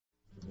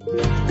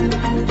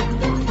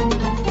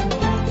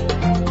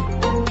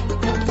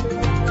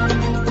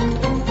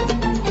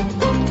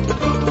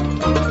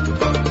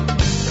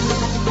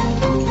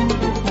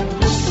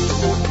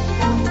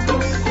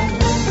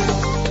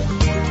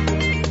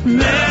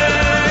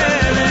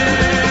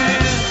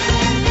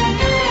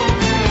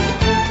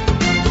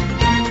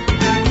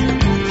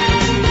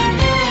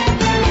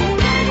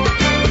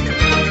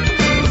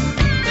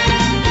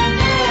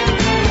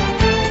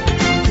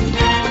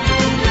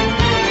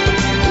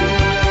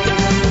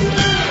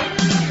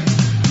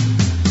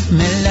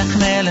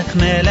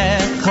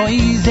melech oy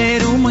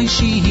zeru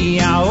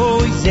Moshiach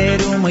oy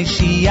zeru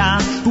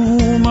Moshiach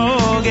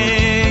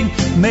umogen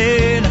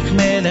melech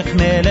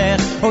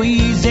oy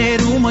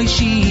zeru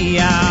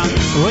Moshiach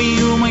oy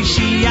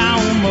Moshiach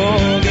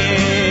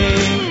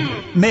umogen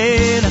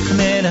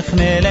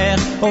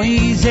melech oy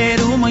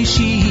zeru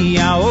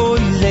Moshiach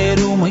oy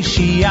zeru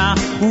Moshiach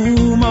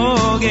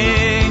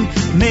umogen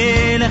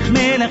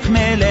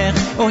melech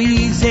oy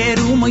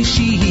zeru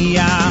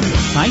Moshiach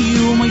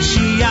ayu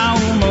Moshiach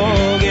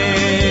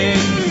umogen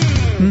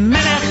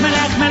melech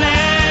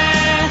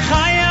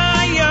ay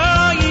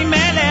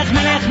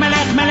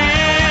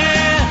melech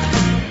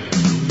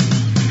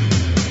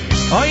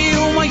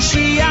ayu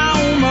Moshiach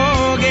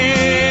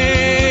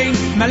umogen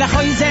melech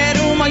oy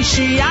zeru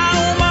Moshiach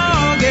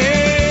umogen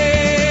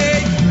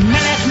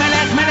melech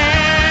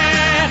ay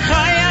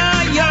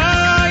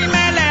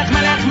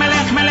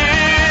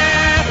melech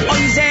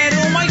oy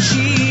zeru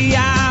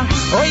Moshiach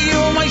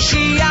ayu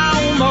Moshiach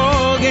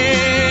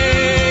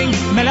umogen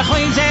melech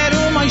oy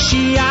zeru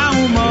Moshiach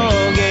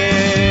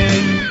umogen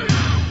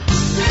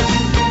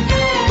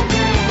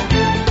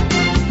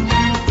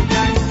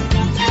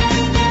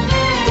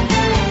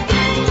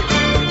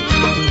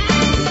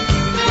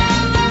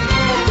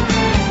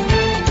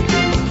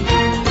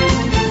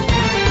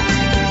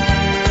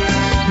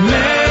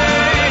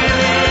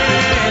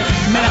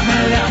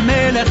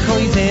melech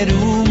oy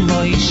zeru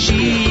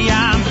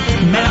Moshiach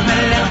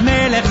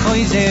melech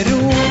oy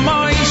zeru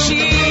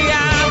Moshiach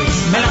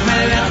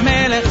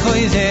melech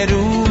oy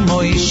zeru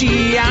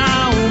Moshiach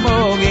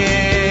umogen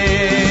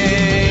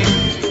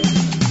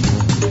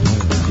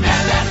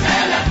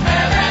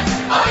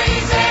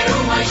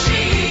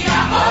melech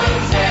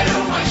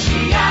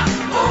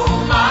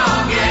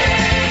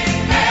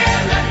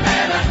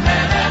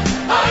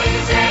oy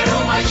zeru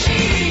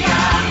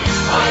Moshiach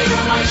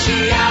umogen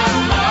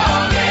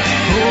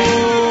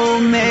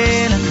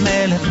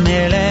melech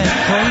oy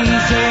zeru Moshiach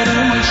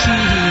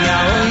umogen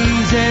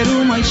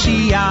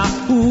Moshiach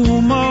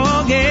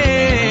umogen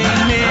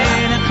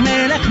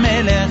melech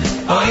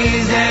oy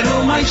zeru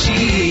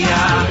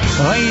Moshiach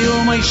ayu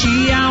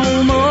Moshiach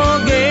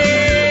umogen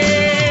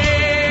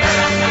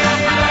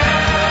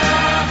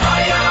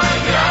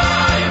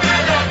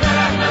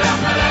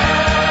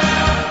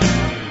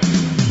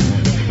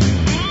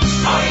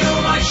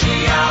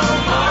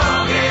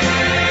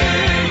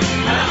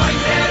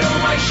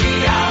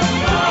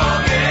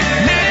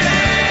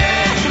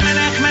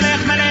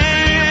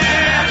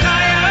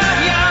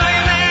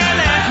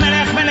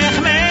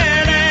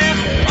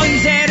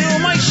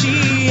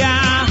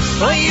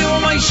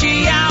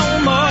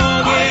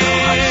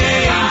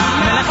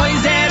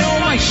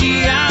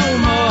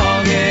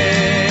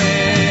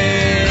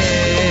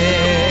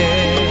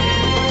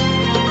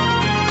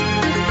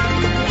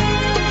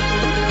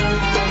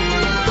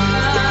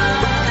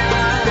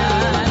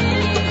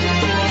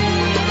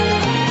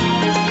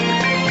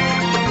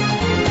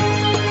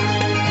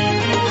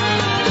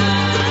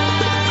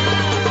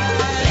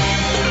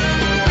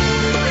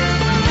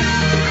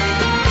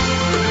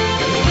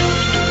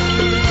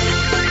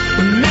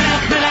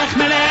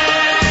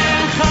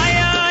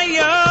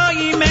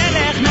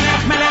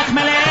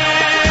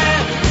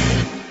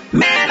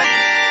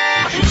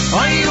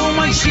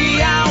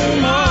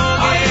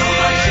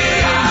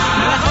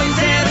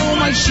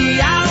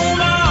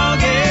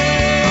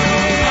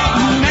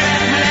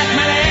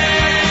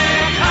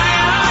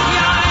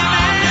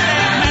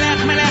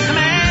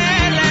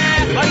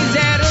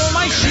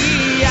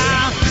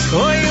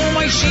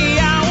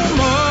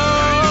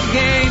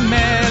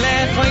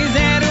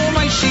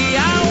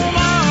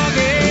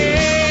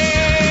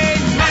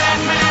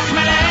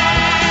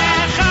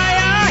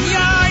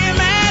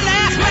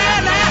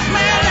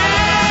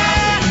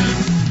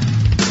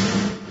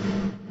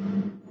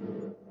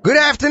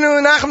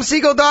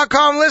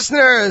NachumSegal.com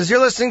listeners, you're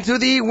listening to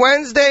the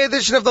Wednesday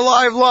edition of the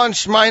Live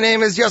Lunch. My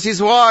name is Yossi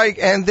Zweig,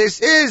 and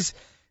this is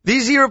the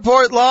Z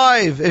Report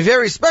Live, a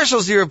very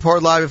special Z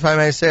Report Live, if I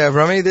may say,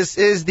 Avrami. This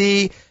is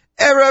the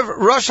Erev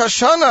Rosh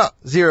Hashanah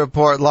Z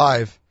Report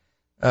Live,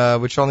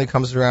 which only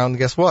comes around,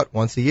 guess what,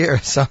 once a year.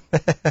 So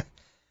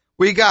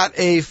we got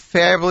a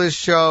fabulous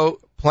show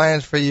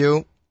planned for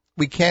you.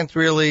 We can't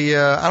really,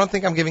 I don't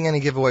think I'm giving any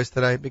giveaways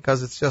today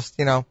because it's just,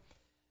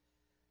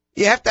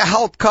 you have to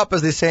halt cup,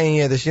 as they say in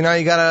Yiddish. You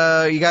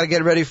gotta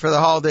get ready for the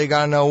holiday. You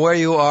gotta know where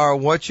you are,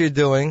 what you're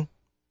doing.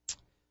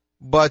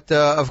 But,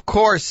 of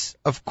course,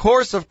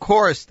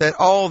 that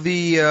all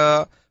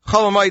the,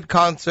 Cholamite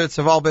concerts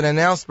have all been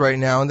announced right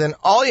now. And then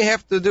all you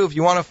have to do if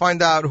you want to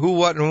find out who,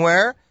 what, and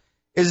where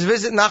is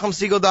visit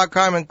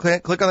NachumSegal.com and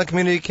click on the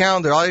community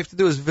calendar. All you have to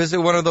do is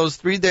visit one of those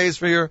 3 days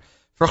for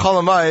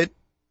Cholamite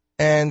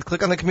and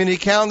click on the community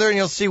calendar and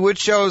you'll see which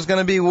show is going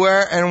to be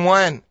where and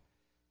when.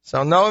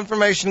 So no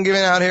information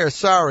given out here.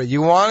 Sorry.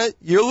 You want it?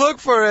 You look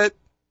for it.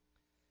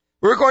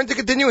 We're going to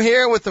continue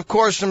here with, of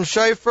course, from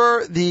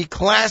Shofar, the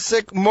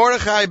classic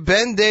Mordechai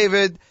Ben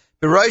David,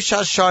 B'Rosh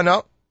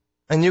Hashanah.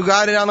 And you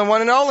got it on the one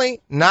and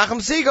only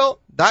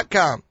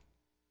NachumSegal.com.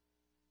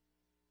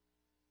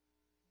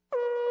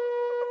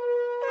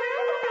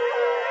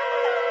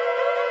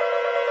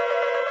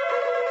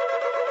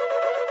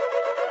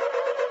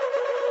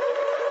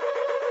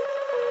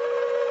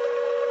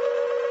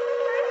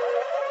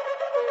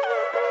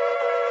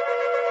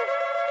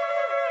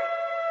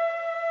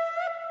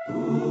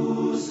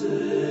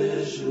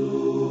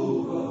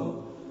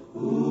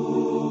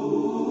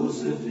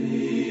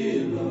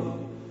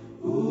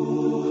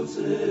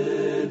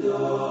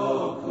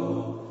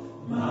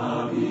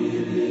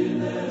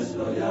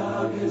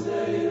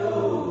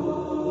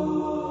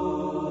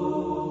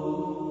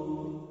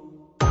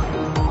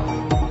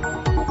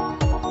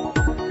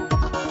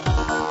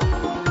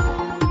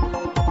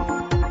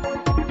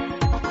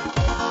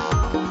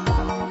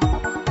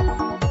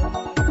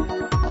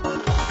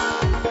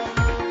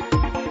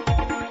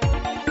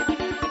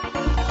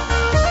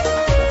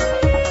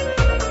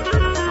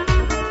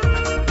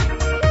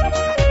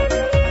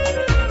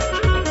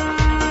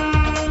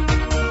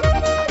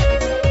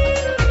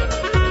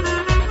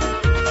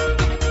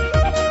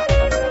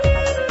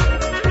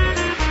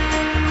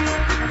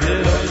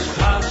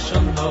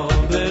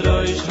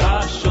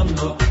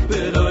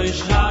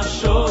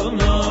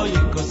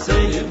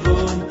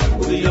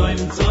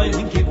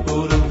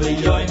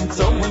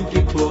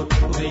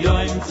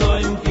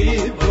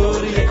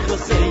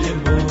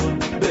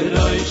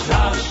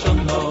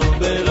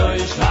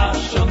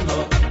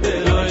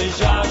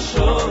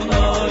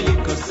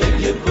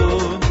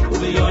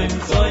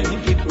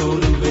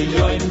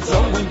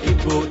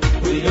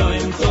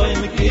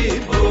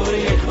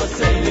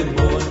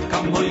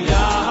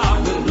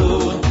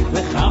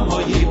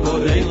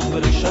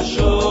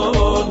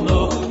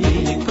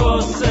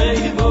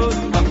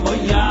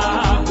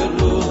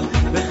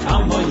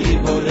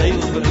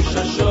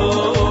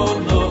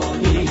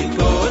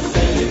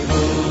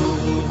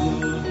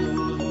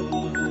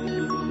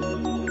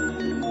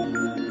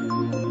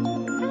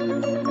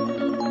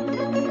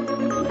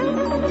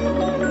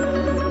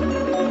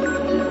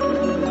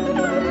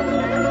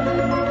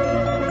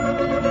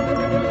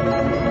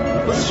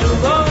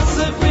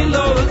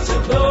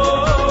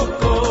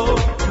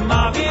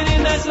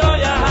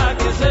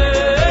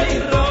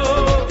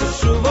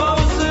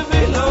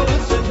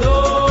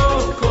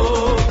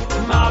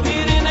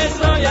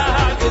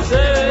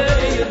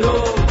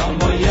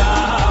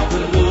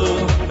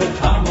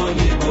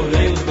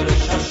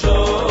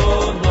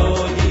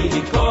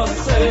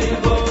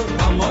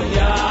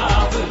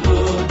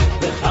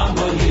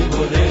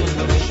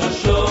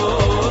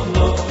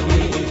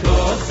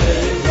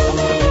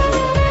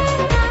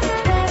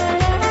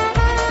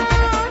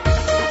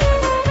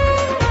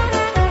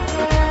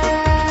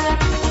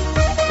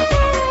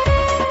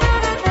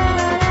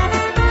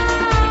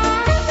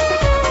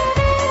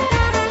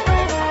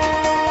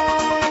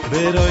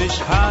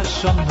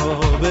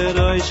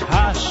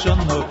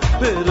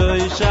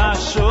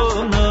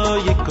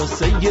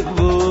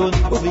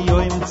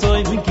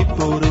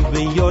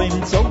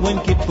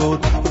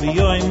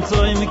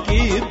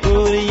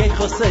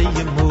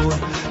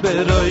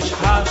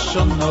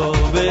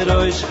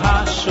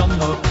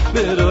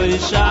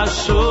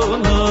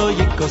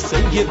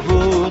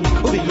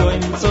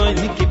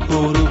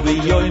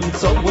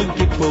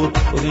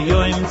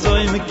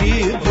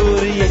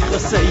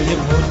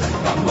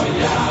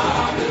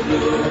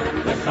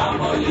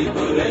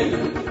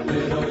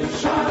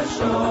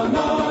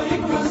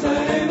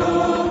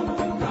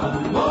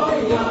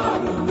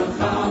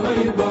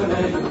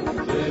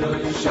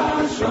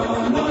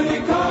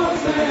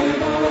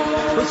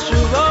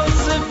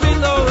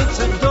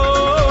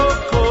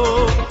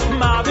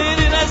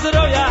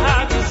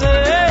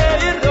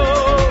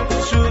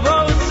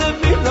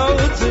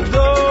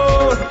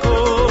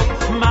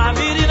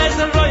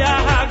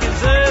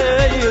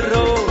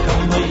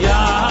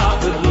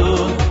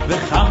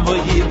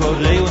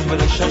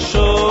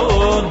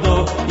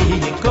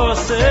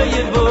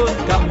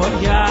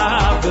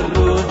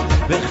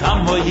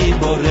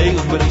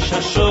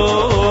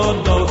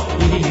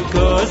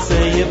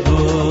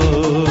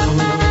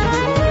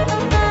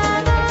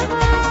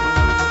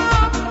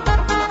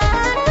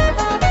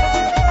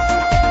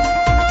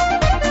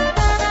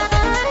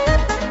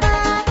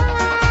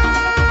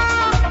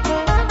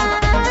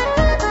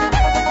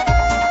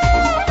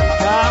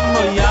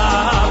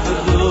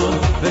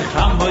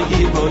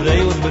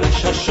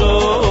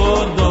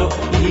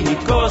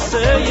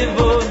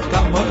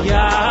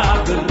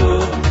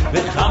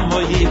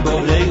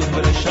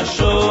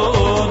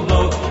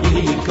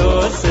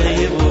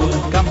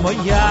 Kamo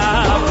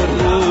ya,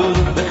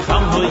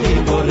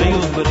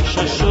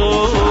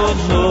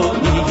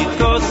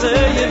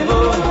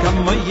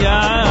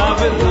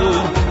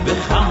 יעברו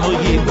וחמו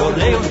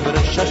יבורר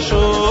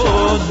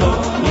ורששונו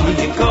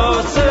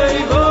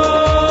יקוסי בו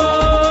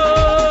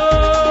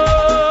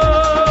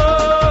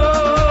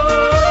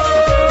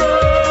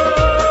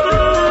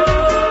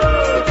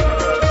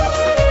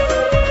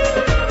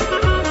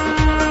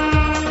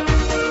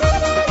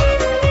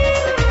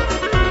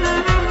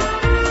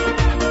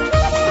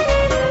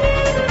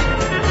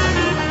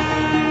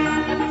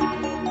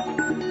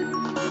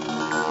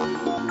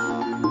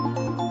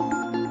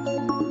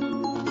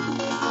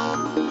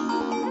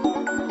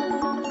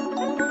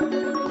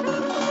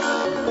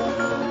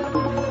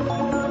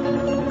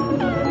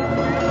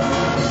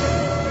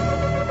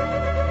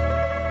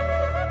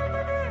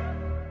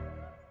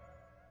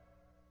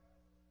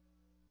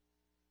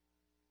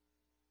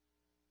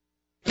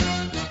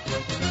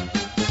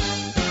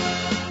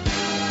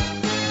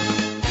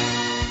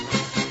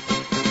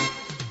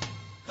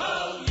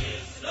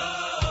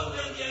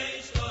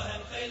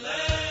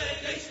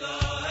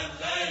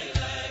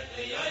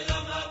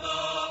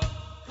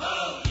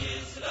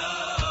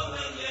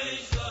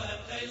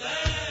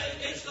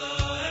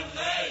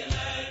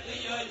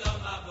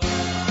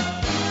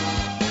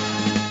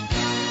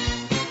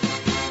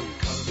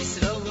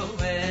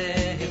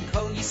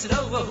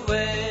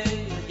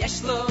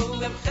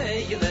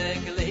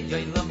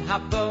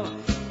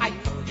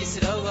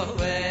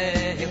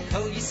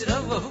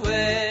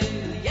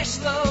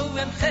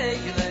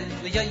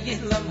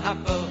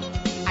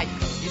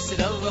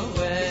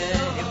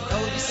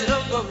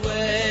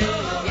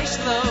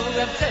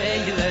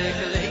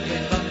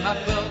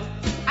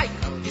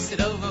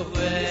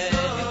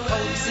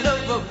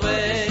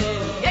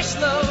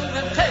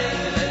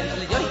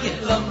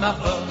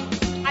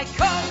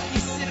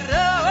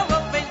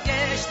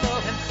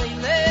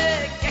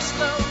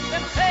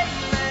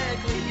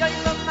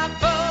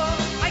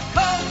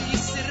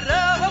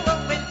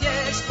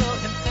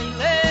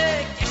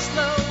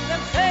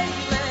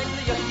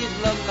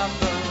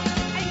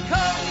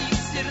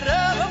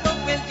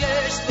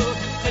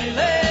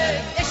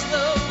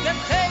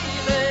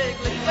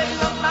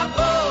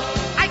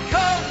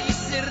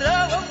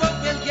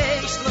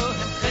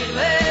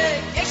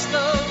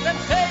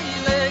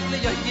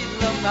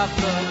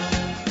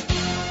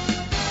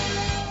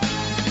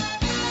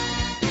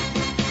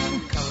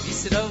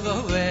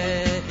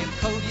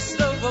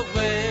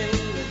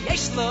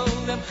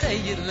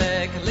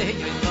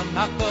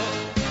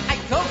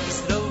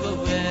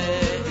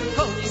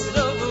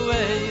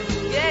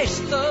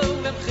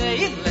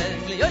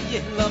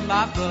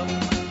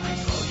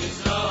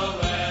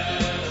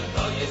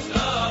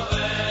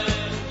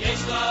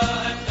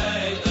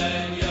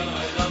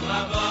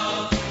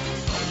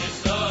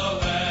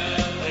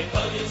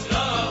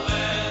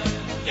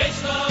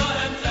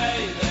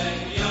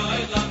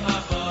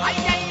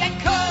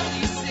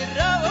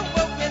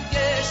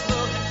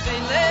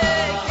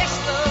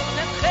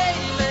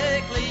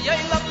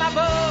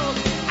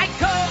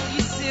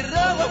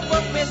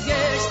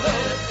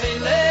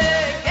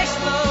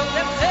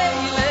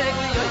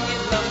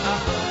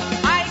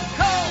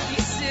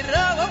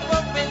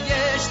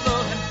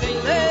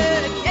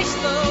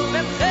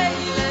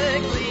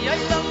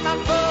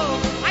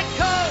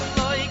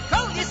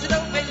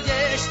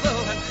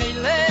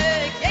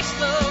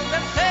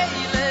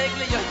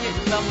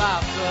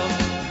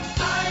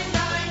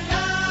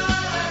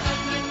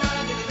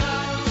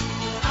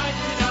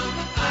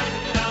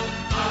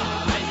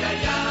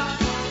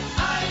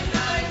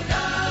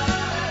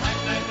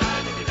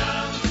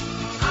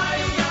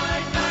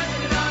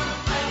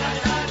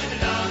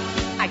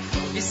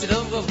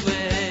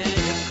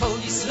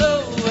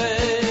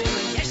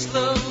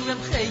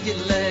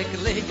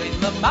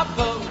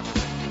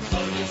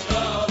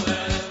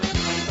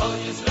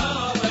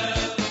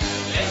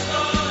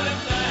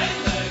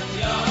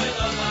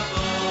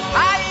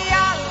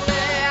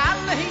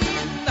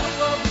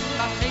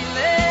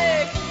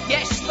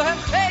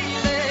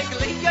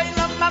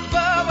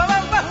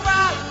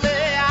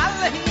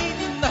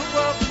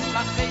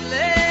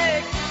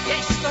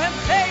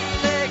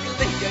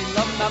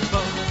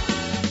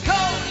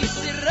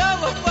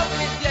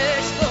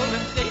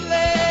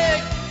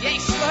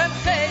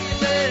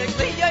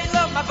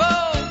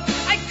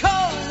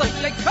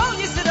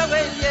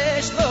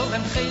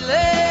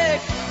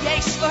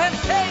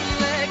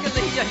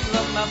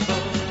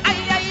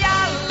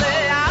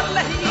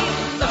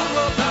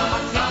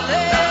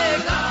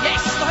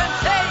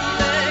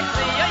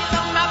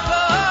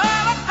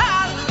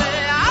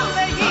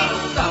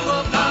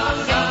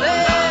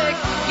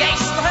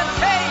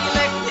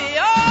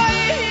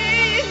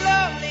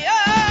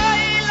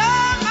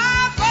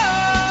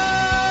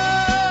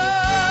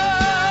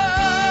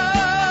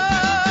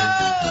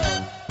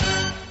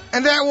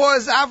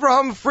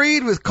Avraham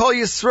Fried with Kol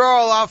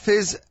Yisrael off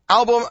his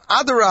album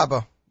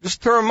Adarabba.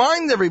 Just to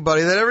remind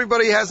everybody that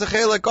everybody has a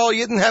chelek. All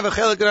Yidden have a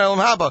chelek in Olam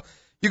Haba.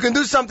 You can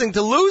do something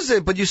to lose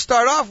it, but you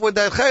start off with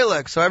that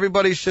chelek. So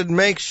everybody should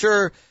make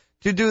sure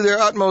to do their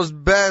utmost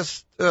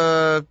best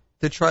to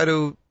try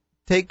to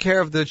take care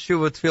of the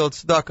Tshuva Tefillah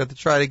Tzedakah, to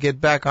try to get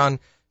back on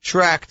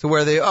track to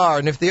where they are.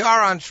 And if they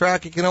are on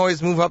track, you can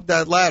always move up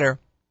that ladder.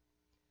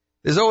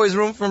 There's always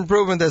room for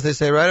improvement, as they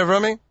say, right,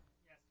 Avrami? Yes.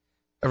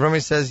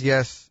 Avrami says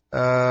yes.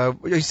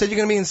 You said you're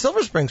going to be in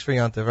Silver Springs for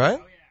Yontif, right?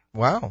 Oh, yeah.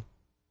 Wow.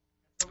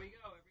 That's where we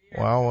go every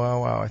year.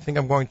 Wow. I think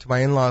I'm going to my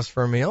in-laws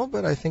for a meal,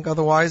 but I think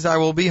otherwise I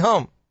will be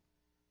home.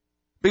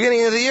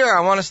 Beginning of the year,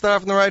 I want to start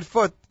off on the right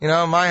foot.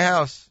 My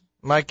house,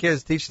 my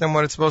kids, teach them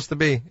what it's supposed to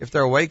be, if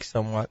they're awake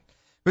somewhat.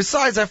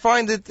 Besides, I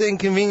find it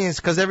inconvenience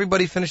because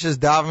everybody finishes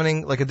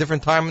davening like a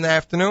different time in the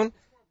afternoon.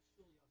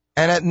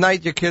 And at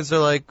night, your kids are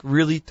like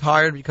really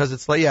tired because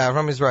it's late. Yeah,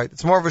 Rami's right.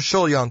 It's more of a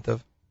shul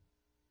yontiv.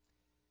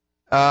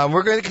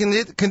 We're going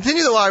to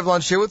continue the live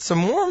lunch here with some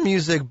more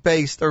music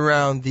based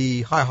around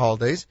the high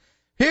holidays.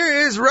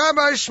 Here is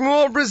Rabbi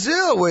Shmuel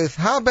Brazil with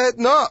Habet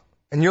No.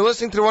 And you're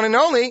listening to the one and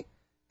only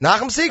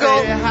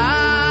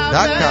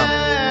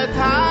NachumSiegel.com.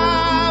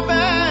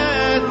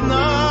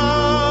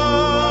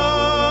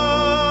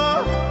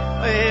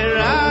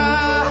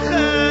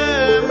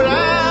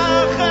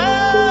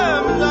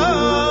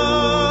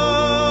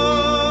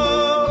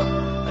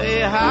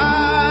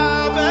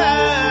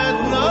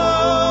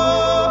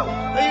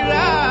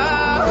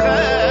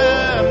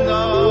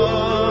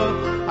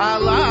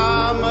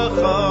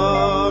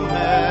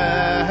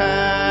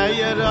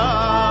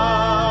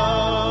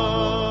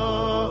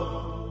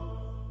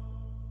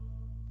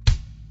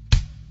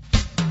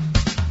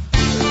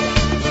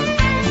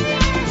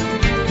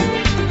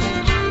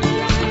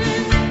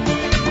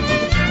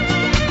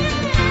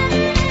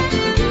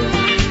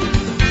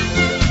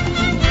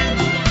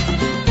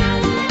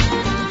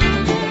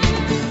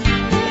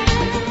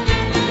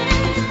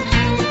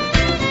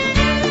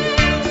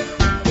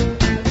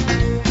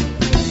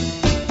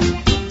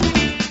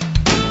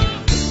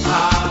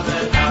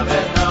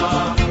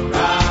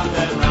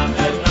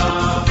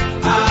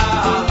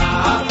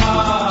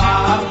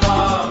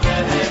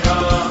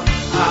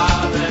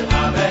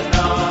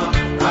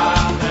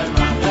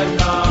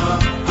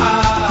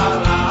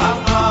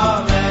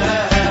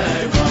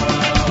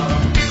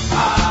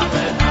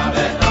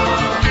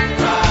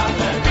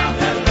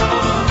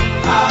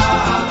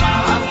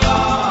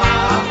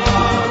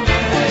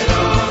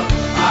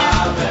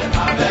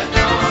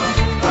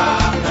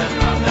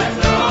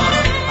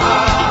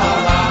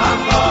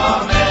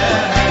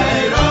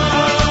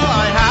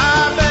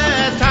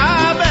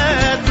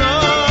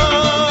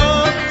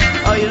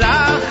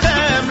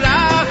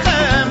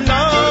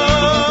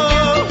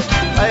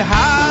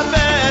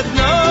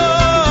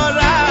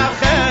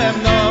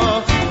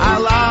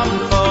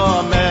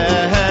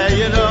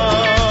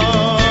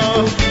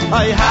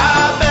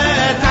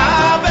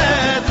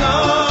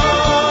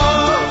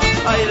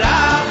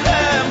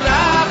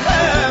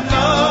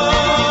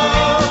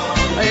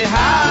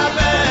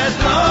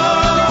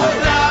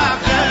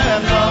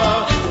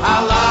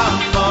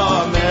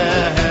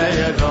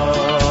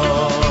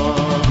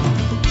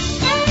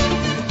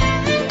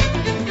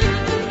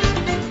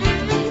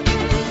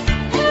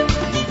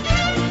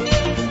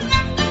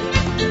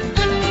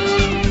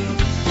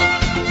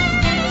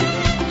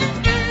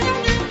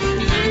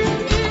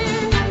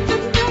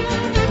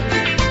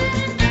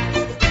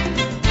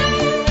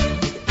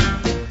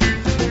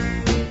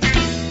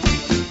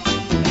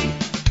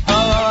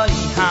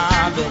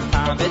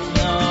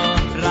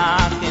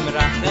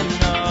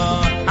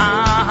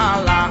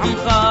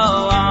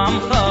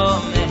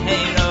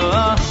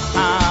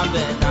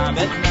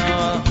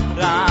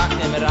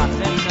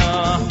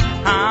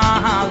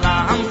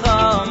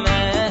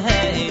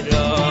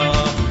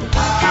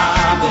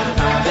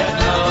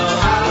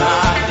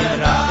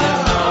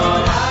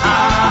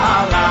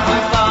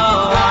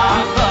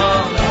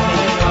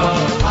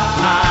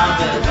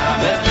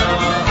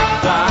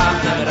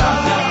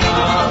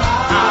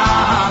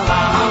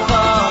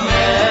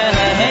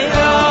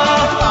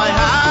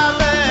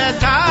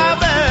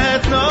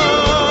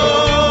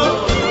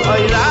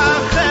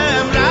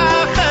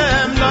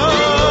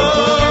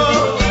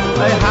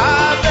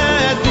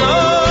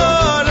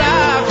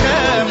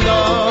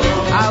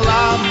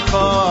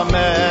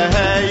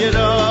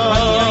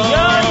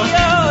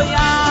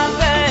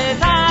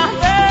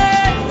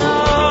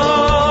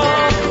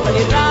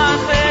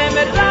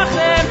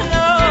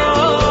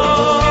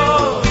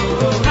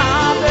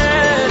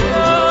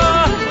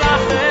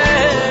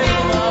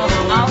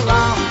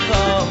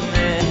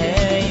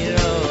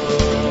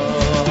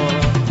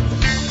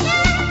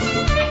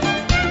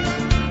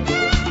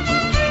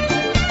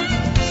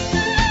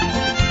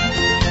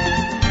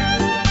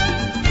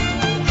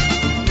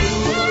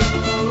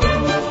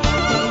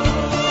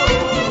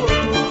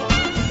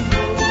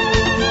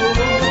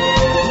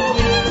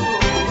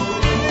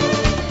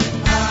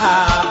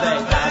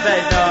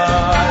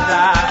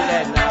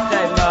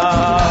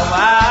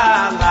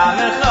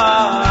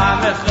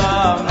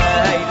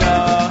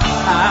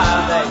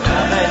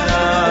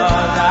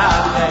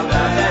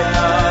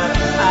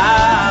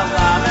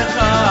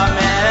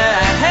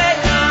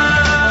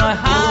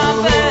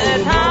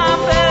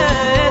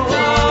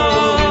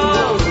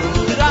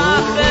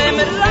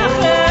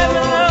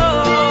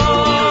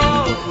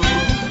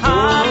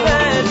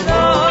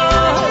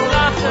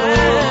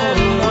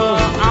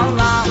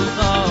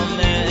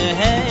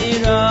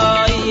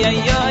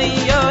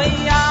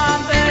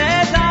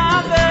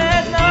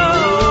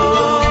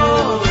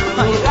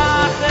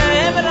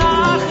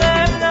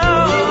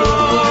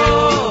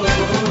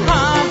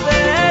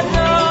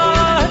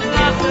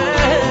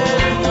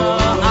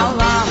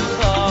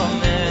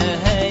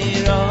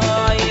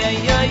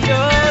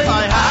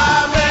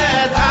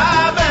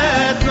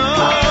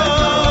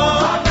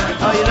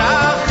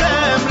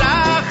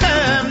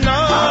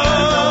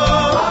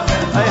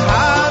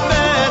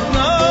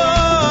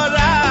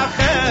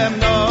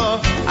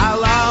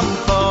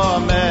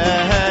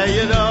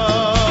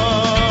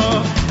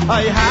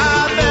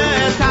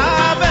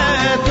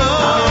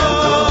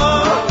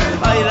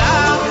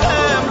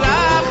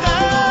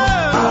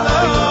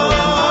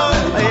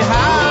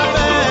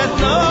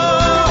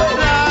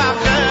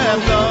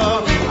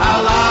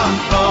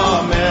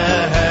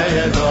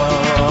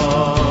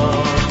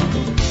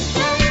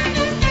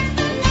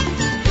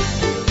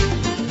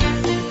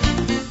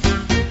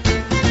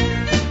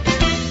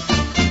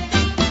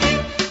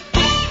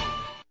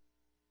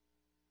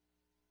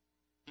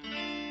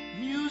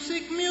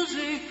 Music,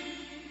 music,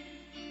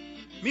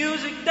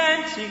 music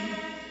dancing.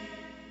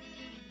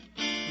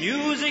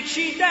 Music,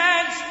 she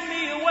danced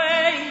me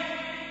away.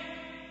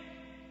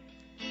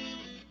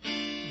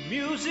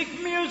 Music,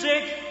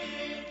 music,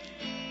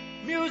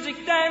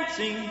 music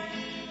dancing.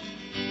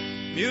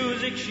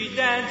 Music, she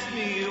danced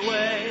me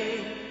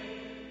away.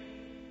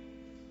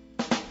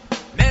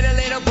 Met a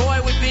little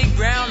boy with big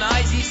brown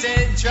eyes. He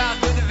said,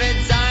 chocolate if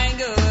it's ain't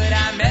good.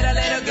 I met a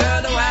little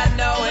girl who had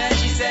no hair.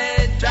 She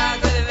said,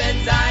 chocolate if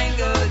it's ain't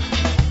good.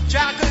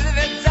 Chocolate if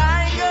it's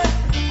ain't good.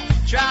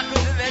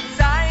 Chocolate if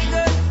it's ain't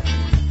good.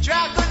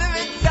 Chocolate if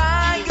it's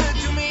ain't good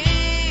to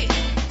me.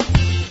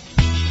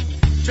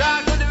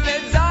 Chocolate if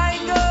it's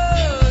ain't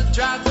good.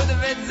 Chocolate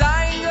if it's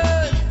ain't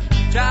good.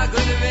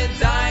 Chocolate if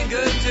it's ain't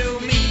good to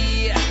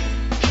me.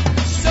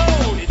 So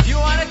if you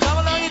wanna come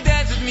along and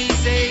dance with me,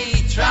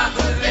 say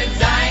chocolate if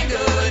it's ain't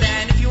good.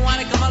 And if you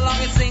wanna come along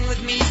and sing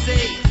with me,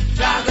 say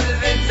chocolate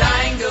if it's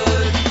ain't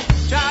good.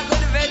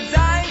 Chocolate if it's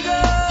ain't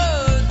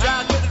good.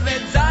 Chocolate if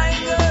it's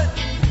ain't good.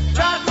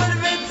 Chocolate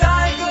if it's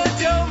ain't good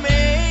to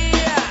me.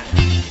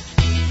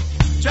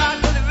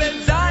 Chocolate if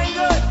it's ain't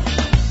good.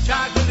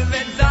 Chocolate if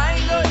it's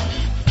ain't good.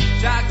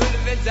 Chocolate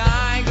if it's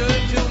ain't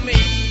good to me.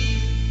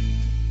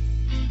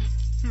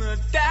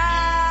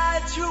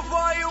 That's true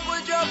for you,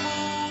 but your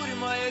food and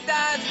my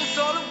dad's was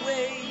all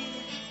away.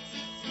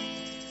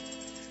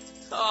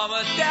 Oh,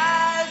 but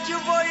that's true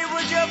for you,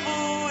 but your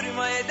food and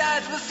my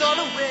dad's was all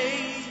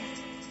away.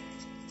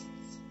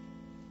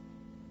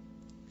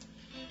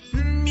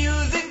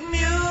 Music,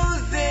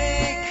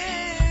 music,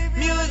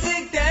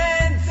 music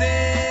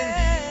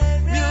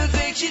dancing.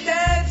 Music, she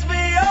danced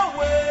me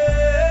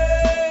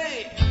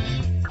away.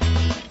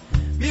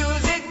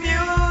 Music,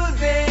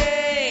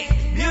 music,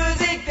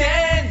 music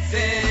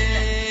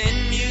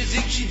dancing.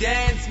 Music, she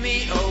danced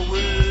me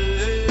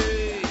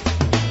away.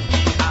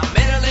 I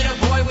met a little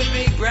boy with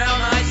big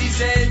brown eyes. He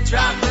said,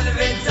 chocolate if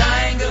it's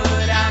ain't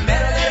good. I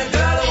met a little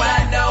girl who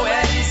had no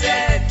hair. She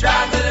said,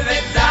 chocolate if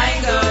it's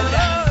ain't good.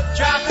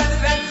 Chocolate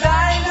if it's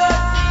ain't good.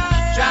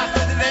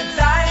 Chocolate if it's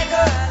ain't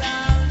good.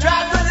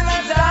 Chocolate if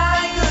it's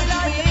ain't good to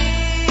me.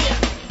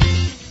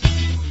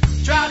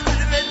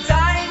 Chocolate if it's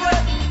ain't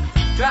good.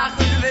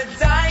 Chocolate if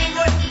it's ain't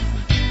good.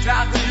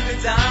 Chocolate if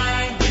it's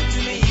ain't good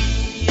to me.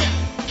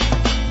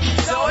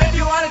 So if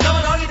you wanna come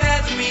along and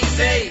dance with me,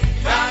 say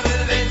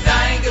chocolate if it's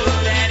ain't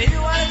good. And if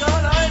you wanna come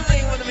along and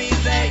sing with me,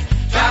 say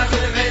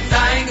chocolate if it's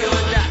ain't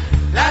good.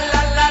 La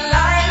la la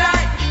la la,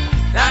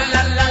 la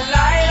la la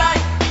la la,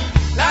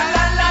 la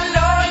la la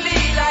lo li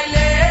la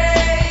le,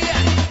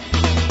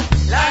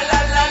 la la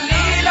la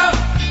li lo,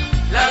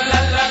 la la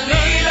la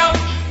li lo,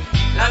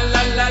 la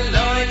la la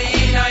lo li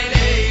la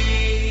le.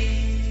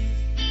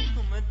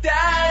 My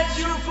dad's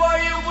you for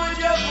you with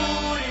your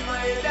booty,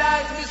 my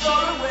dad's was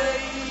all away.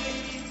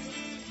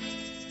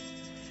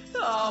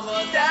 Oh,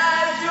 my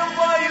dad's you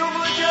for you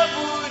with your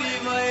booty,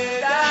 my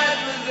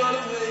dad's was all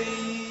away.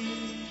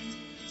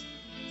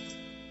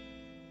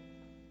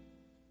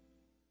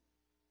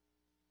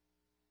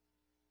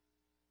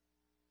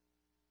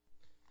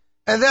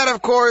 And that,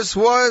 of course,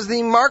 was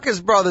the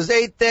Marcus Brothers,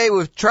 8th Day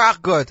with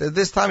Trachgut. At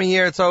this time of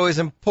year, it's always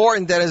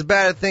important that as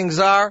bad as things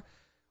are,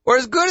 or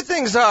as good as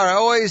things are,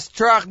 always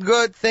trach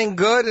good, think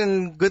good,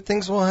 and good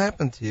things will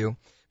happen to you.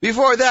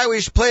 Before that,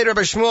 we played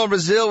Rabbi Shmuel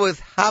Brazil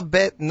with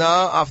Habet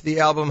Na off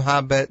the album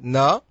Habet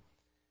Na.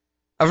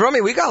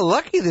 Avrami, we got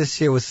lucky this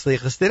year with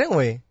Slichas, didn't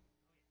we?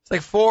 It's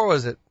like 4,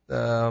 was it?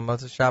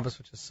 Motzei Shabbos,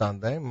 which is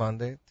Sunday,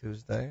 Monday,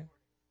 Tuesday.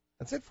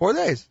 That's it, 4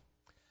 days.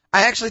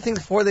 I actually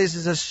think 4 days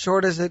is as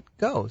short as it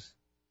goes.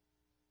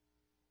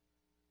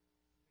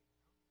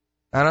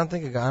 I don't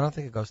think it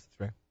goes to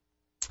 3.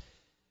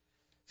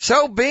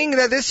 So, being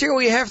that this year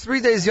we have 3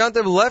 days Yom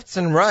Tov lefts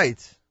and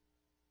rights,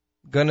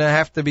 gonna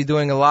have to be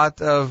doing a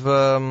lot of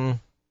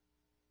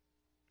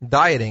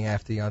dieting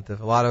after Yom Tov,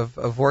 a lot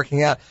of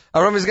working out.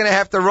 Aram is gonna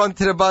have to run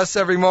to the bus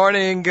every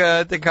morning,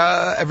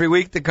 every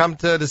week to come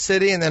to the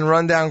city, and then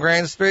run down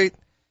Grand Street,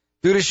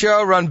 do the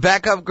show, run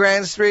back up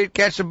Grand Street,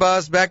 catch the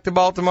bus back to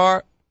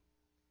Baltimore.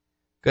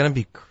 Gonna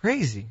be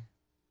crazy.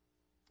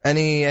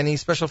 Any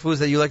special foods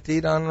that you like to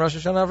eat on Rosh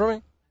Hashanah,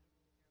 Avrami?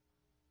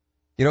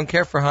 You don't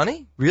care for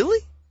honey? Really?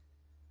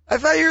 I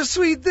thought you were a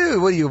sweet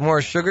dude. What are you, more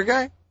a sugar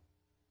guy?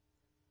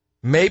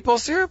 Maple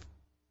syrup?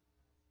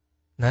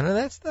 None of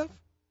that stuff?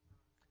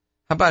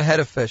 How about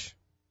head of fish?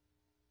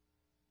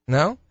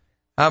 No?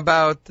 How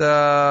about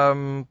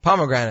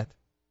pomegranate?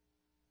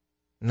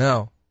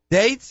 No.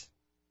 Dates?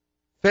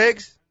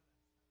 Figs?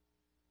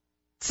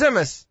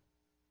 Tzimmus.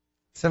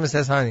 Tzimmus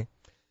has honey.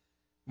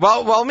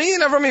 While me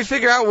and Avrami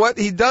figure out what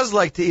he does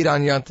like to eat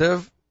on Yom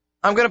Tov,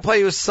 I'm going to play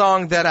you a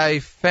song that I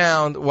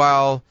found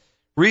while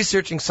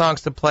researching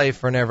songs to play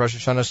for an Erev Rosh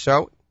Hashanah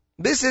show.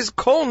 This is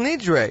Kol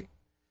Nidre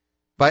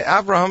by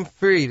Avraham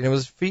Fried, and it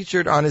was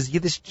featured on his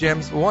Yiddish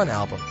Gems 1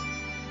 album.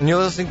 And you're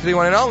listening to the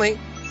one and only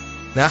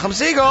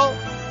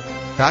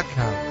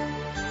NachumSiegel.com.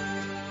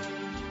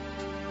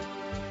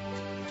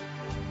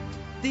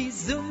 Die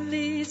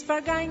Sonne ist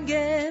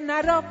vergangen,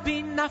 a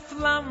Robin, a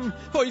Flamm,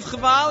 auf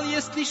Chwal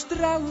ist die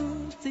Strahl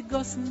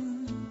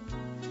gegossen.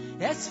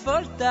 Es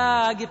folgt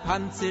a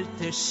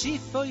gepanzerte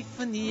Schiff auf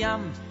den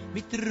Jam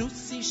mit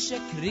russische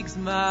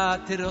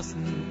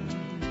Kriegsmatrosen.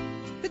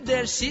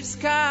 Der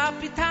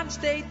Schiffskapitän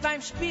steht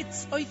beim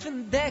Spitz auf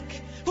dem Deck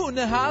und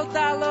halt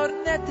a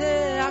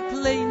Lornette a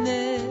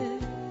kleine.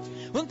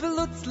 Und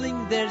plötzlich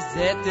der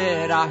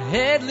seht a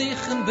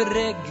herrlichen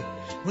Breg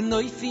und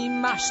auf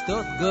ihm a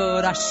stot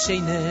gar a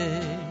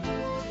schöne.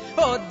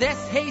 Oh, das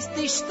heißt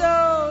die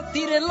Stadt,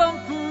 ihre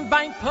Lampen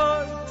beim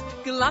Port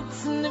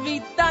glanzen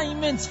wie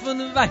Diamonds von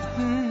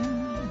Weiten.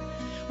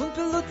 Und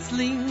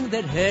plötzlich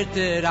der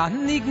hört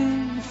an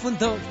Nigen von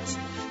dort,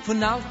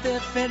 von alte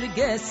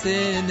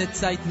vergessene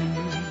Zeiten.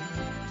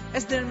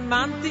 Es der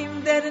Mann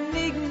in der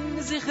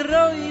Nigen sich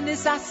reuen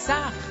ist a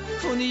Sach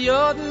von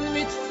Joden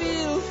mit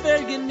viel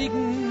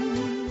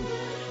Vergnügen.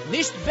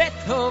 Nicht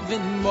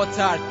Beethoven,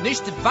 Mozart,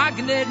 nicht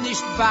Wagner,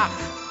 nicht Bach,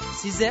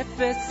 sie ist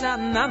etwas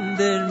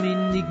aneinander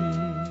mit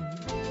Nigen.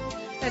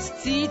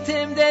 Es zieht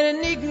ihm der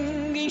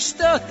Nigen in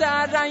Stott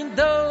rein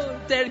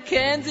dort,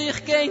 kennt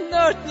sich kein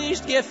Ort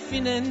nicht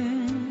gefunden.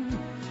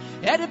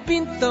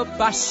 Bindt auf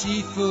a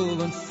Schiffel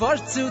und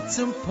fährt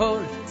zum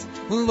Port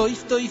und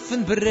läuft auf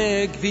den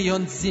Breg wie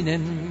uns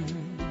Sinnen.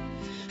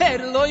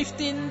 Läuft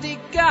in die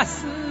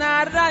Gassen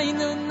rein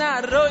und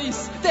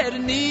raus, der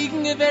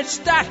Nigen wird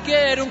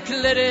starker und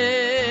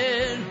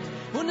klarer.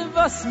 Und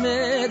was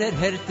mehr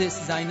erhält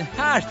es sein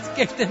Hart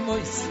gegen den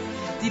Mäus,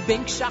 die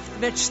Bänkschaft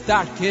wird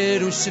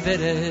starker und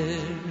schwerer.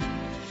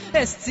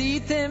 Es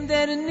zieht ihm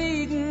der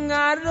Nigen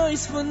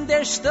raus von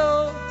der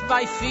Stadt,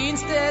 bei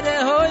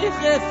finstere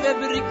Heuche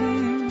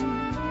Fabriken.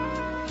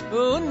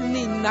 Und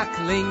in a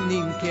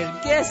kleinen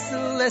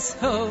Gessel es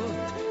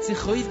hat sich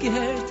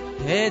aufgehört,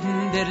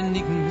 Heden der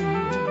Nigen.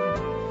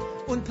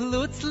 Und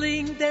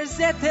plötzlich der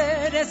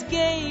Setter, es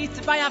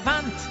geht bei a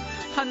Wand,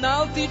 an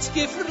altitsch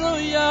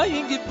Gefreu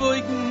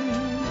eingebeugen.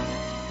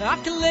 A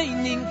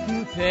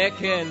kleinen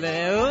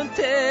Päckele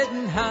unter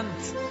den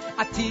Hand,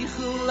 a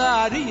Tichel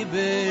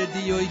über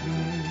die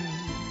Augen.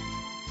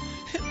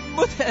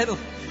 Mutter,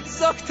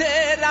 sagt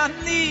an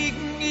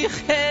Nigen, ich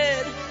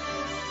her,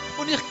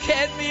 und ich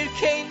kann mir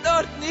kein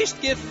Ort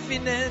nicht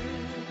gefunden.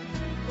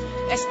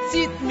 Es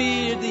zieht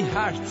mir die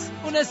Herz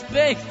und es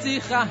bewegt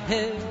sich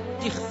aher.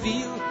 Ich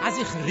fühl, als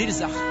ich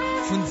rirsach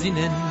von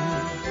Sinnen.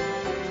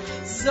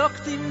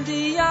 Sagt ihm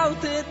die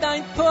Alte,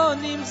 dein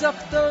Pony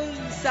sagt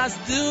euch, als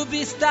du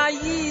bist a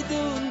Jid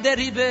und der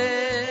Ribe.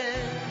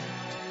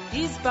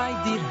 Ist bei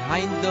dir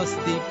heim, dass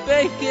die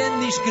Beke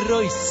nicht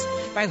groß,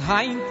 weil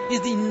heim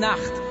ist die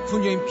Nacht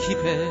von Yom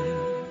Kippur.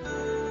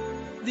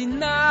 Die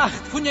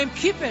Nacht von Yom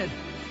Kippur,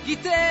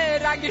 gibt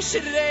a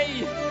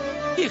Geschrei.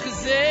 Ich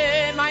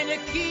seh meine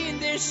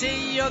Kinder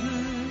schreien.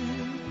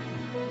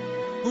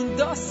 Und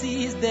das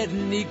ist der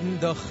Nigen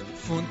doch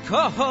von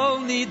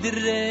Kohl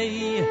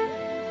Nidrei.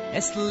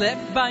 Es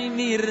lebt bei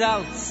mir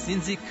als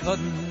in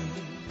Sekunden.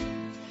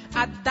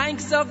 A Dank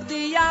sagt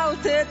die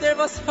Alte, der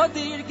was hat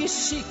dir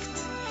geschickt.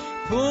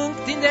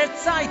 Punkt in der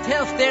Zeit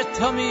helft der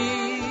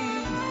Tommy.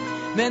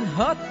 Man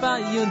hat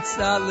bei uns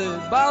alle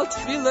bald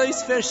viel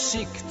Eus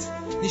verschickt.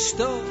 Nicht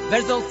da,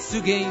 wer soll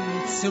zugehen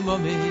zu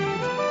Mami?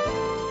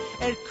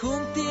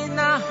 Kommt in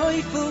a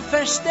Häufel,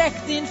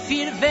 versteckt in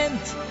 4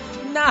 Wänd,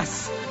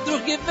 nass,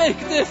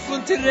 durchgewegte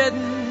von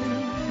Tränen.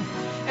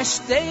 Es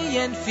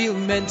stehen viel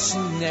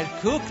Menschen,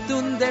 guckt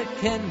und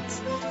kennt,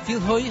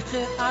 viel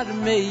heuche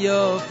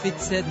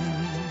Armeeoffizieren.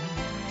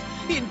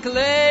 In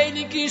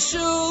kleinen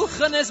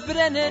Schulchen es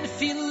brennen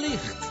viel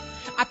Licht,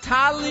 a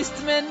Tal ist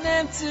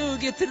man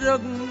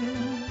zugetrogen.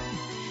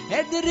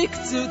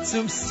 Drückt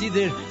zum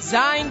Sider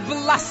sein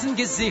blassen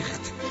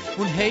Gesicht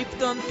und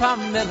hebt an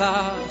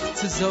Pamela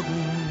zu sagen.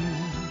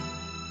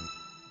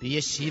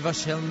 B'yeshiva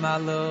shel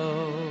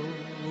malo,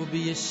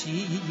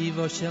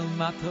 b'yeshiva shel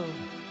mato,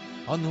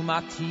 anu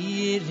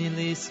matirin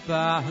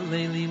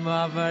lispahlelim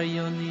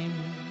avaryonim.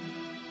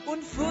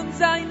 Und von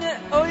seine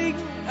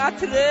Augen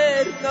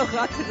atrer noch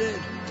atrer,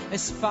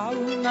 es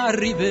fallen a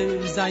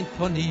Ribe sein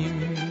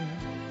Ponim.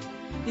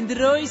 In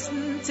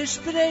Dreußen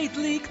zerspreit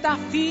liegt a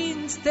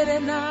finstere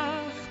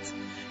Nacht,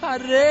 a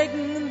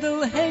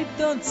Regendel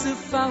hebt an zu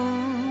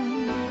fallen.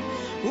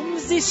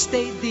 Sie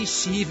steht die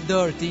Schiff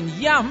dort in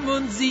Jam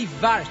und sie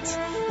wart,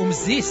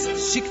 sie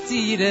schickt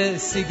sie ihre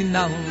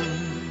Signal.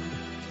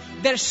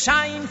 Der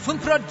Schein von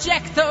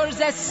Projectors,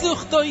 es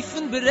sucht euch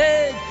von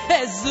Brett,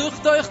 es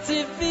sucht euch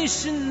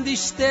zwischen die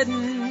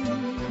Städten.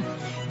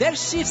 Der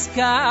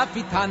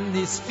Schiffskapitän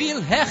ist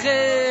viel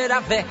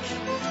höher weg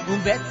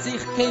und wird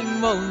sich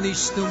keinmal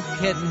nicht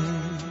umkehren.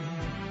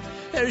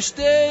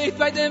 Steht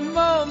bei dem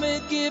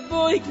Moment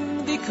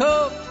gebeugen die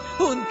Kopf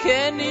und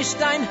kann nicht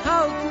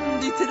einhalten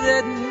die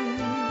Tränen.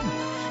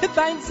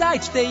 Beim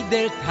Zeit steht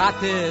der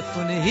Tate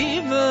von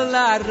Himmel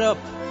herab,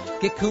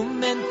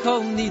 gekommen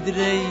kol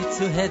Nidrei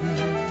zu hätten.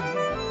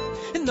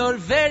 Nur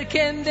wer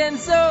kann denn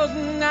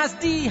sagen, als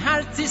die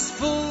Herz ist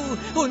voll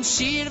und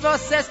schier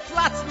was es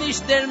platzt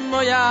nicht der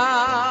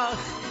Mojach.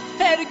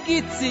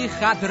 Gibt sich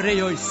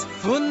Adreus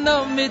von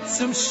mit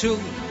zum Schul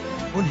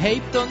und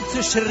hebt uns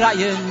zu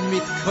schreien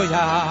mit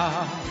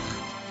Kojach.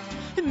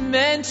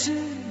 Menschen,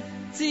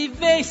 Sie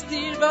weißt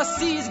dir,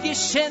 was ist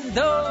geschehen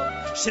da,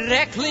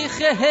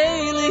 schreckliche,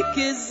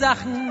 heilige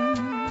Sachen.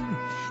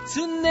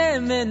 Zu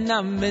nehmen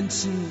am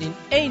Menschen in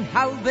ein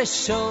halbe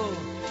Show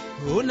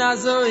und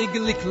so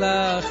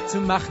glücklich zu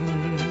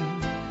machen.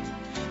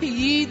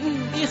 Jeden,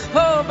 ich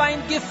hab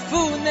ein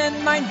gefunden,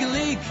 mein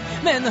Glück,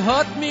 man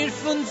hat mir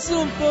von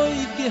Zumpoi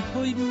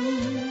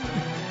gehoben.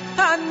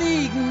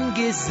 Anigen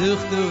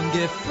gesucht und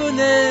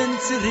gefunden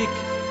zurück,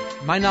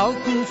 mein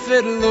alten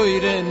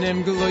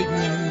verlorenen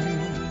Gläuben.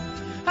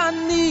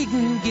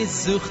 Anigen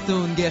gesucht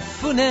und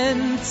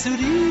gefunden zurück,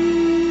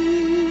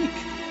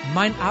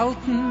 mein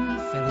alten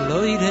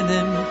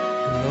verlorenen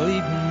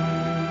Gläuben.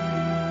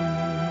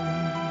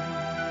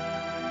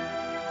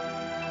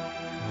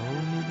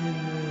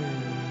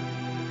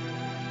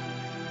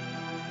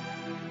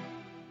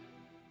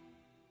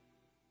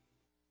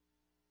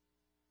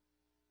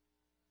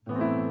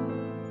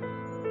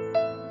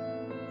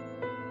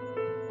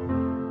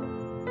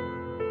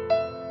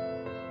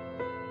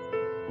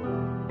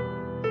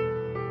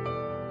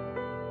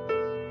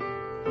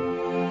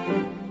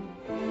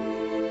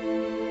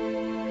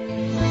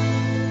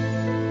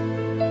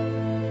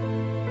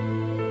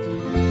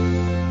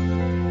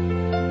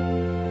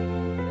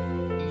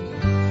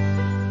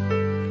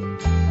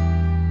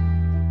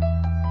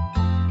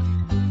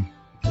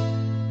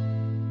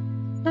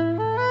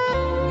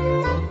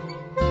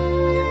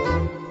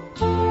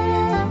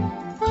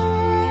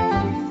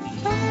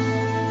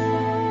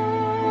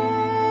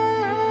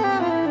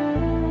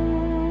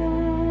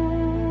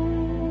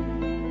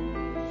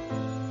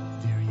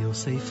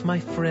 My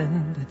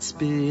friend, it's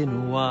been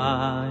a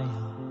while.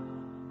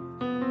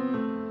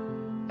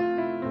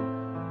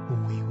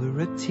 We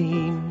were a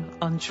team,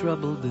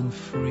 untroubled and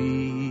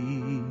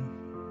free.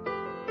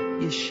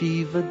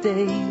 Yeshiva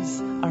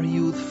days, our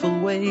youthful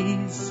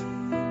ways,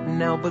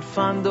 now but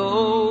fond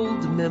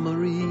old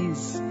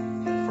memories.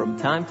 From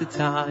time to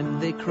time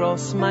they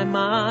cross my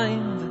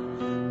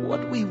mind,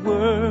 what we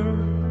were,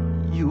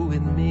 you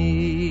and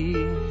me.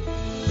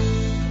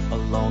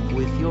 Along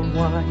with your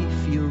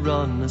wife, you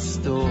run a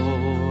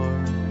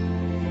store,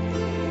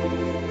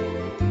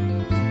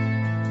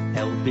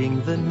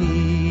 helping the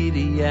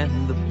needy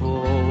and the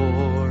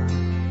poor.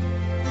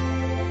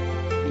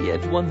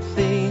 Yet one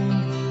thing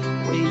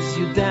weighs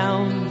you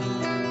down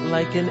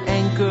like an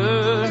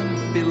anchor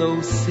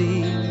below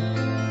sea.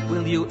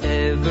 Will you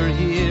ever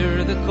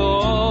hear the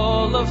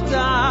call of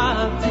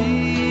Tati?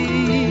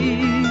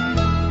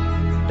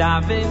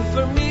 Daven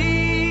for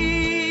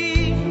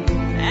me,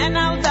 and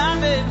I'll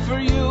daven for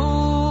you.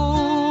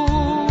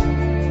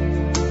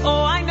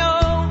 Oh, I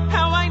know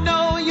how I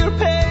know your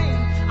pain,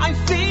 I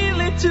feel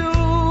it too.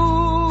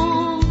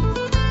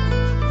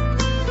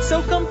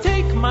 So come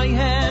take my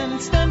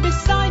hand, stand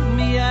beside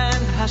me,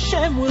 and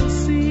Hashem will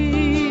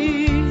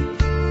see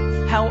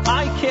how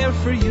I care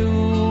for you,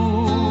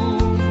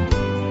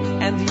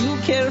 and you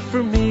care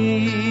for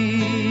me.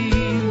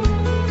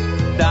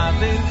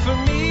 Daven for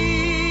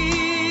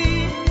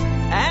me,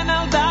 and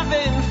I'll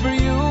daven for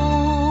you.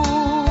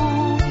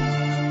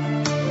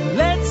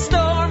 Let's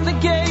storm the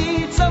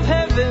gates of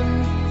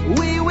heaven,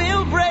 we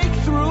will break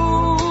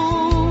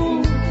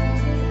through.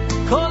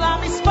 Kol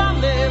Am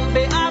Yisrael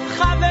be'ad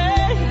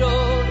chaveiro,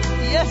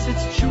 yes,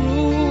 it's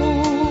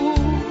true.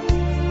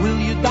 Will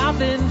you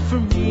daven for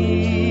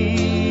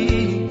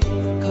me?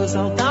 'Cause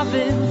I'll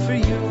daven for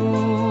you.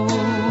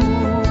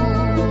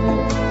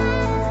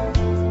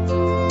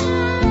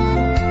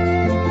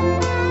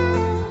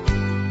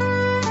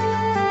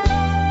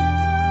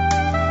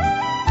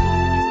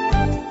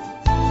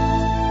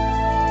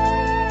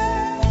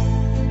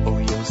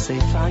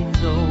 I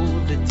know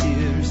the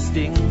tears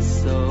sting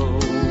so.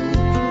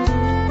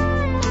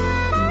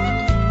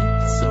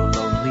 So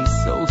lonely,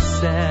 so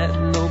sad,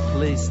 no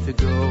place to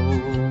go.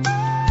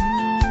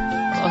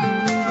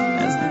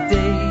 As the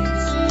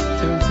days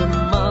turn to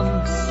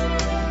months,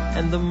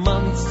 and the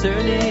months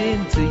turn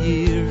into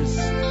years,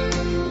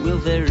 will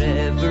there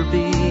ever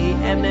be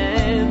an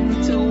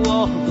end to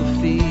all the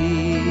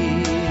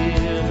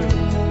fear?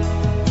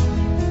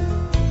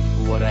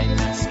 What I'm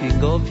asking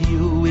of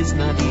you is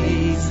not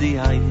easy,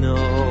 I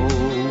know.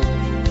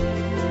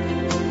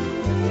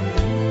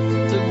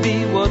 To be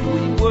what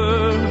we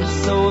were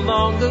so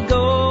long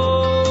ago.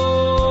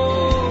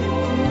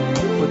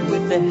 But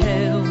with the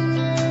help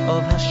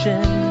of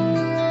Hashem,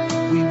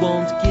 we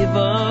won't give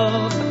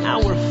up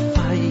our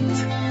fight.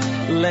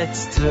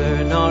 Let's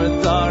turn our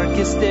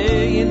darkest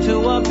day into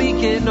a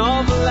beacon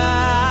of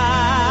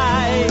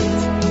light.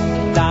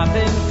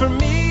 Daven for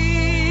me,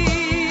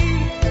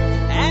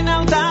 and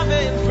I'll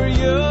daven for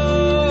you.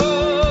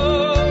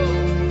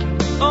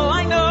 Oh,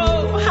 I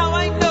know how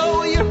I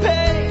know your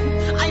pain,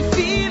 I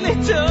feel it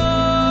too.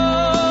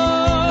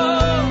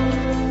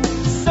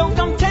 So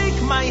come take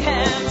my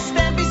hand,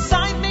 stand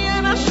beside me,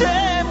 and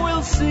Hashem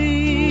will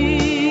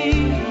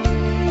see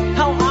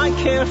how I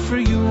care for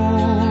you,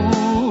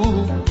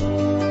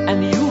 and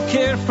you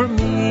care for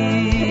me.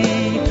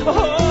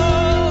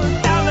 Oh,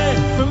 daven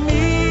for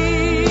me,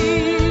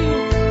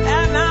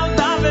 and I'll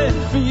daven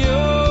for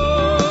you.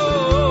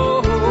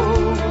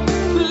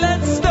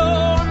 Let's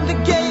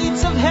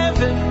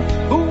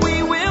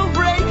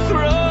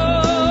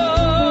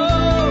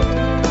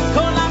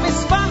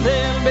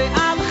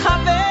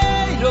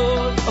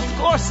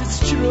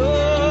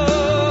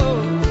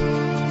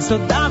So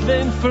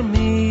daven for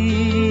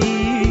me,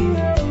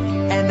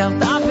 and I'll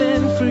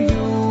daven for you.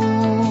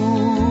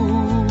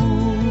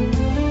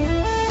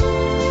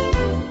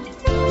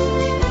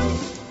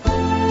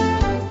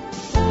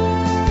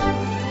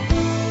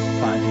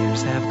 5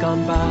 years have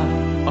gone by,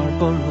 our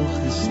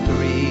Baruch is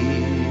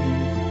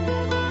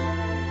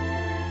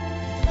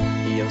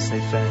 3.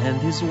 Yosef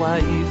and his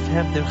wife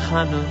have their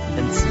Chanuk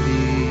and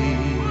Tzvi.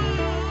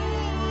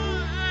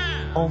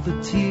 All the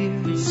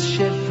tears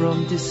shed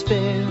from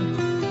despair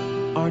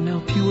are now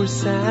pure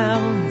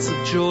sounds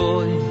of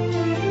joy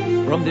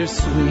from their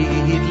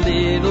sweet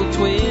little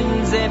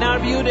twins and our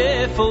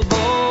beautiful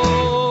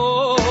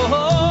boy.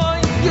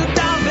 You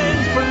daven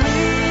for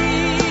me,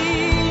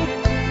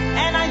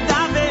 and I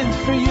daven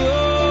for you.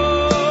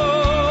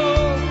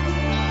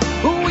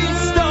 We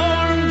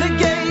stormed the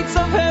gates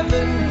of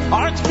heaven,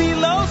 our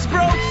tefillos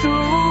broke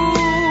through.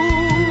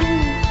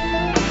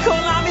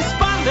 Kol Am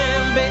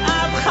Yispadel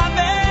be'ad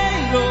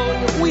Chaveiro,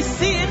 we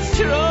see it's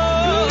true.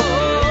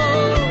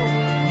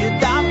 You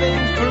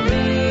daven for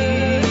me,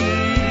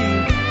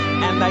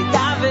 and I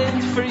daven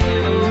for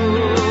you.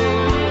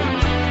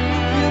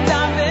 You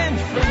daven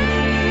for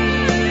me,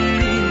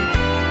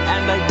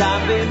 and I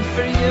daven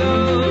for you.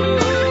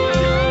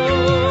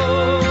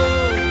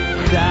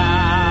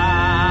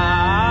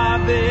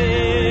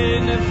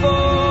 Daven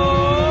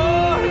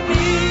for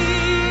me,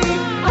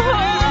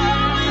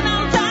 oh, and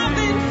I'll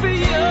daven for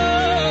you.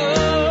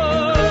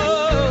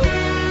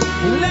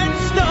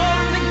 Let's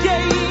storm the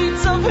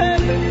gates of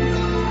heaven,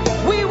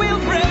 we will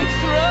break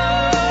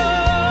through.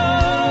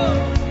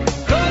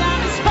 Kol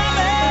Am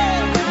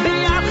Yispadel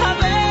be'ad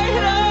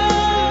Chaveiro,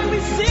 we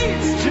see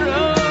it's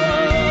true.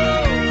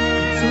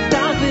 So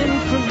daven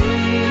for me,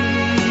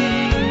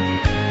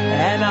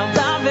 and I'll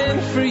daven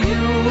for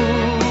you.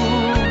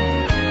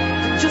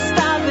 Just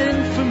daven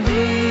for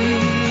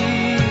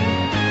me,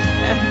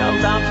 and I'll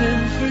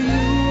daven for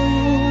you.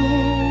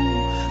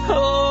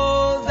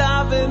 Oh,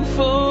 daven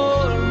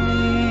for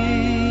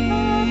me,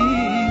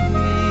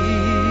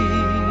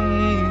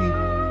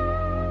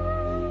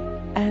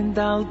 and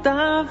I'll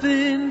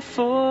daven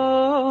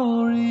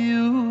for you.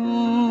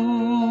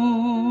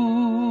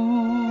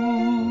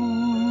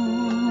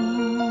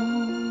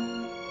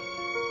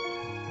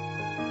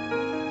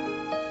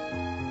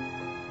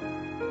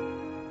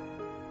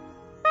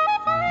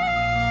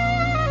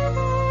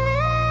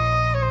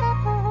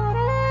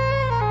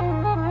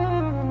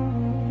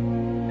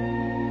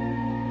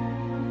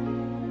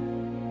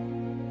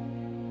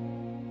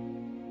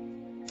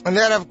 And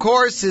that, of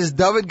course, is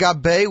David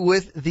Gabe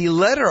with the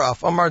letter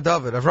of Amar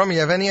David. Avram, you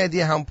have any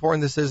idea how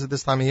important this is at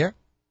this time of year?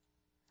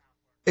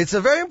 It's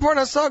a very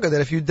important hasaga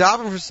that if you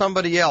daven for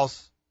somebody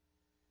else,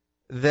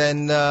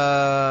 then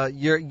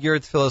your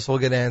tefillos will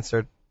get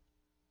answered.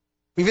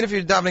 Even if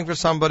you're davening for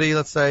somebody,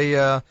 let's say,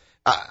 I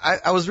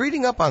was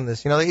reading up on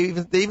this. You know,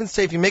 they even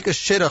say if you make a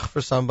shidduch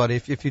for somebody,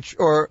 if you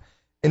or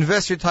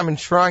invest your time in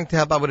trying to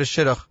help out with a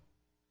shidduch,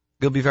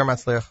 you'll be very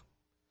matzliach.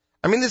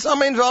 I mean, this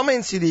Amen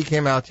V'Amen CD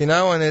came out, you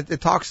know, and it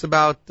talks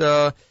about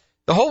the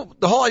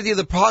whole idea of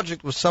the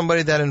project was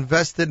somebody that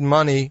invested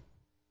money,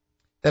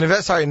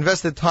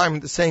 invested time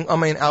into saying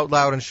Amen out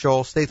loud in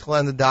shul, stayed till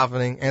end of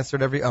davening,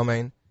 answered every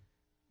Amen,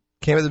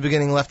 came at the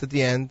beginning, left at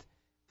the end,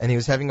 and he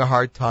was having a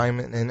hard time,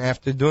 and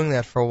after doing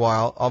that for a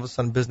while, all of a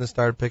sudden business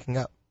started picking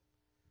up.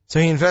 So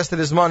he invested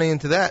his money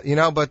into that, you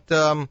know, but,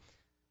 you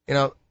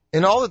know,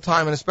 in all the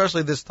time, and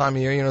especially this time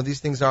of year, you know, these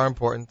things are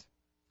important.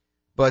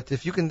 But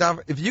if you can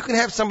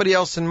have somebody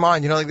else in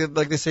mind, you know,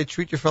 like they say,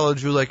 treat your fellow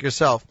Jew like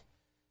yourself.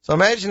 So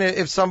imagine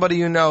if somebody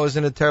you know is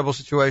in a terrible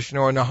situation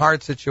or in a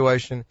hard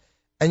situation,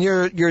 and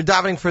you're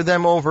davening for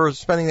them over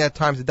spending that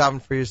time to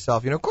daven for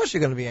yourself. You know, of course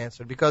you're going to be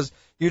answered because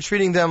you're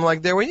treating them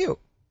like they were you.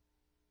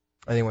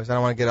 Anyways, I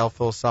don't want to get all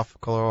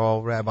philosophical or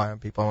all rabbi on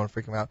people. I want to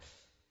freak them out.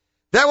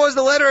 That was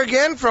the letter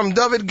again from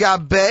David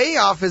Gabe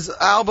off his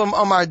album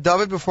Amar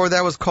David. Before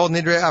that was called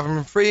Nidrei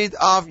Avram Fried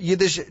off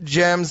Yiddish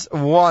Gems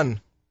 1.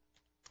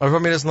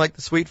 Avram doesn't like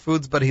the sweet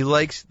foods, but he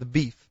likes the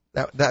beef.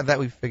 That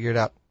we figured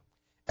out.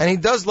 And he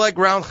does like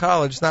round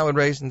challah, just not with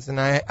raisins,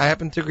 and I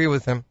happen to agree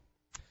with him.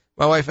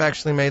 My wife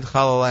actually made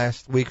challah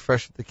last week,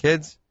 fresh with the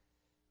kids,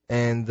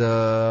 and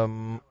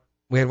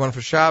we had one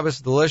for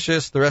Shabbos,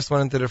 delicious. The rest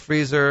went into the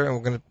freezer, and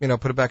we're going to, you know,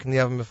 put it back in the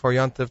oven before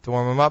Yom Tov to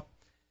warm them up.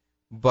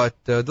 But,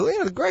 you know,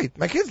 they're great.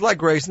 My kids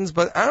like raisins,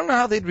 but I don't know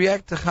how they'd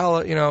react to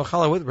challah, you know,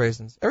 challah with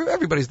raisins.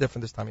 Everybody's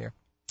different this time of year.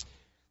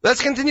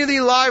 Let's continue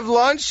the live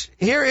lunch.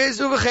 Here is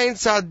Uvechein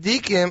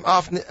Tzadikim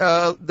off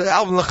the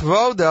album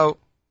L'Chvodo,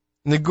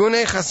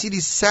 Negune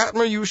Chasidi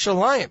Satmar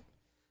Yerushalayim.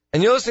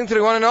 And you're listening to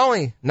the one and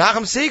only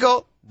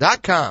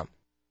NachumSiegel.com.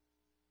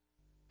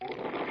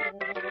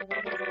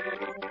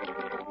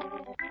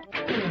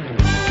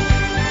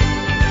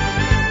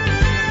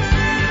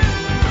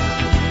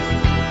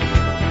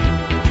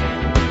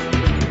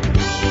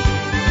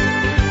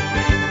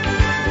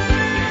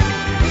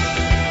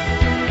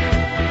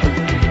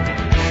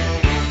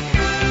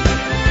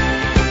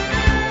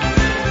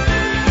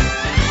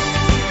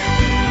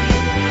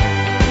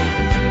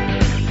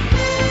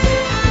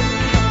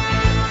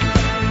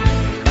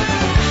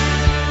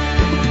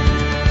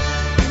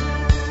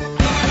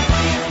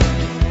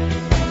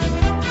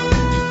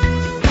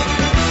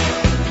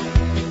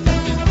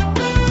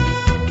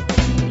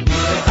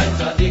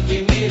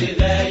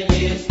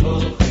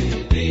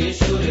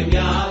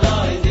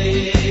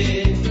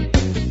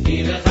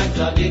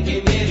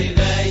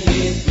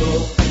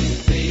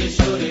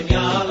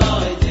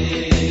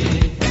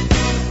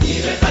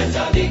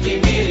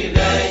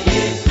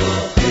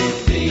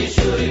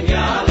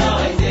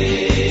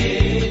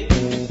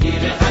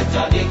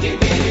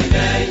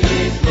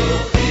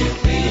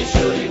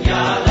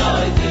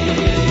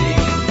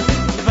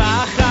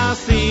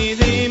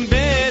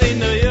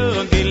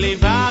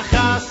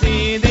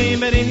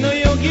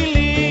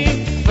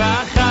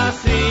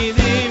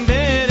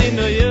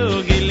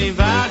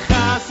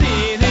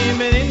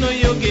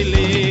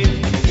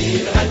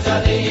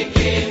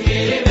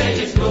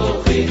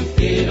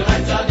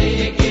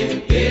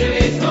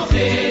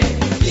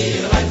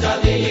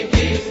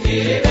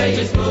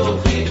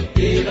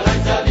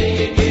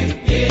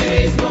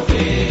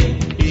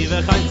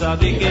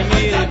 tzadikim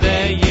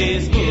mirvei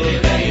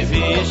yisbuchi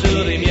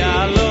vishurim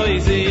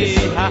yaloizi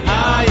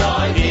ha-hai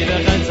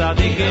Ivechem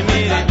tzadikim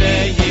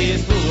mirvei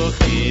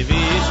yisbuchi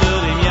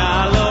vishurim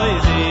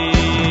yaloizi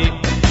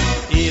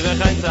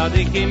Ivechem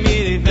tzadikim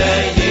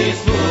mirvei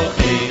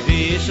yisbuchi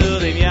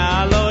vishurim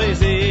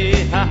yaloizi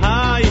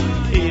ha-hai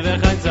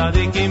Ivechem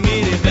tzadikim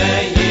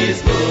mirvei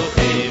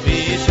yisbuchi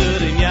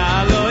vishurim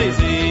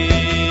yaloizi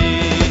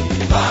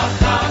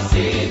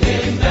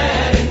Bachasidim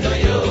berendo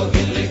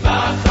yogili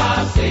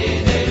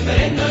Bachasidim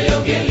berendo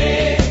yogili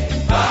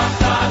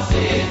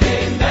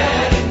Bachasidim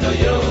berendo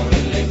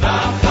yogili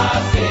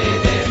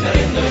Bachasidim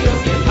berendo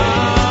yogili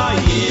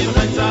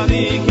Ivechem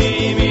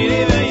tzadikim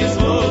mirvei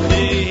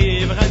yisbuchi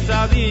Ivechem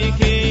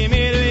tzadikim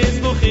mirvei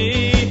yisbuchi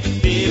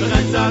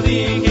Ivechem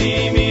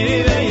tzadikim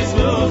mirvei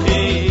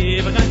yisbuchi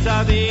Ivechem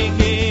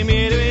tzadikim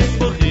mirvei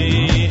yisbuchi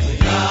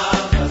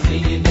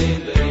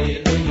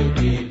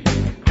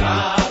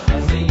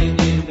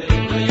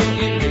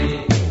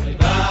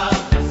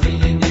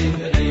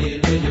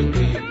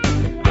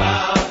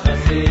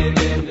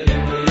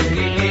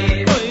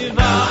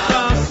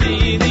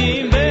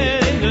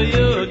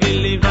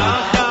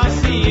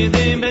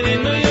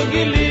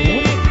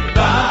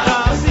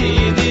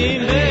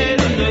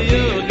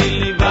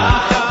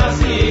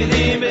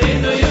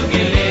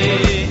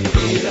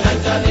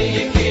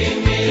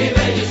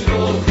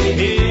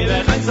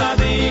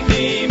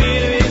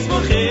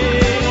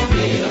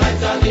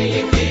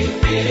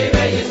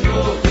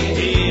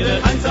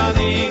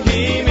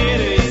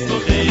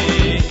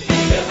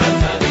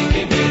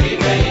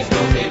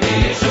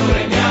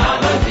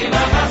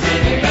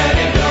Bachasidim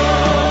berendo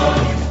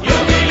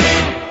yogili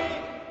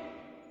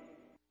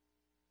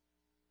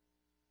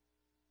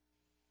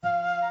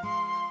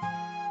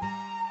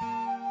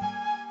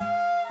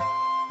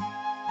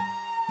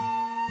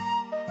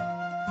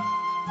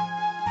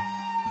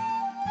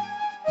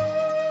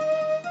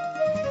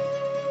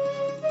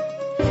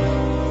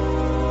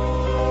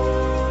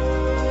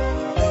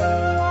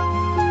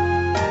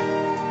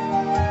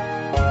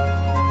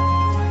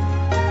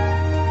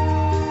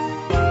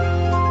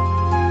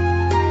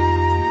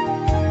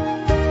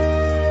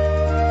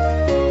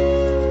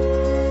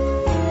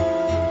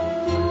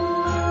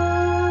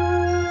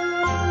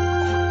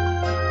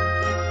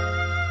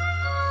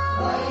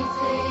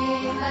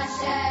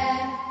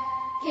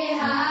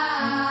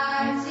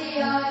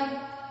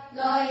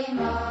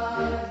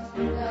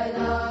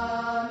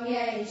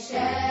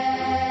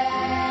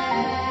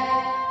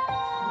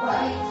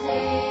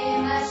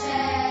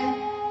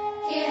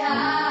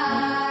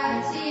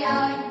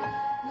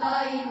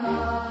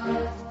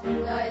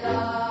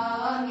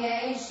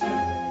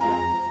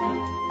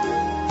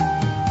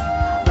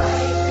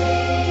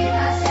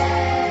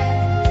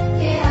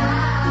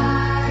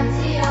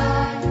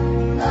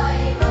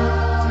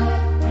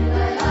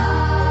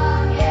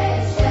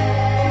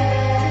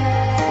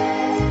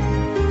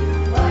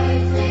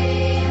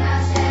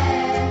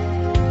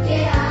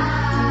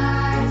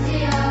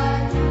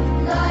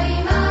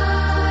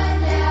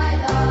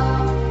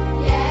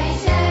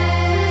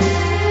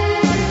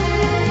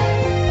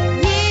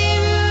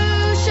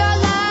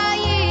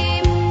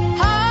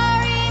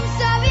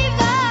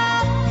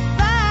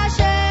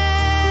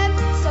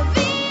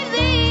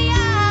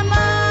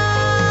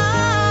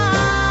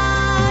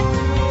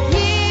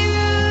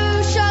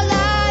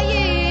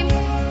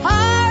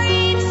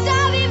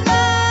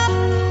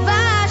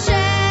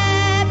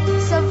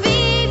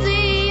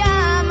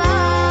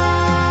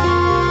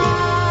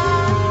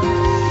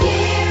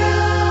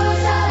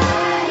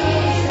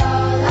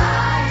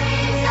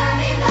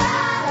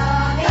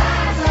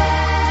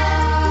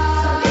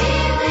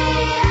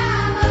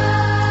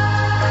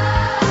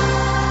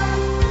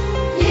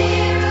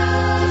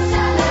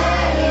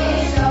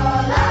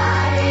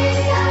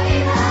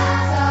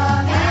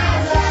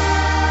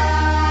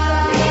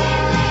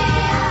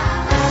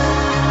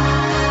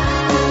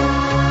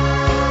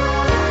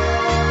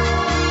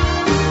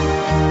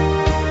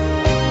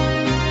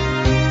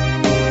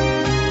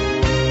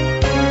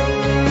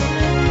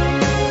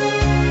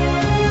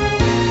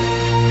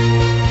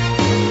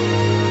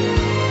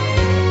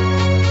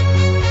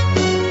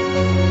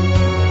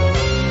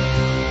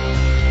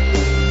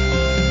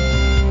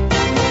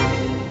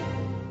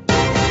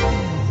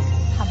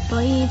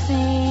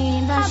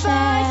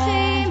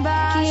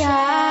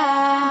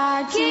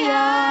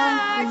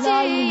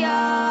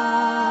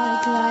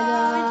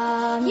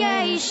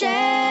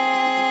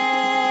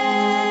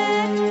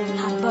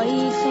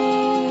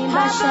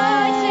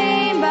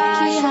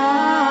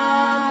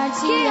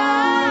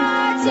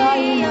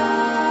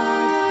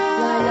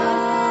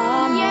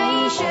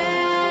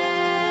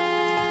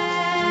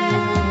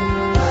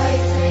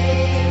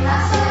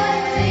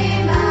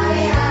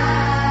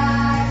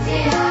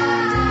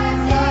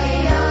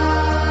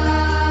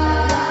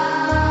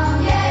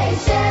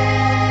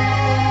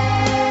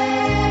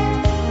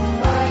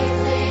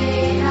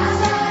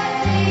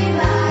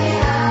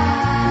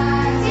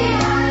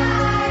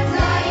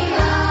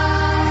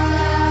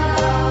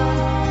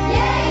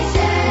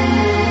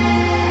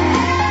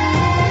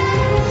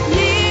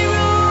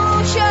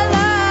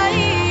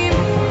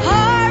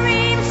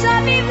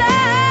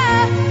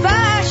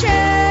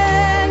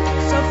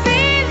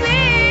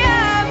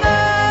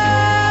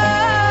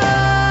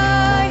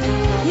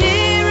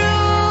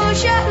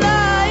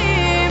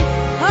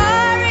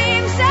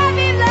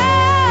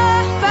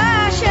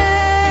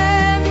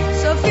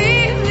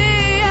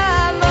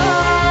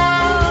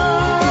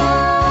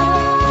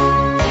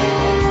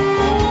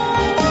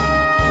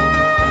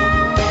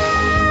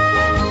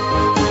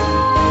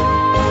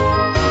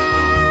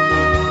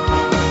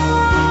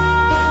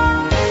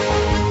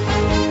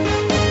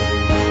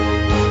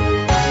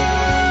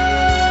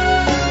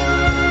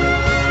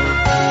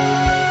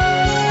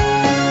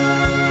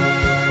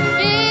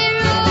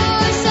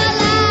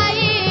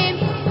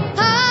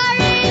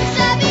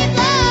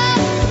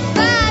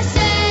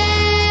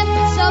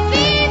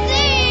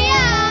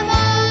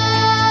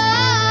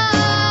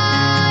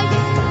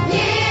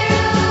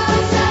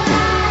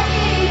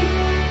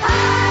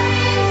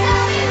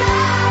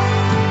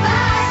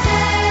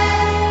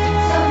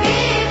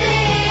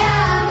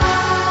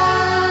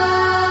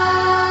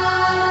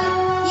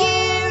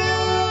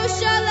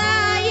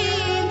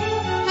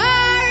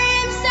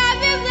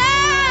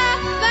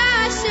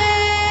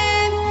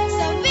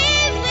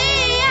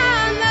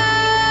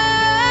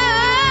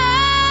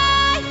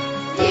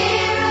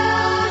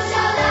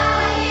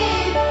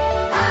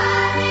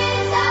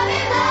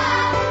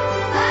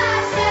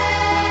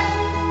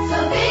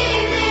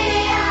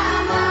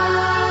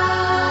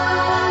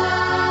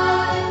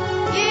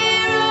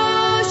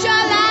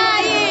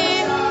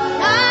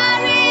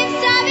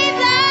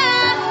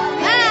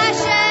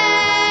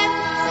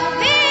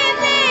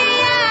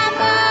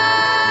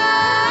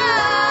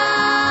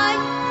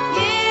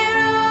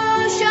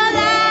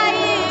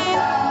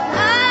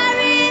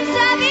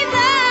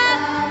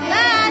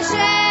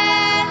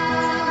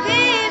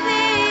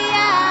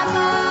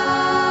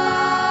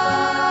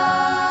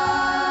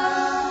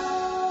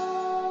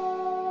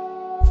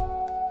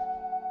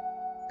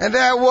And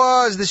that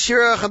was the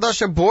Shira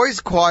Chadasha Boys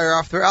Choir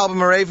off their album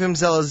Arevim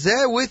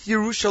Zelazeh with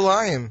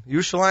Yerushalayim.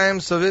 Yerushalayim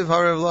Saviv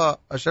Harevla,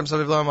 Hashem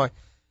Saviv Lamai.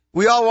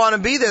 We all want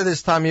to be there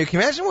this time of year. Can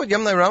you imagine what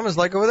Yom Ram is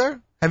like over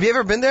there? Have you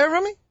ever been there,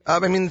 Rami?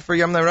 For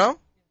Yom Ram?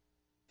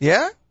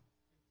 Yeah?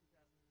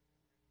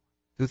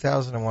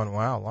 2001.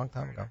 Wow, a long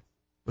time ago. It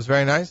was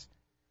very nice.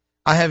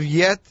 I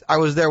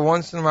was there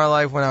once in my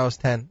life when I was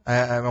 10.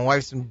 My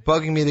wife's been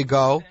bugging me to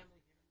go.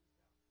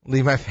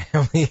 Leave my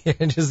family here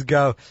and just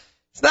go.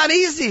 It's not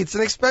easy. It's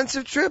an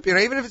expensive trip.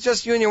 Even if it's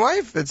just you and your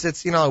wife, it's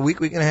a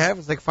week and a half.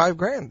 It's like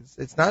 $5,000.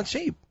 It's not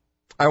cheap.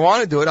 I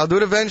want to do it. I'll do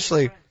it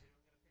eventually.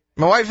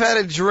 My wife had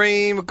a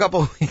dream a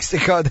couple of weeks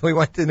ago that we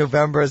went to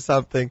November or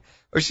something.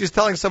 Or she was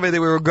telling somebody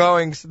that we were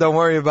going, so don't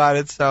worry about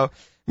it. So,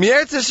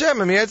 Miyetz Hashem,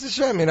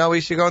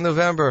 we should go in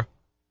November.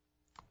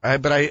 My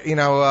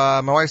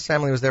wife's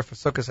family was there for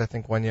Sukkot, I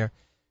think, one year.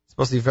 It's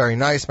supposed to be very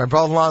nice. My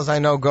brother-in-laws, I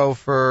know,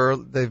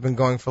 they've been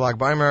going for Lag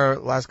Baimer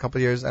last couple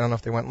of years. I don't know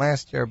if they went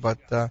last year, but,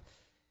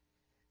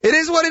 it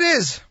is what it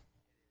is.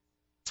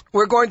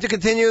 We're going to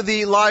continue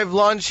the live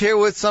lunch here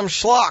with some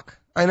schlock.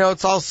 I know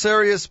it's all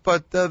serious,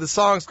 but, the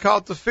song's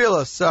called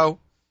Tefillah, so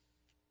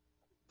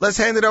let's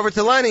hand it over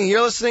to Lenny.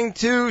 You're listening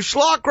to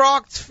Schlock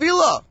Rock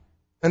Tefillah,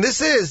 and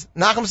this is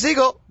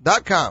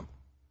NachumSiegel.com.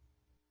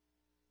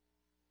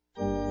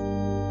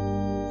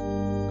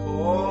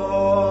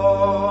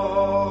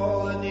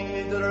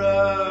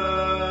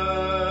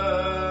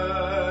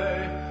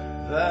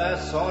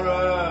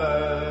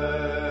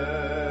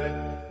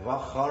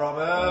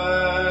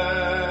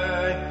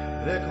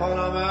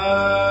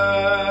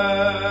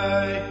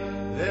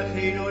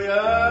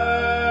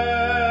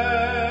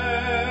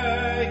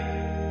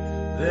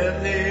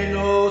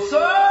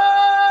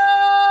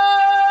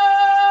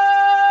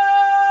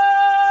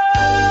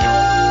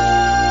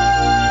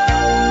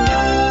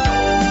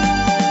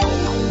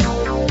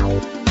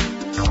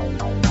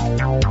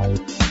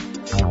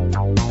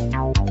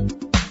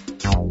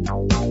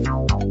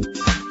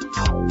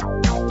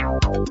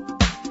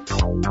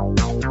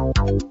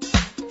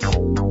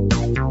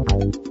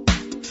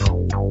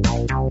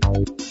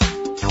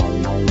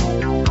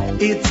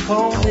 It's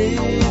cold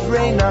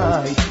Nidre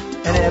night,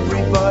 and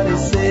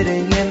everybody's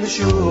sitting in the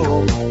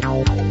shul.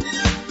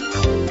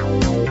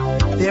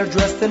 They're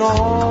dressed in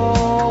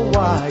all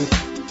white,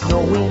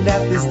 knowing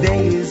that this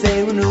day is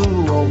a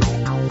renewal.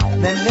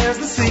 Then there's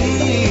the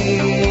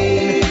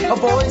scene, a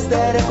voice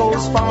that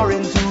echoes far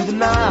into the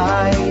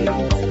night.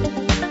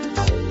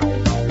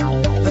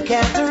 The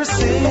cantor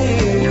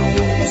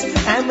sings,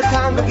 and the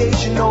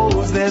congregation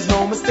knows there's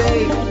no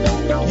mistake.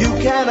 You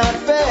cannot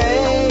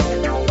fake.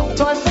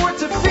 Time for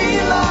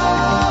tefillah,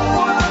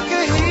 for the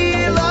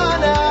kahila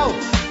now.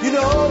 You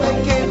know they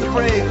came to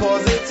pray,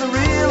 cause it's a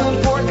real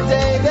important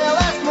day. They'll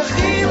ask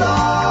mechila,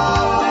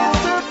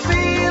 it's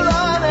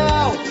tefillah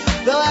now.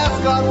 They'll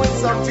ask God with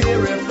some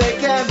tear if they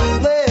can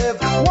live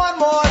one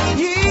more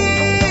year.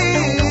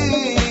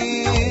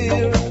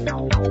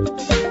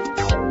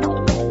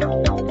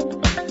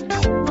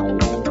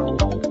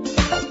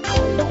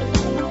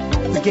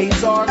 The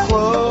gates are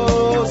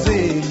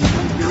closing.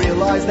 You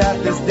realize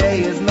that this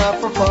day is not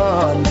for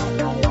fun.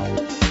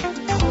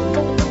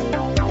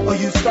 Oh,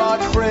 you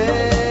start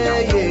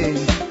praying,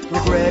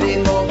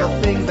 regretting all the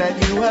things that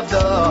you have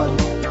done.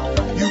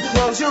 You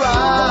close your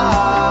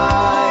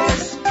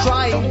eyes,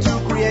 trying to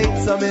create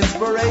some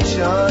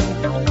inspiration.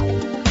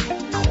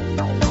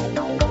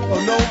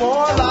 Oh, no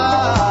more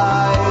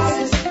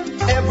lies.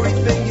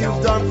 Everything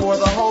you've done for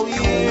the whole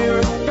year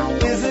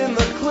is in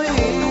the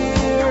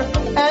clear.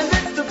 And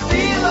it's the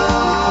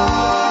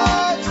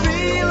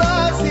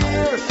Tefillah's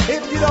here.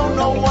 If you don't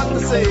know what to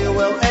say,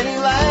 well, any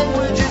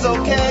language is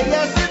okay.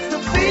 Yes, it's the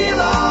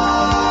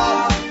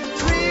Tefillah's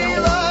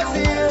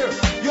here.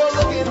 You're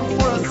looking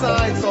for a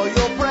sign, so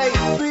you'll pray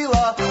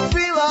Tefillah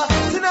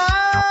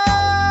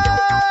tonight.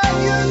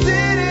 You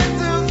didn't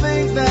do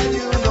things that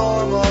you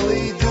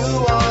normally do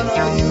on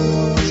a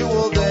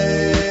usual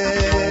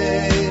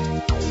day.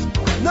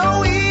 No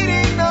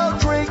eating, no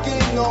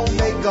drinking, no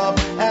makeup,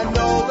 and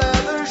no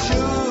leather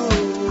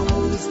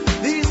shoes.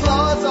 These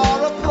laws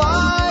are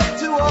applied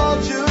to all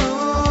Jews.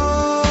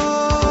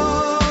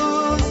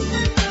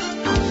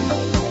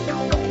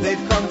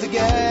 They've come to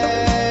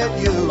get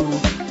you.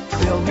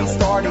 They'll be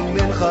starting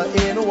mincha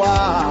in a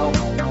while.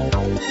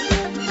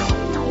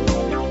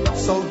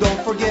 So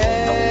don't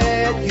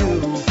forget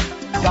you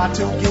got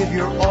to give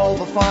your all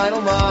the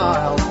final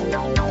mile.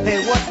 Hey,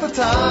 what's the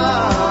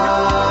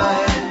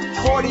time?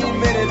 40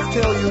 minutes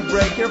till you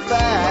break your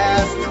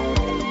fast.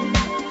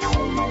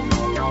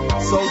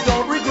 So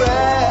don't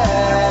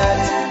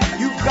regret.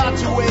 You've got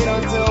to wait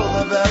until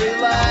the very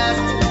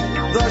last.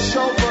 The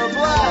chauffeur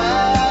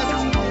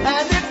blast.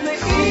 And it's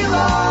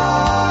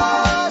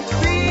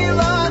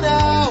Tefillah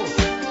now.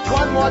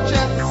 One more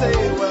chance to say,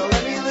 well,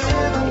 let me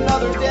live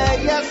another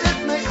day. Yes,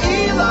 it's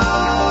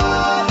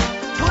Tefillah.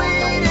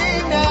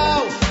 Pleading now.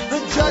 The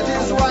judge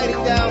is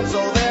writing down, so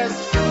there's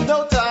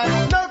no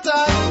time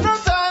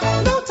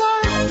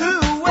to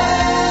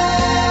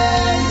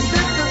waste.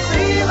 It's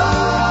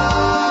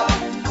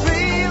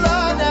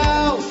Tefillah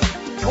now.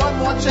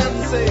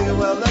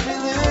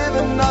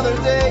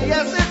 another day.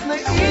 Yes,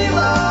 it's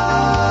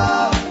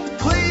Ne'ilah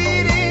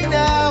pleading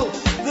now.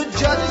 The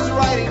judge is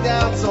writing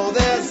down, so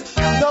there's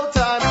no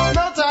time,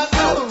 no time.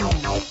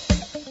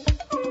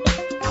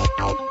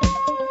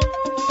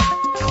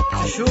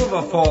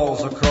 Teshuvah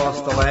falls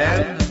across the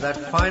land. That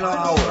final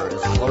hour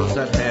is close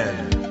at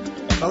hand.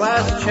 The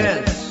last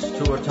chance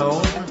to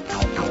atone,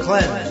 to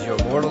cleanse your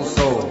mortal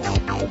soul.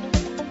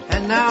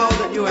 And now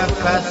that you have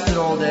fasted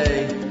all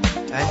day,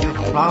 and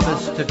you've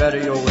promised to better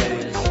your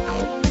ways,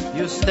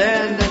 you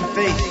stand and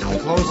face the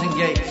closing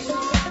gates,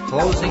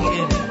 closing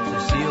in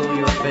to seal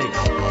your fate.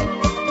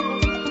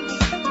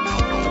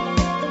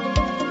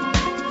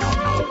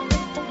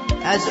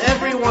 As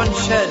everyone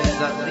sheds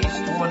at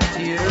least one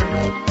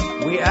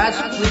tear, we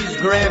ask please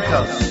grant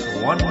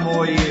us one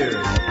more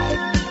year.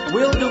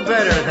 We'll do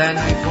better than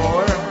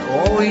before.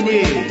 All we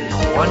need is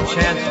one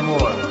chance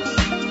more.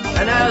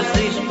 And as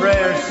these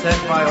prayers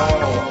said by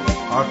all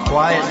are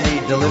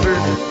quietly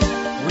delivered,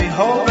 we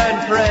hope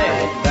and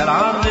pray that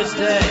on this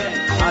day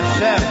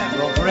Hashem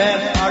will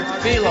grant our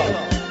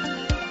tefillah.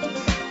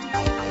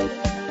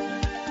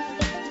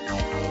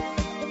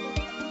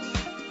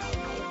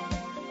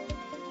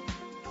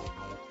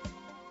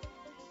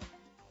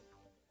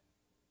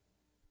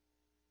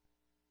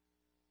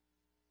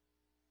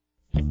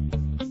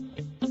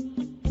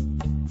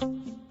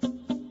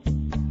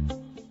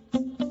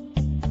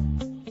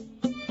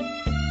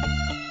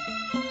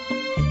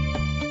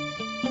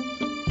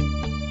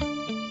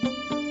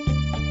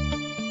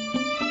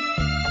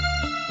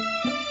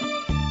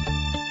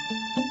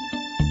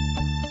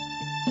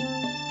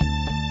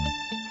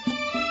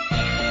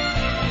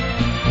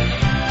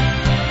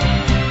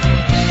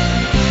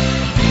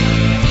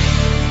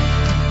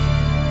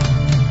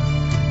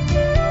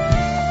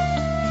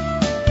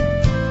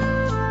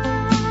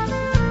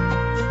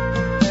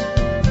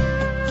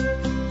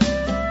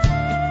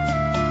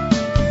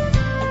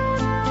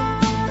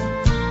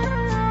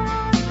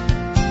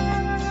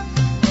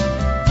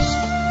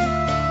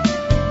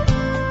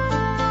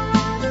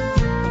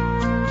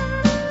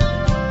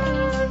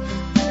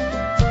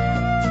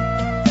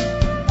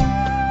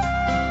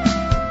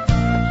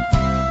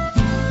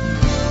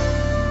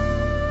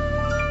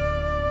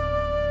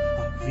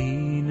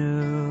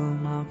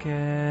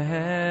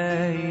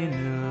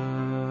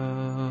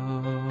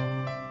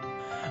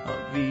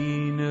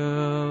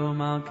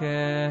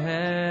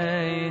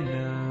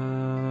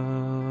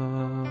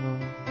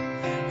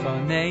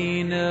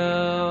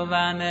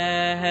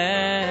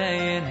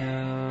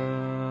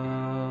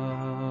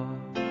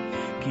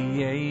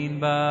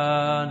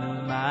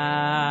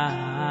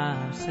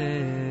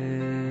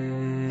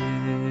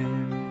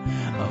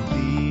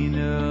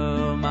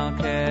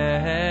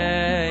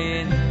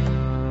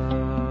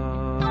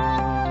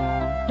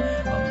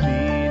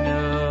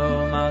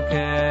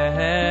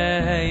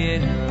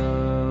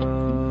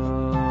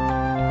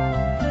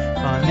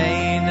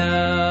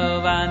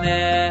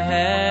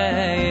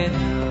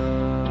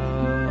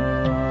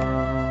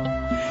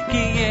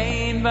 Ki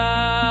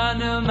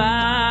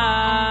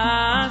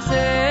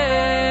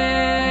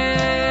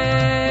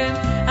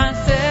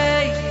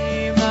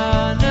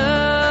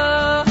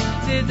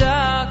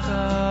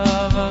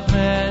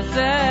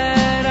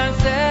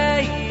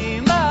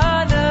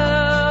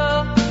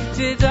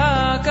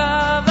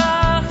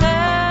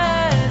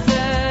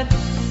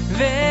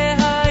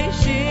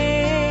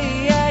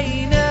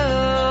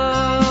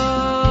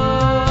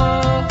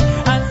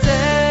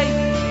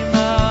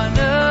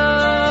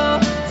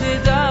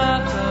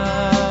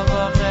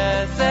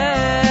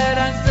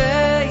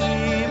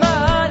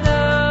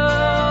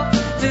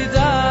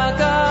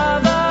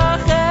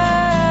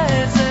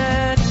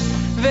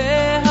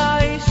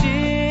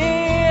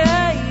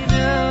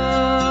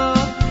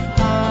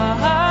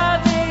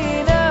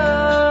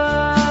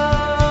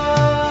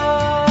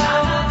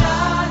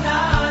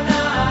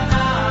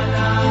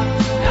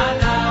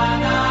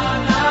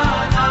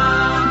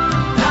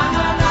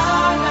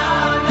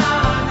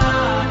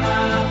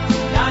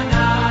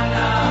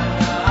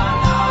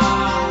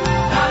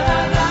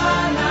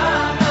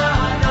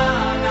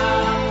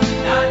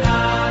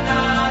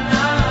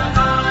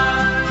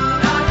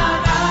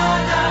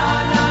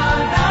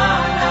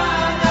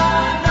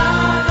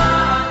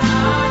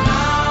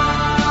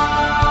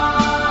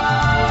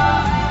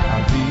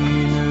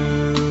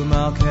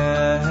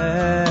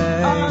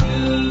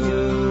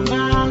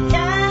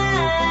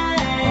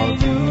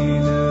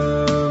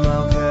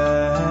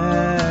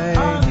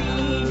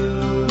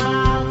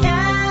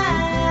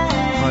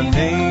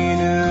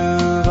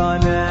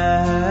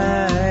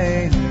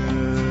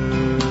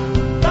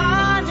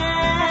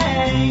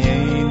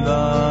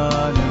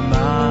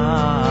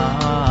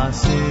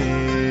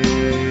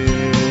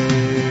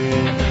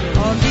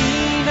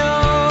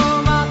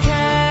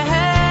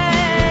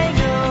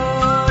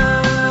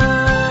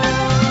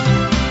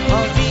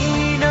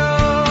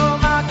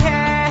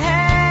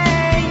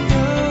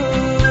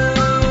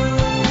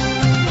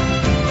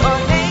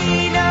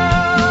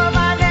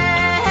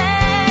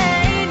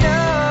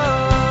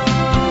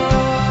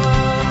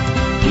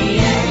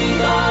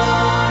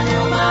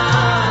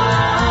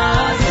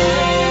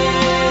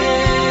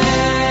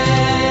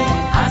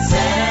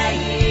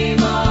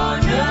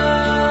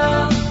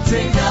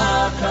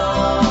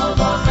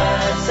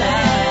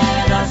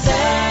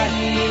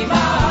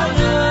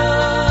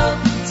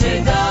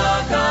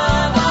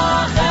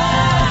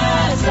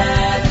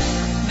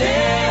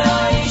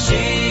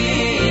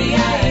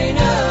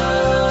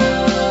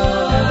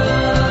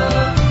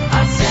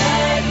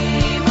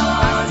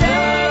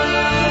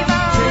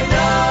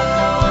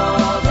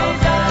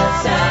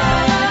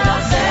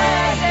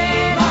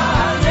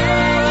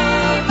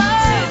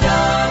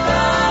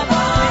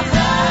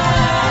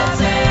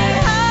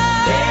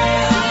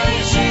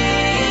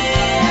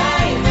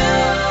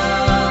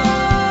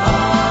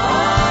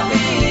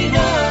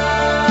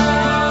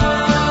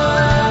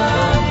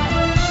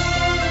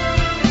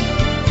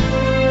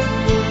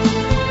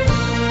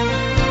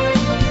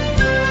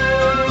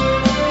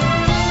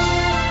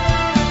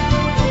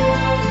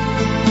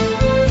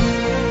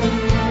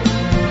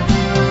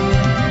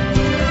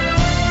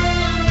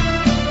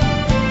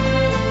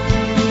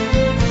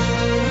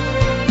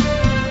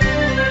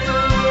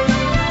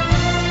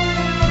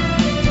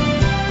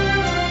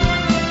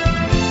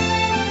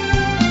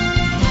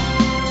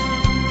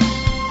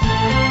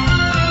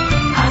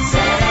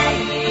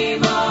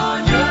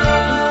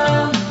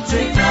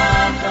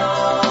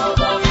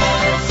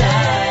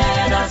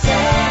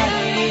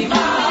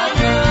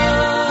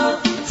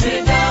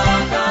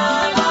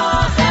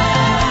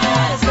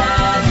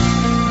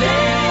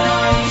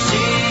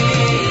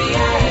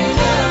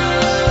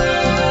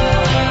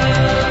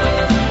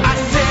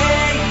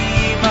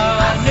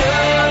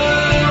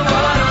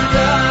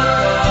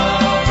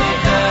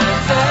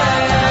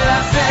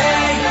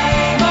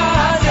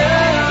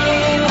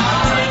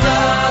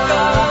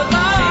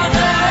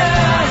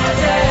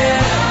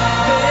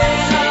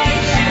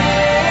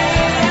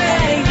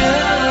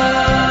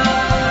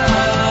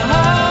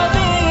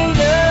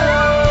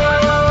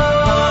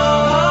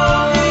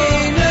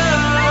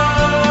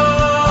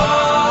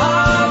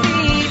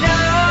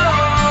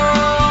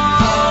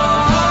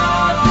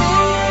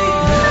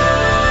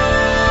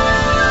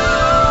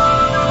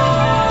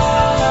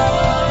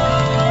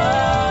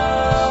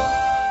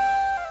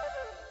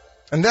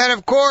And that,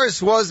 of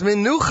course, was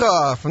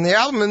Menucha from the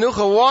album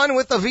Menucha 1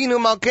 with Avinu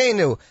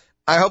Malkeinu.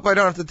 I hope I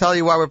don't have to tell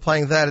you why we're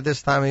playing that at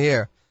this time of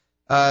year.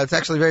 It's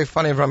actually very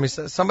funny from me.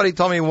 Somebody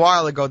told me a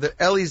while ago that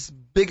Ellie's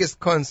biggest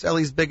kunst,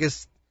 Ellie's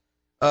biggest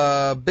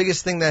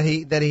thing that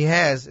he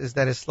has is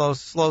that his slow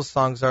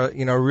songs are,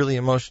 really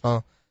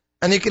emotional.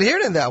 And you can hear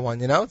it in that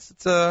one,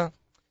 It's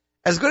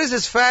as good as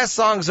his fast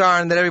songs are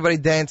and that everybody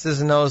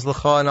dances and knows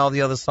L'cha and all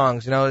the other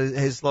songs,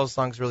 his slow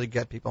songs really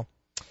get people.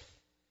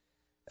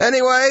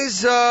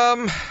 Anyways,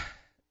 Erev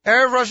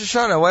Rosh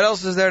Hashanah, what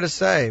else is there to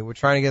say? We're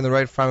trying to get in the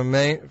right frame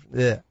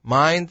of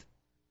mind.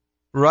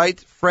 Right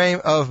frame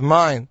of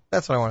mind.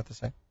 That's what I wanted to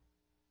say.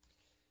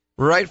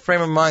 Right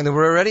frame of mind. And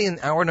we're already in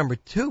hour number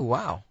 2.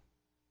 Wow.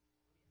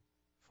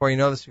 Before you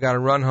know this, we got to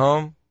run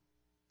home,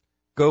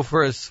 go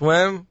for a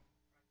swim,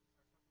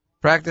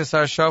 practice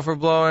our shofar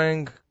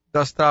blowing,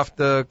 dust off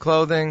the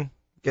clothing,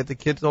 get the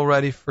kids all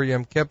ready for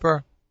Yom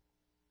Kippur,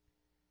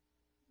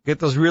 get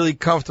those really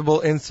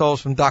comfortable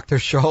insoles from Dr.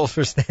 Scholl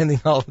for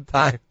standing all the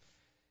time,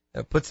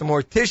 and put some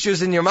more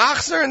tissues in your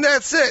machzer, and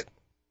that's it.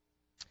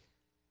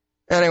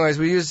 Anyways,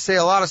 we used to say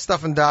a lot of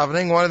stuff in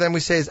davening. One of them we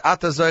say is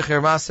Ata Zoicher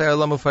Maseh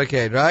Olam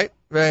Ufaked, right?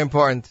 Very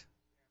important.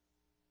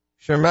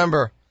 You should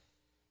remember.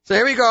 So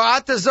here we go.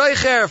 Ata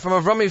Zoicher from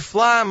Avrami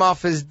Flam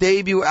off his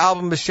debut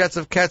album B'Shetz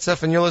of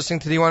Ketzef, and you're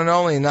listening to the one and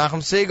only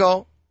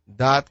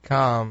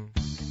NachumSiegel.com.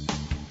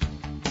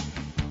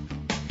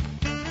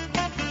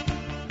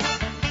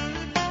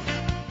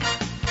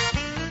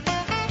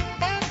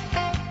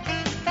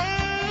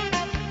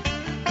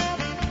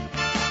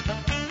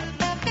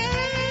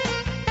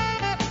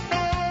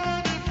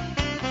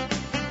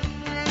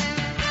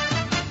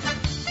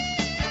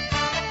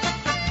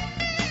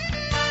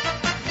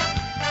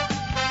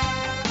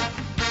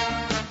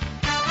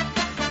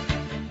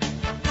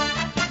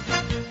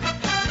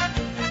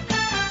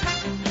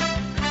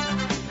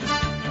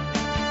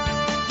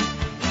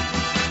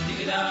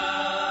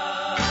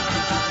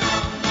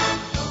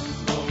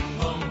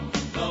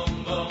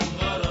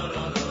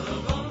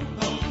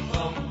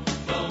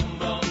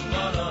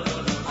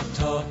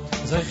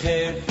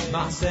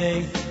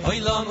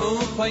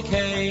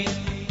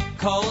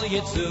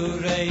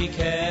 Yitzurei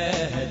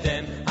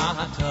kedem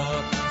ato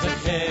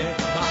zecher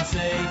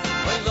masei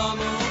olam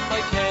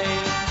u'chokei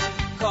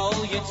kol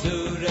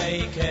yitzurei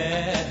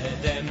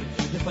kedem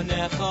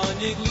lefanecha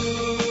niglu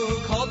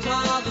kol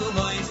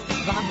talumois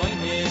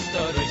v'hamoynis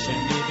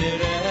doroshem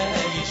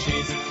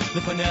mibereishis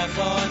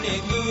lefanecha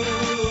niglu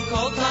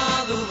kol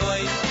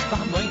talumois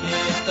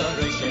v'hamoynis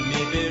doroshem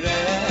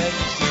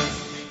mibereishis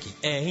ki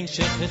ein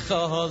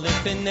shechecha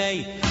lefnei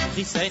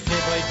chiseiche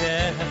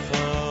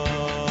vaydecha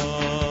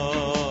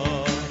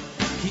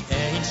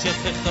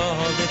Shechecha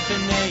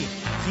lefnei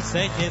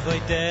chiseiche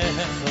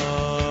vaydecha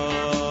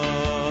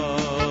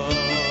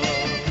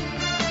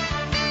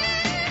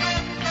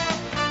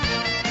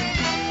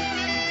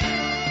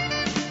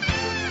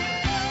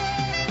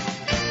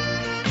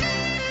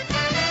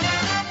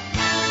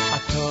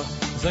Ato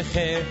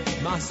zecher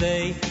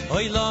masei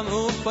olam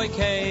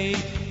u'chokei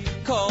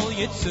kol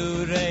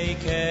yitzurei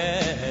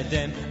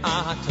kedem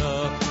Ato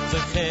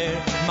zecher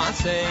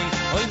masei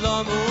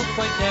olam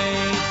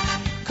u'chokei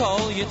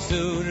Kol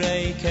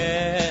yitzurei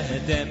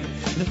kedem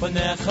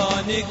lefanecha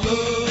niglu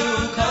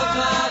kol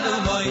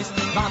talumois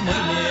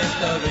v'hamoynis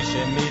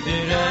doroshem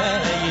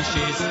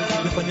mibereishis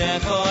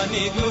lefanecha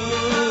niglu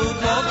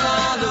kol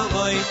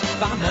talumois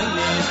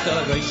v'hamoynis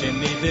doroshem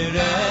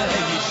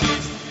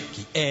mibereishis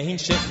ki ein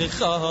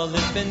shechecha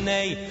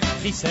lefnei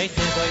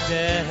chiseiche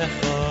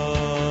vaydecha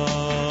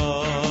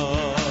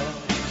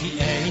ki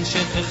ein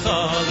shechecha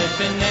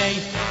lefnei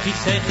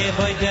chiseiche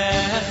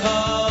vaydecha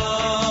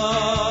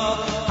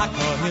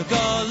Hakoil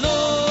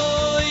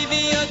galoi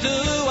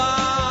v'yadua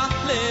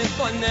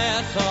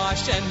lefanecha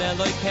Hashem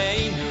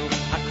Elokeinu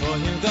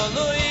Hakoil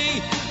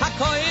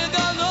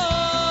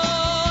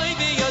galoi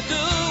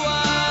v'yadua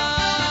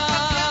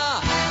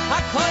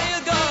Hakoil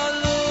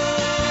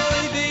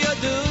galoi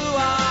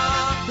v'yadua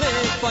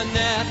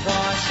lefanecha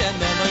Hashem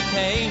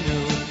Elokeinu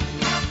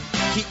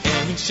Ki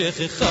ein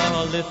shechecha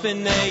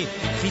lefnei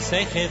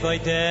chiseiche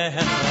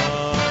vaydecha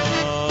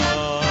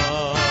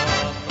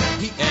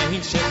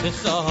Ein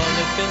shechecha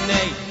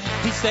lefnei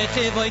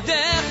chiseiche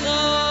vaydecha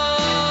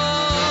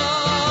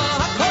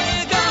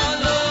Hakoil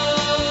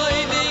galoi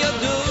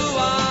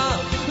v'yadua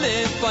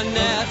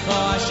lefanecha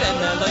Hashem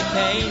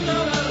Elokeinu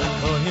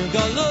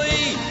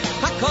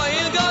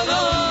Hakoil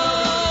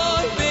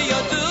galoi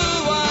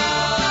v'yadua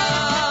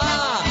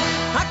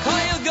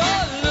Hakoil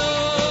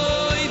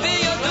galoi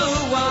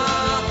v'yadua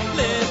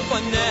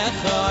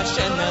lefanecha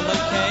Hashem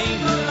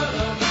Elokeinu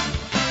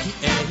Ki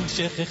ein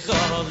shechecha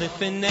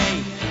lefnei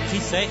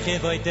chiseiche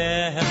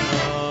vaydecha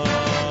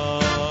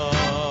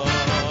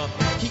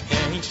Ki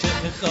ein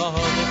shechecha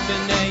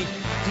lefnei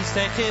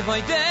chiseiche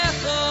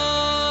vaydecha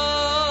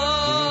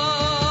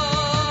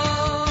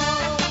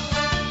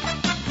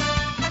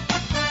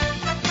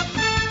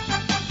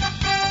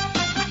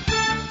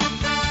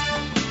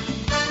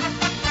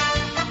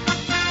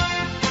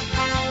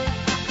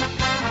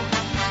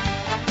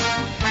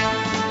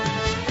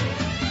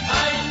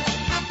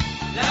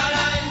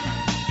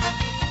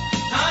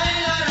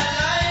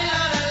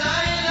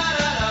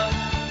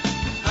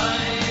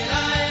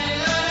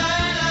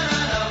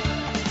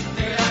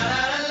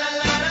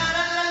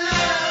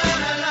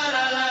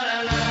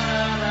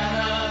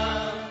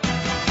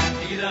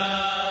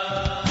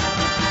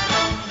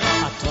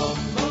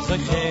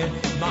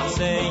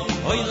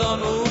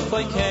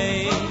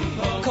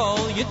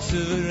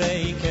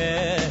Yitzurei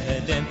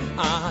Kedem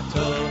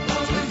Ato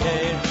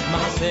Zecher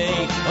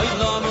Masei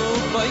Oilamu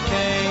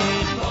Boikei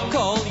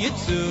Kol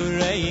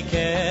Yitzurei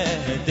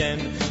Kedem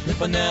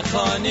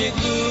Lefanecha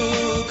Niglu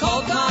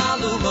Kol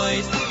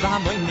Talumois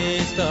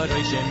V'hamoinis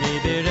Toroi Shemi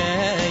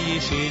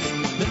Bereishis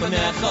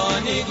Lefanecha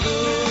Niglu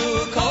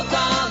Kol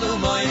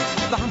Talumois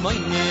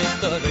V'hamoinis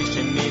Toroi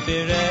Shemi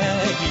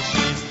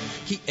Bereishis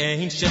Ki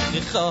ein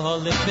Shechicha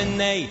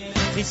Lefnei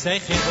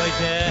Chiseichi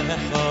Voidecha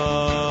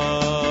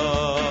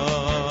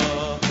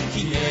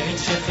Ki ein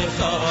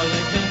Shechicha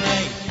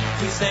Lefnei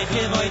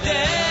Chiseichi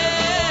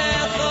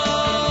Voidecha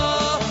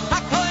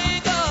Hakoi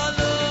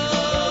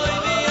Galoi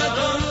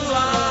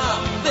V'yadua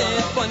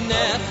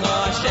Lefanecha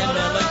Hashem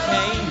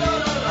Elokeinu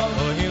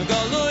Hakoi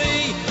Galoi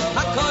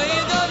Hakoi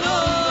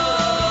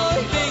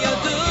Galoi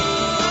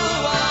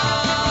V'yadua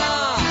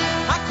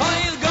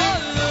Hakoi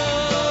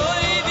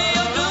Galoi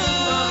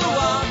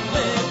V'yadua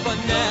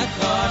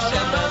Lefanecha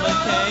Hashem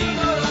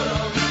Elokeinu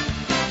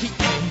Ki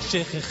ein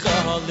Shechicha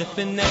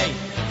Lefnei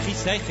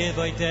Chiseichi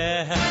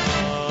Voidecha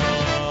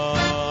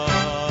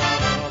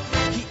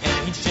Ki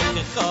ein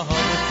Shechicha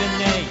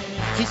Lefnei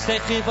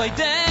Chiseichi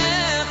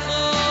Voidecha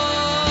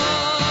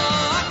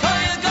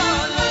Hakoi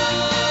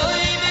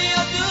Galoi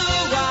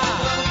V'yadua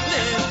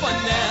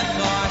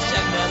Lefanecha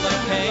Hashem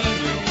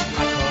Elokeinu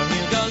Hakoi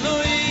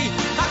Galoi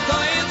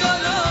Hakoi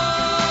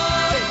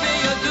Galoi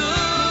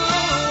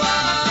V'yadua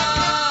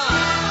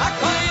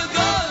Hakoi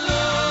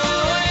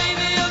Galoi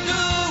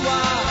V'yadua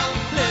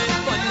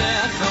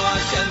Lefanecha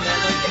Hashem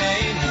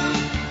Elokeinu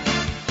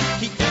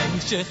Ki ein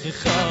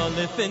Shechicha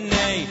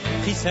Lefnei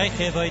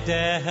Chiseichi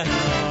Voidecha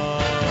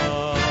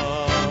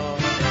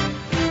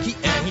Ki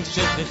ein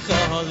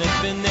Shechicha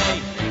Lefnei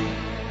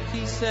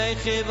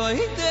Chiseichi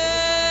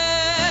Voidecha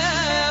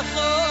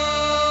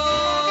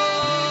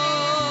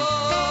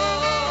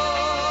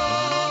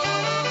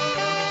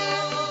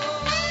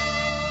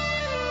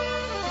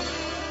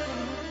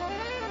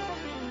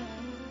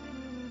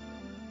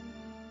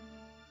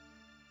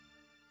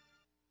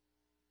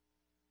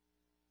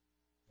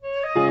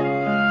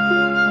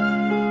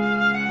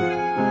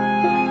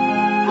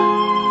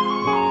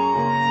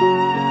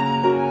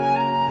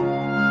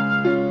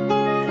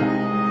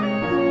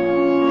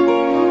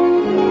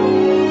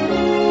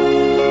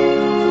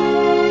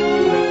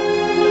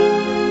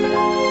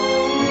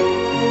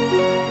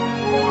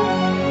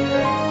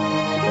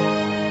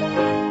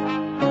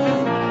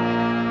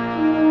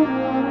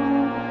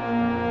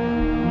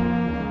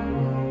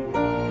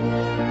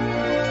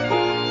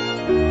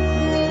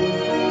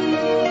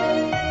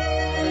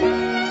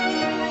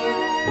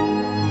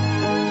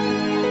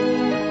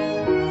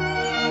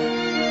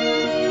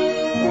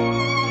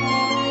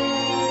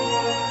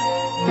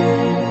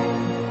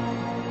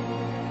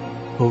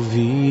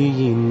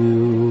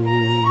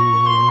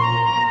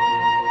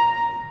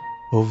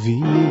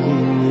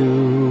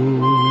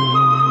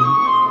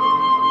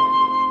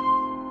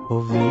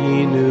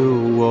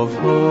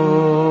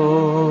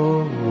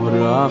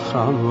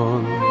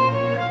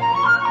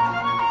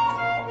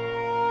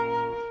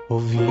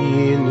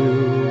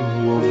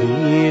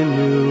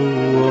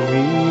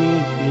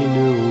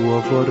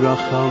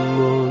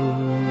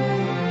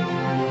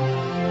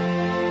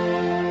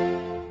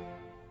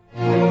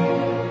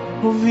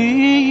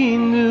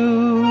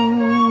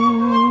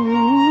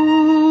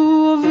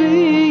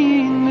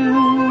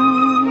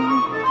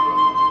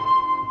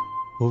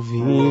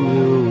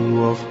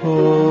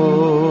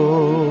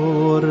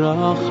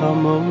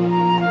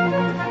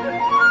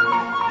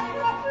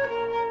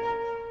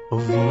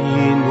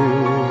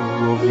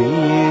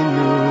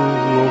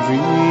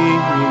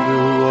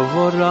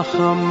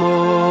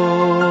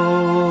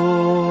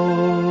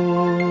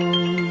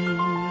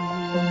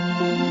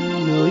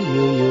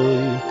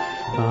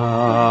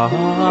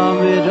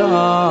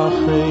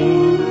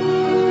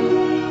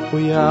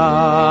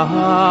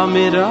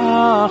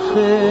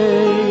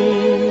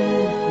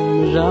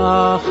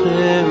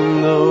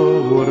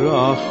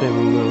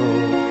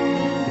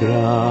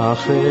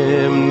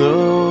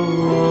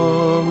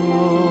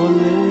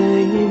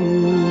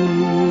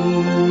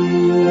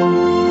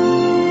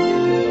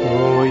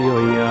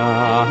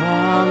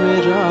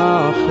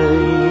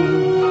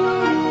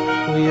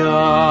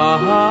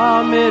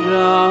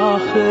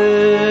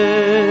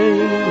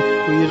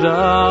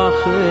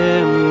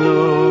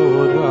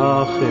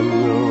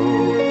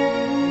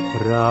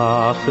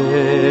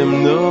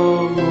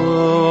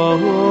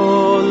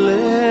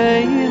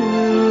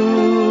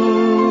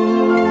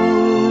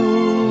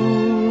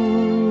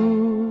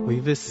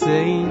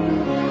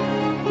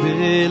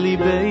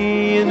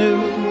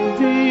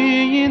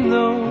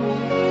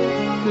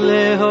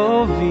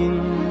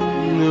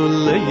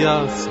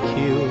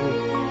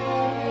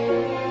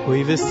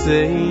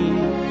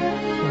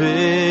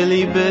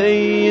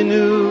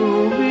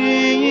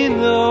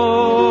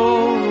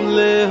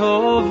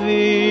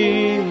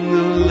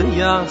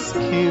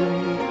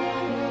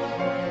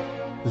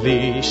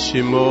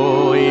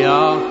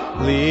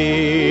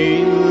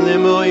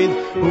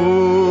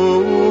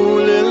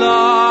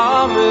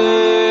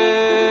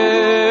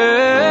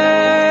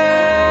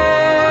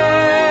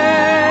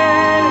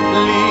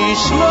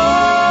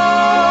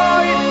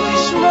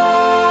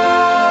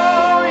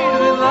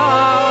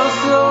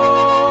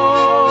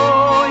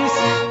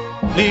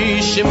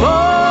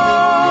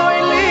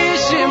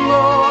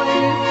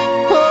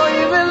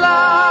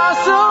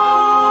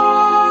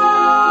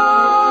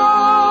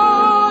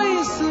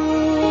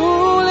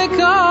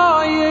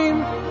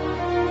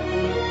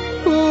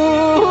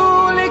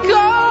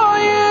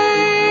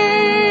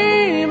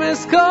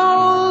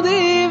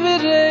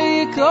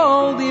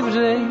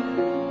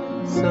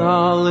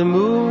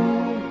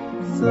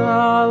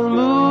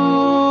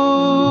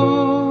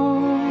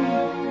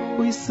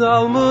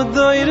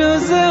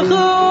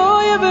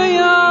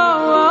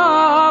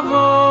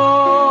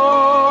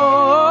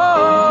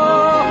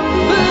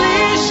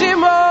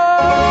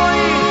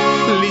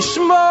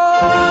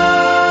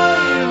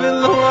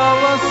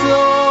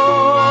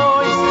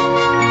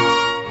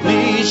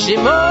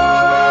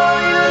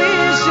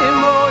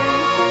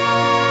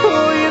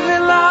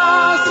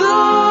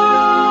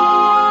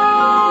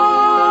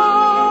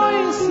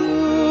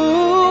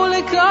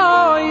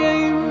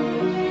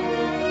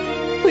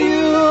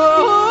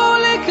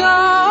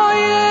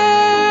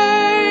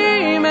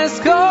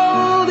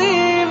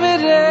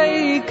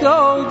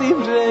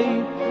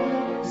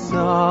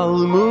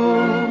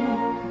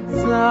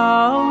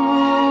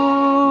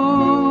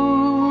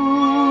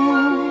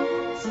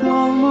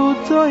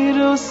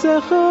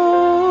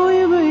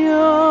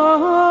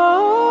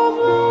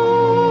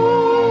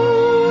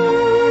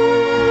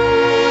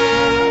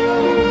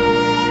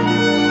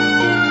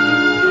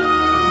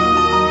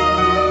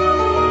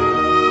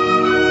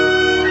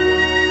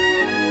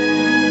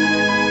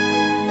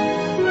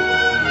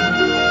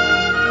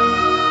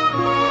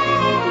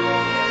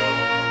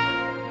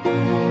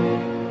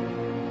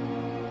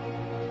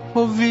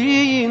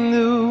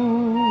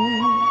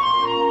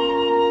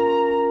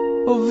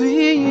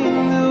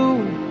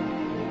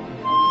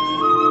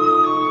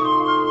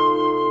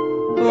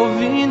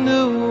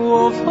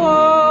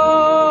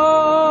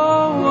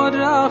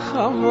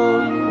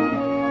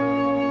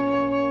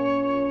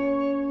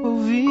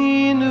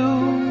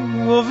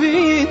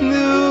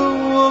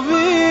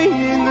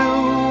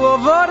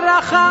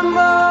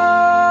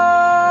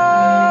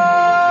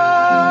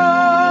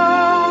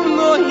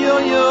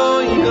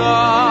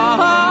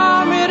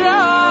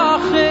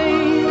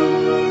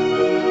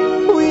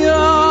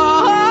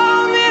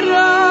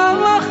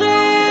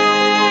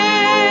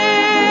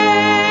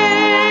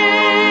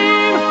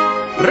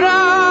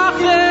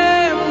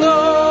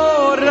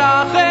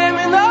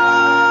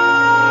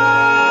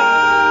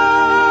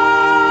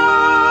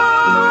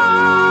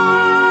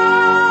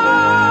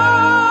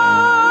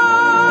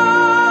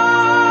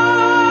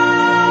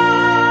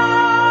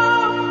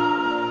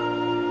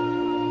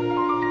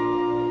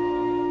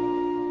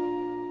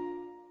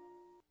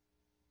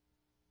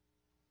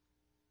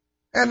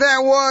And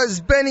that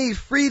was Benny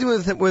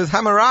Friedman with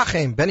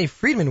Hamarachem. Benny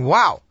Friedman,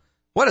 wow,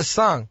 what a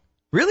song.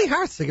 Really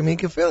heartsick. I mean, you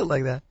can feel it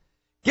like that.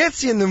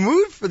 Gets you in the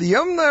mood for the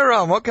Yom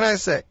Nairam. What can I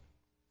say?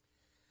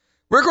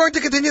 We're going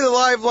to continue the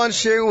live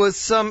lunch here with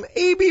some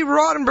A.B.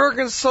 Rottenberg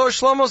and so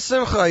Shlomo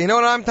Simcha. You know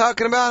what I'm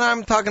talking about?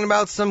 I'm talking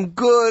about some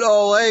good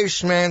old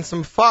Aish, man,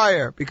 some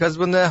fire. Because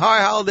when the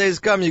high holidays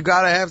come, you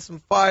gotta have some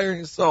fire in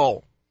your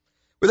soul.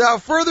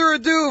 Without further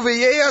ado,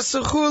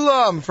 V'yeyasu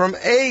Chulam from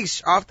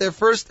Aish off their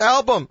first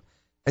album.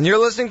 And you're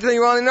listening to the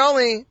one and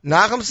only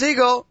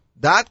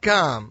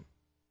NachumSiegel.com.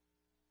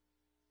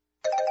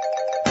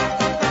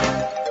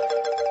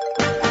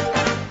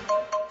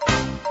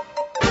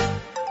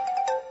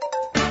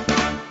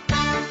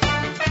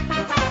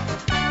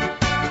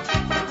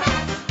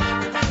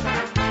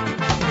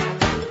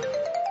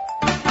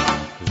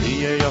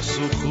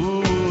 V'yeyasu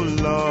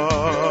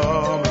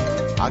Chulam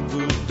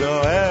Aguda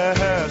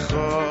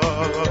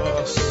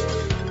Echos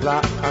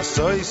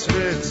La'asois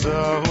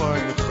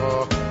V'tzahoincha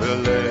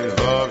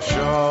B'leivav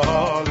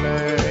Shalem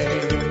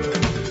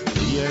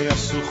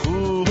V'yeyasu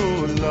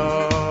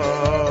Chulam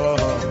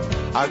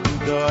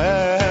Aguda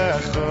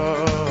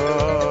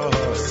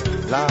Echos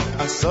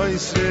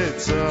La'asois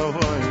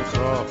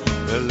V'tzahoincha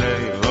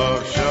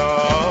B'leivav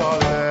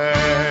Shalem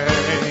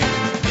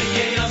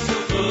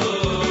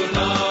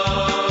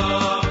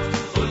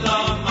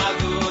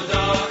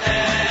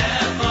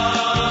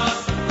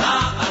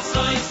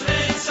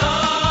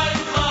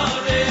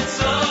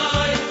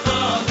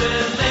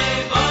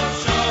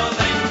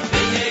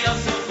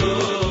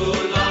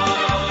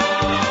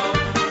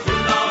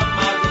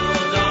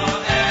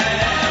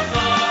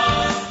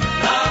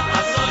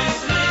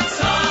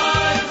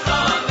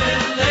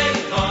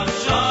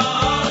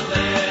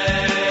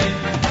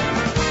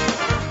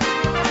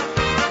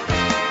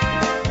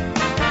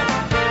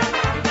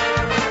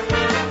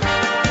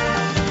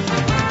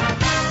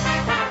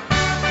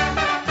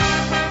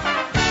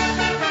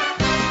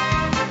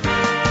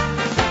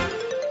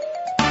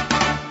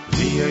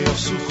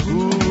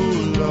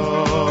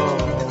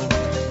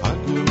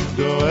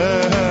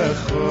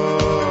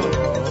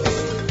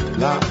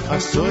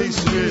Sois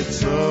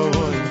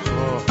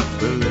Ritzoincha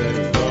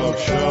B'leivav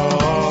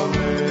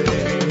Shalem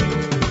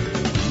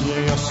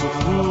V'yeyasu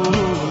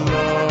Chulam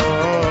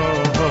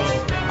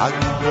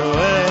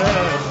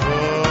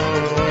doechos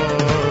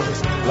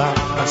la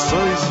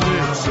asois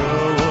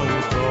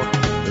ritzoincho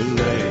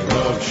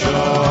leilav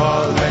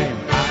shalem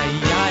ay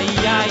ay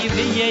ay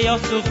viye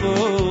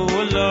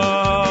yosuchulam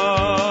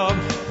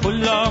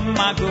kulam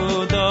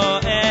magudo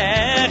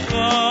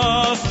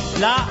echos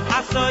la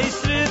asois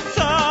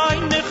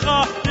ritzoincho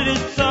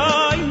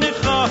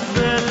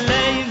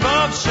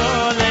leilav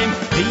shalem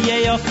viye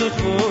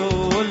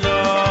yosuchulam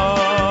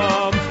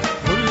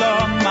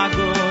kulam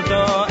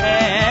magudo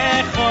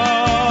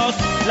echos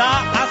la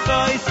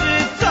asois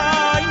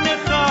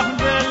ritzoincho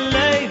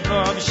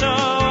leilav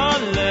shalem.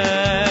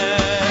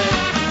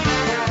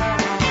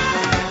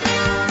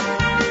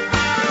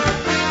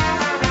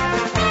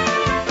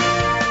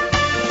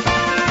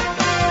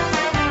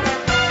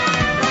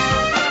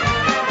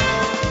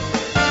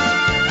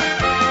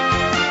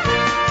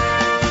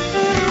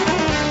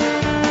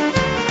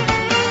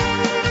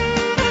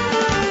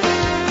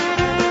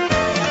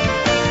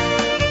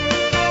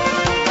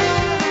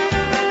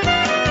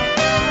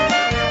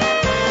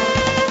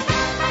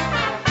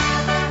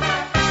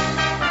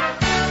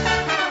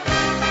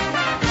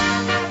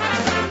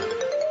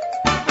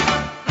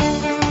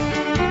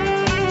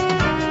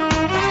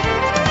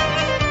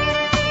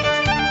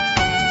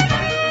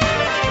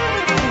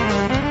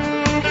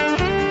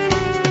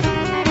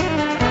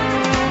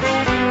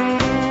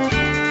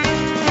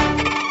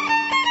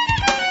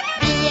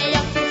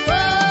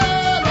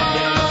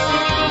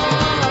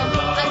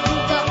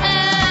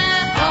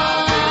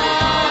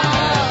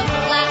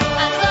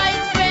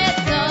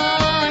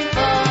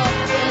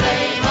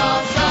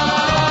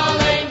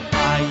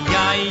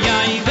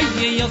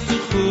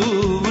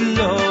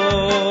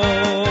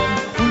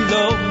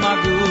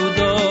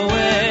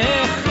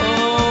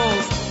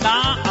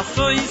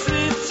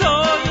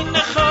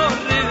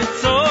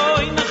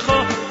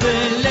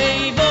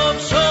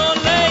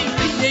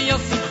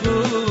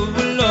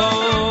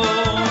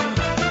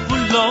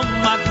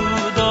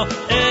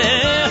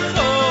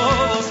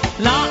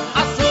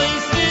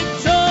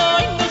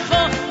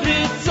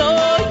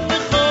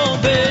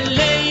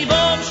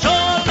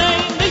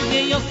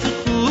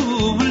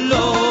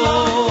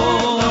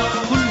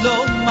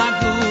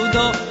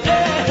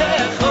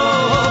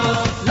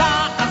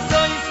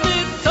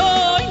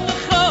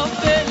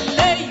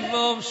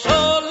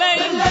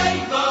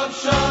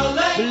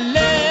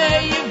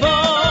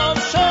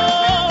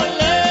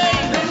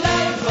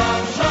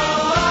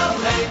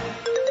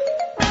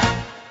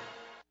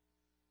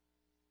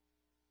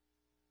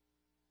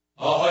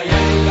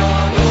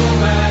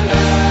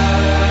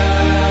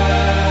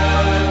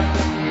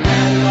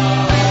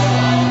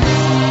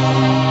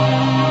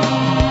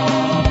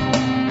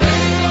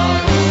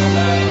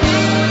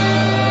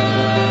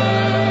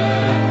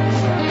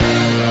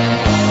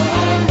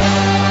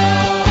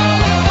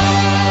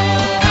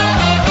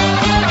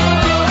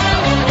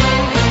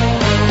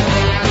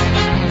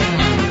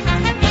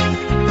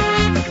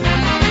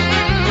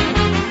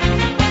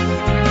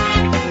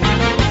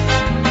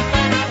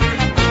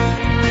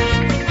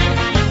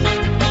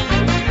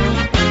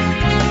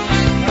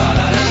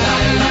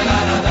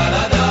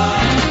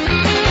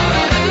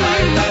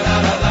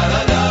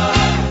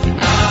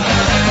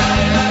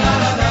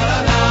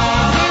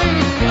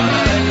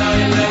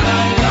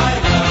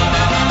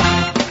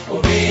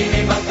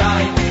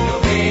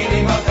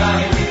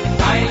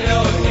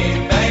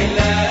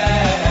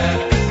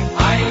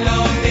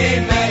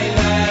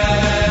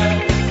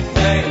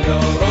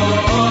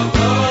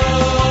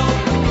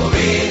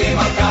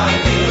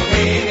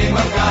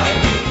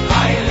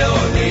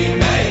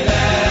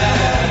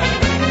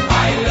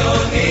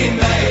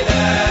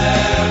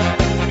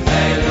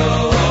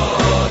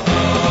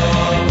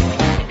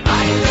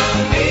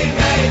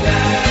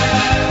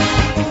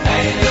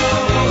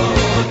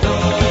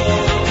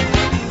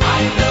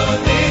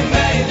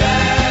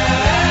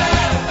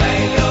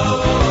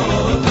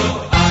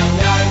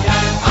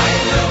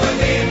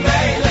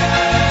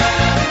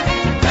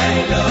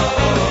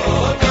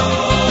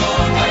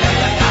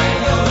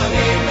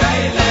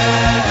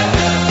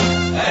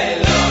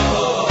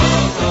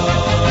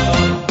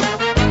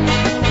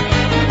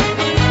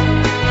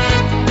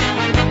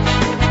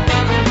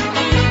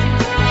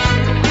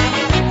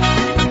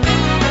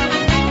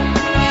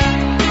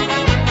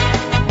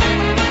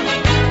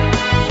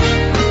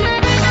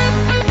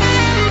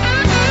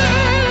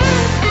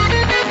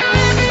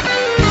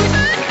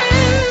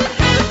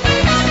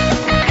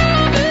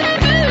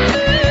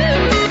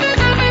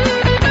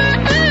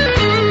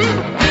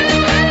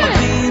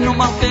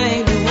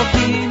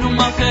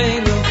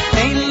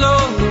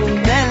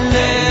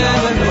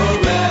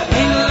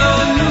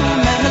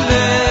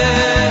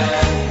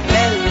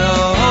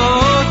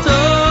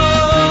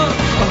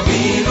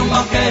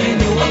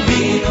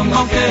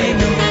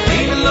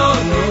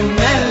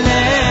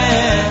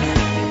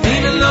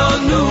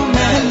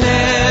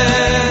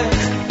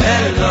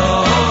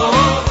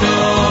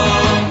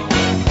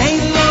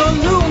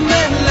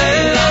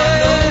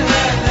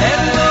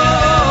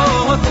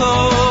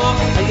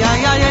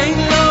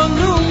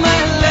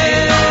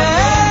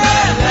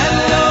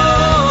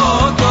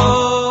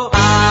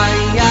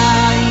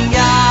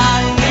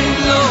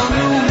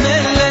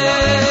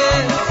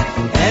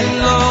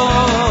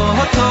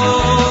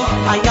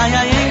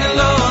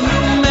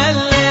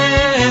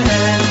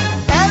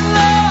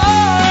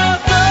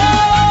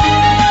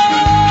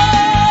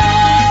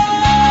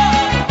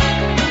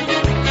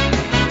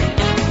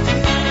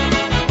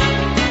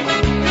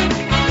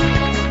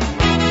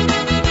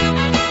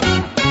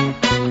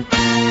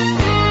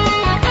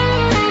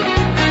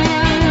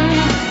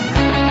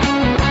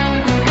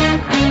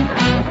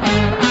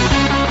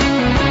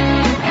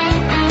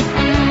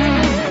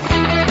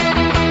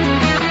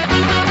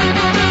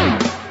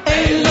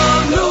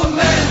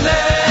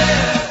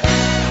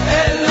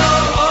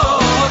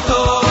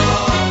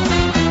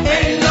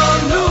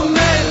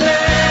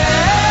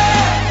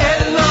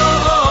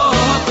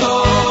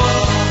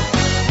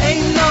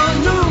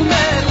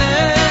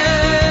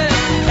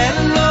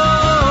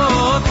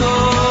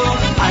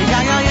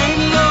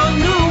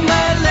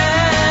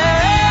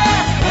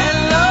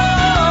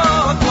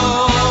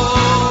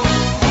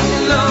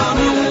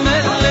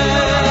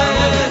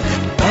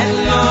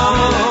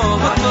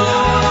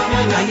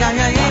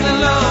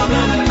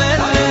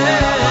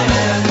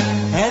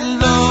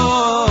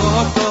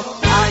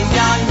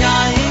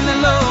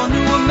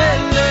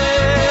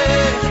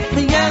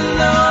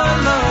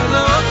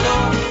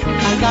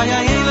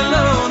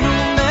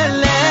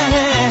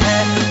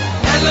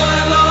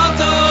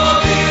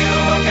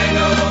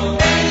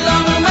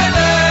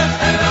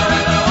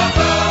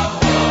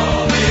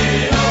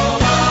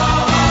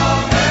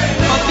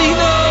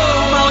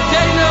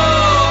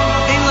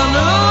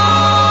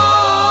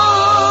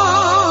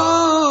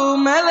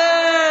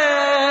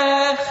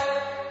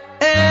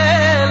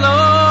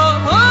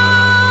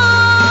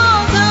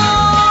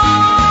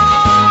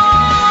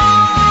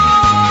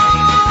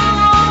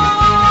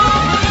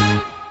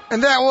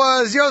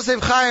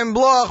 Yosef Chaim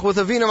Bloch with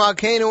Avinu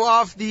Malkeinu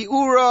off the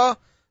Ura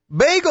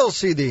Bagel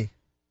CD. Of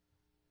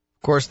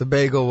course, the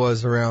bagel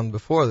was around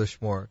before the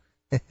shmorg.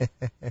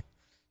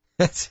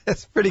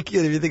 That's pretty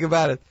cute if you think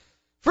about it.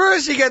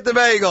 First, you get the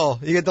bagel.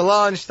 You get the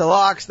lunch, the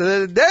lox,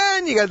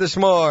 then you get the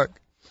shmorg.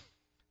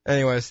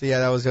 Anyway, so yeah,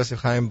 that was Yosef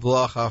Chaim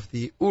Bloch off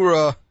the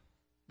Ura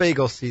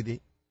Bagel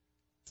CD.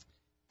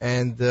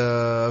 And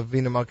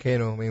Avinu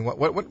Malkeinu. I mean,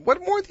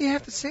 what more do you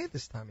have to say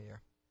this time of year?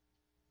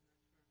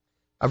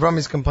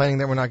 Avrami's complaining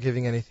that we're not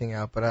giving anything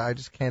out, but I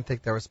just can't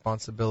take that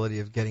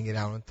responsibility of getting it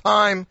out on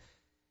time,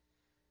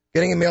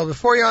 getting it mailed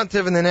before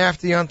Yontiv, and then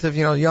after Yontiv,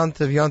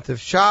 Yontiv,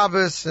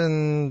 Shabbos,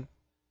 and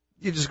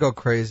you just go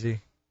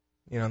crazy.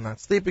 Not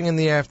sleeping in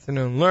the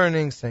afternoon,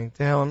 learning, saying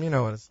Tehillim, you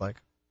know what it's like.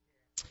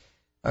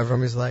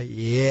 Avrami's like,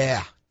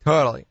 yeah,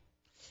 totally.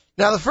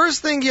 Now, the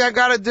first thing you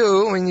got to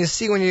do when you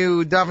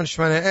daven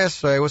Shemona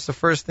Esrei, what's the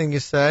first thing you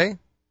say?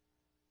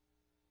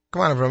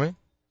 Come on, Avrami.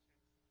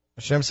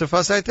 Hashem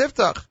Sefasai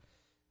Tiftach.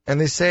 And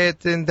they say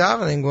it in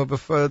davening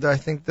before. I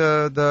think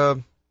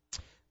the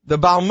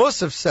Baal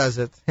Musaf says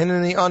it.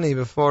 Hineni Ani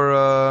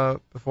before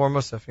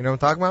Musaf. You know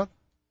what I'm talking about?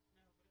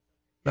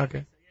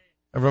 Okay.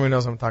 Everybody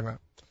knows what I'm talking about.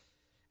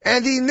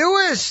 And the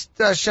newest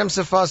Shem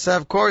Sefasa,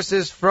 of course,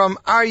 is from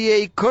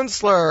Aryeh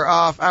Kunstler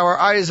off Our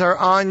Eyes Are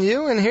On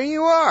You, and here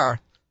you are.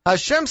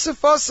 Hashem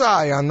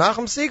Sefasai on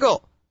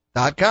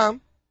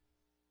NachumSiegel.com.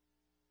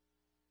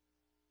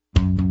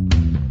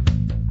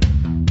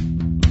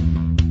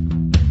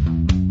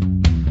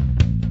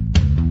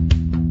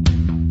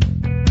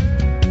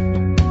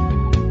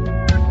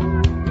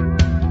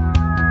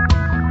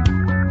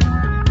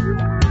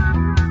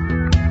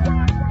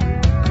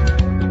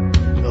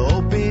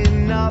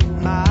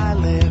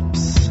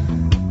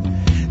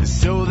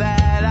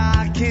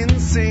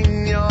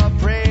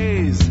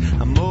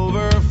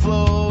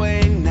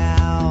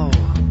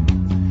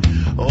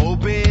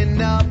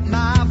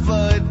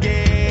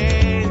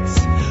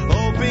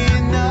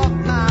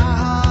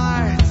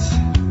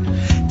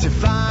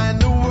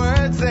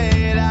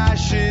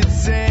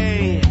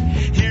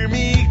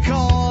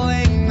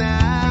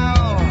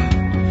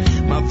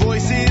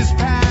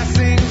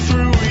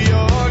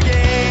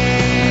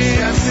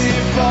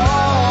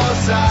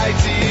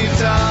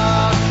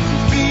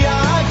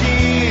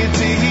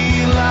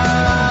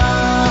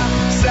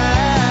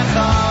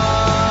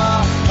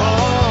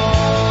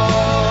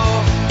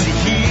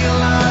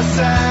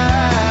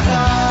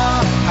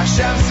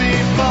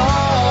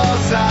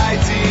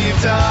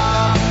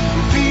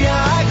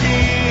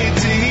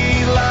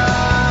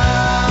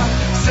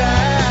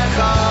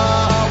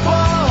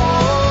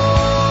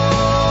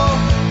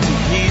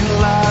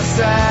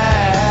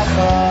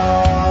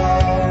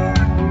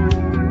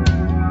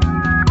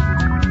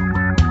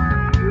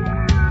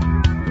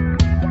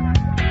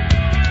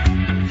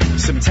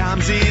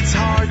 Sometimes it's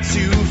hard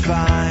to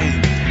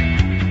find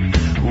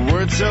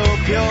words so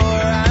pure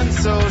and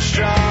so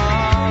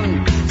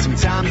strong.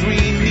 Sometimes we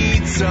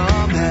need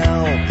some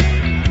help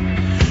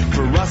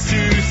for us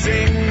to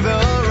sing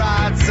the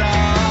right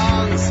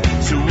songs.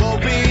 So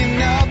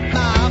open up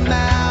my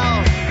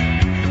mouth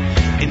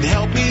and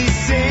help me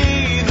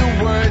say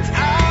the words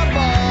I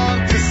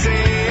want to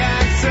say.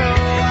 And so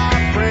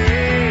I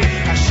pray,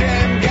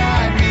 Hashem,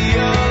 guide me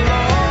along.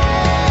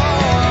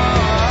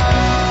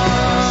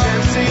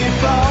 Hashem,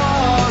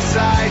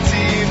 Sefasai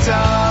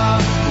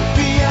Tiftach,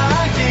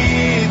 U'pi'agi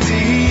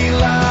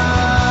Tehila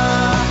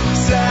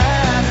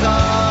Secha,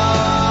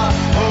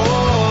 oh,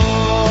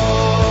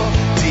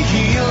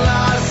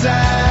 Tehila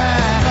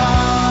Secha.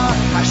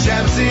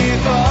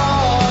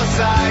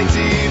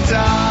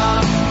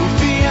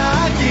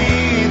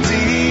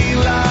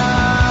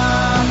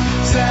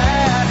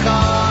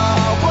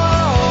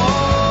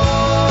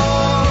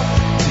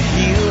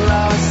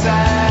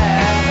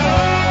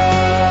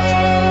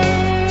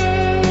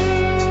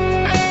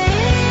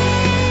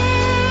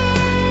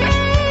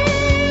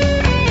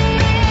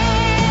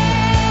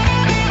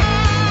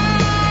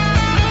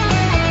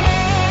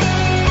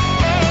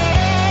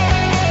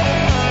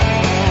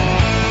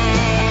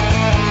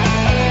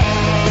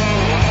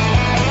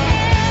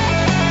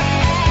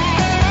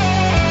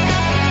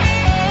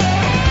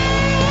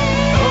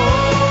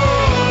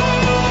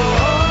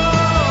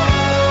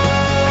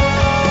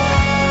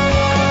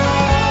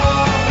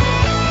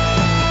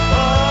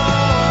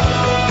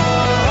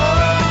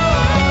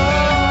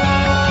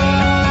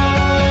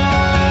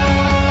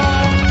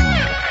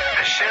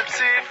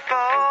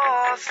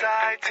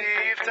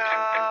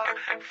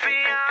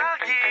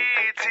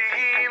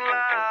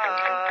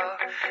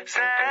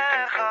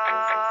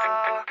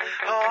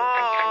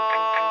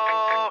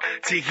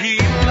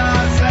 Tehila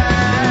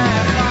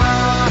Zecha,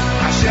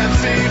 Hashem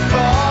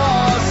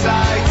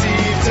Sifosai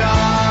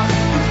Tivtach,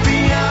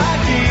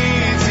 U'Piagi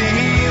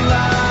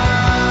Tehila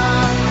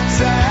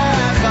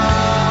Zecha,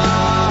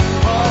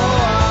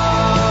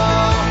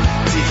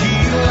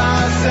 Tehila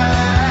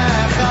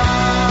Zecha,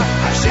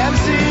 Hashem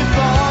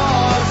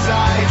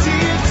Sifosai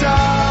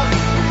Tivtach,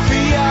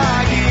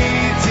 U'Piagi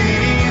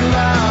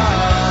Tehila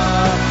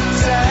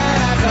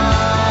Zecha,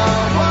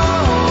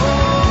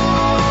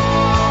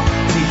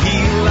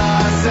 Tehila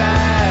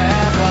Zecha.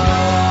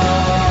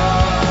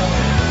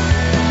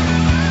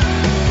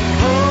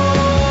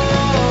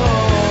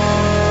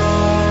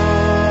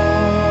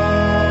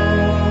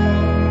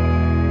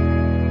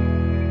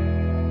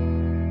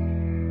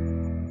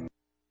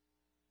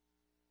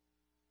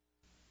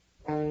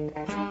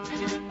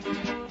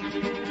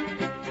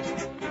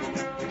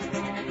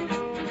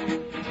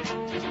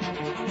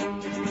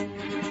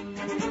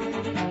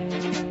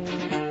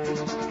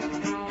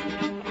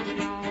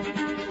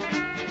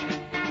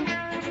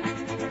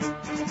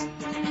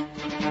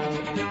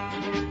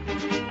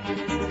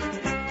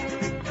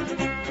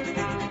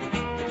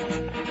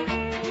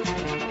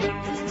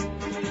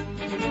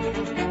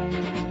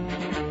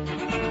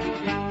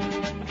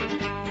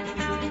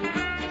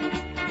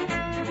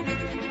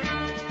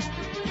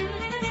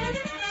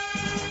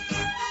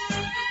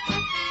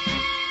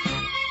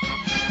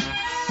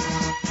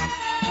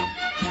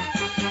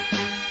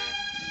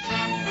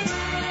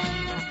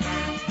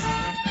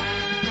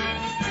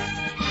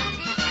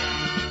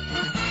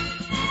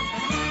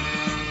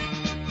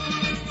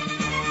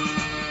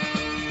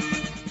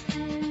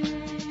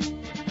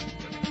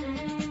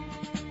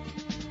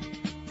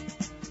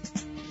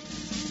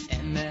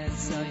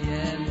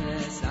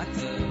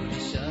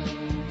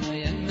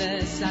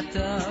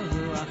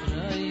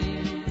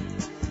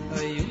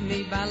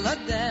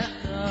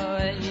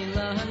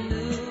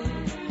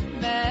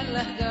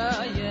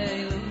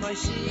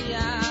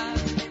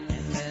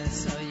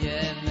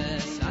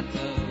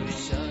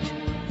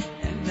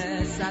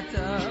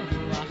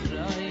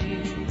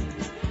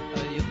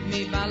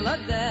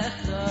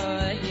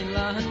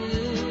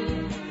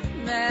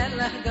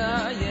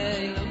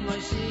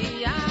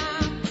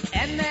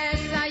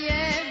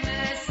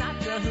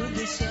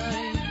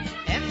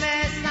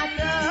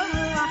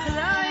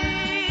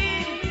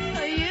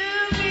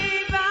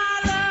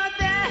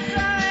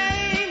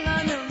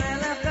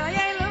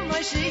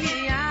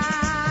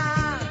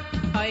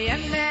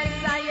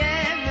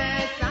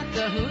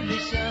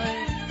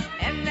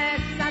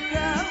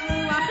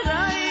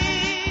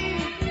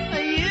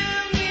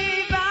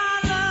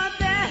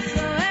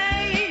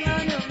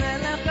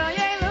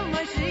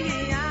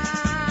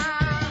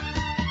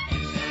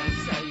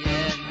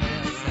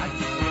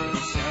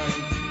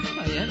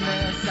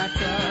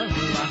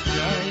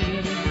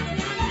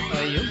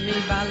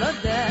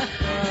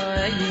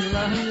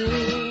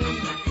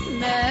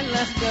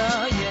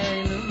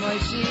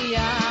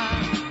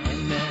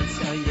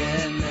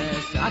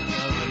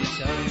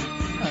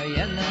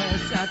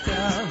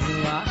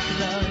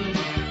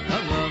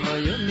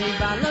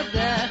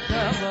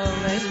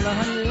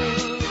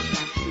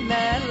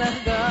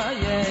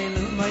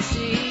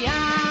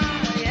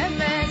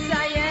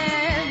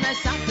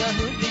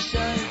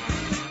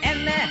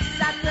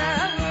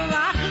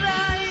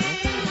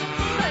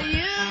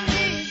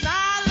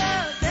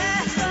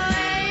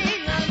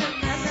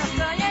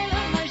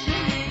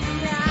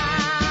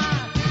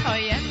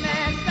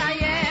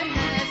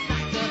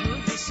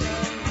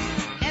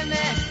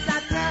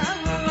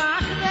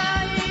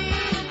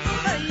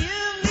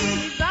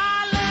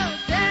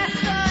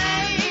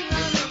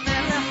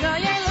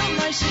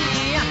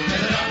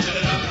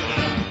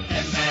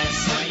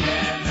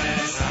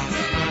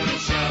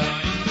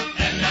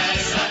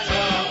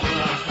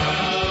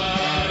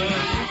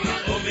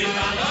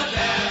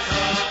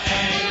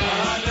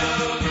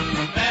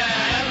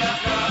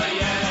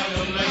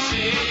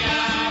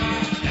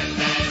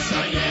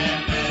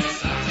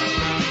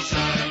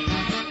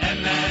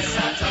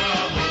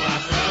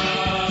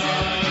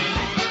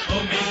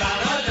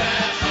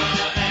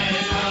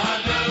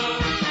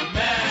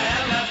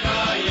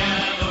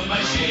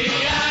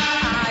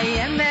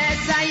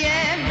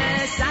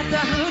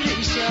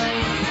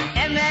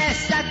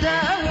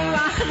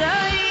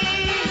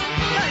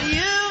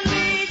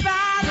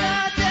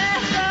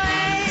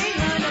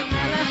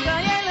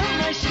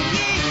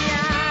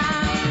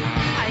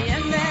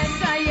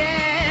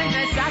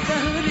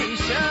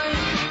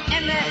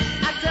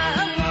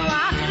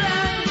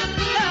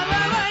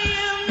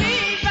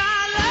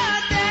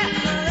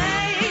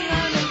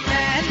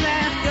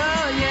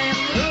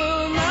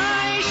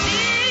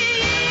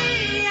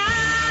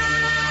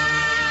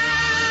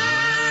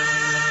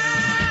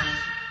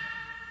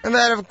 And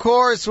that, of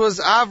course,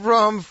 was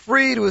Avram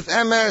Fried with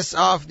MS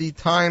off The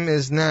Time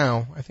Is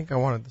Now. I think I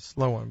wanted the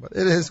slow one, but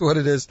it is what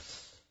it is.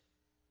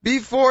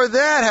 Before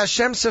that,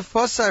 Hashem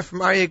Sefosai from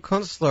Aryeh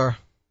Kunstler.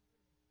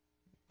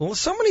 Well,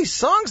 so many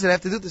songs that I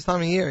have to do this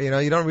time of year. You know,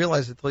 you don't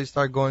realize it until you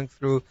start going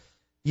through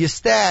your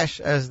stash,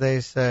 as they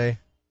say.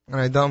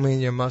 And I don't mean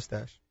your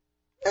mustache.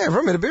 Hey,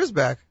 Rumi, the beer's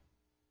back.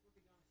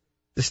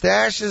 The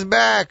stash is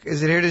back.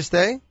 Is it here to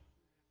stay?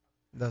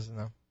 Doesn't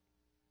know.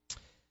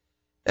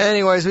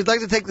 Anyways, we'd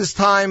like to take this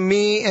time,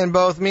 me and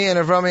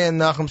Avrami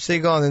and Nachum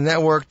Siegel on the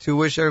network, to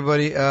wish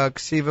everybody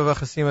Ksiva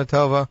v'Chasima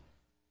Tova,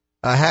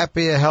 a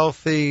happy, a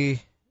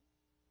healthy.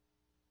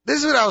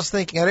 This is what I was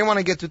thinking. I didn't want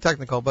to get too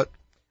technical, but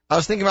I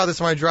was thinking about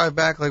this when I drive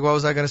back. Like, what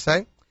was I going to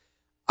say?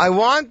 I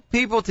want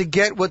people to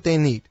get what they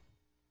need.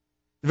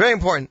 Very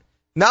important.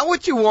 Not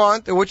what you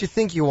want or what you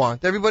think you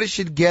want. Everybody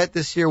should get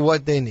this year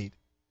what they need.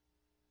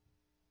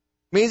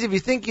 Means if you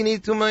think you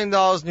need $2 million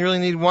and you really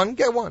need one,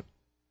 get one.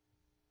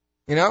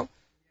 You know?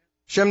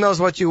 Hashem knows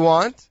what you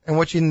want and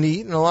what you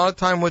need, and a lot of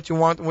time what you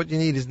want and what you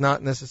need is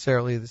not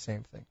necessarily the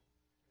same thing.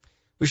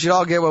 We should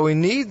all get what we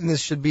need, and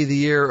this should be the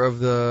year of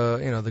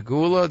the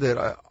Geula,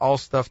 that all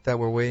stuff that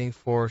we're waiting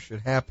for should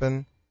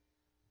happen.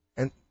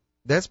 And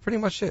that's pretty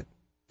much it.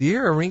 The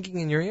ear ringing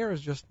in your ear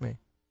is just me.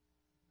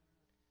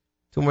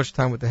 Too much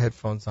time with the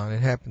headphones on. It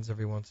happens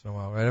every once in a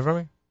while, right,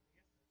 everybody?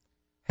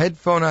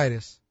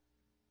 Headphone-itis.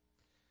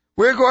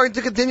 We're going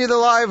to continue the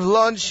live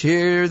lunch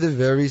here, the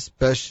very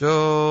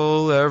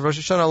special Erev Rosh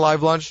Hashanah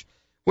live lunch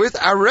with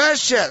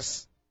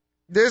Areshes.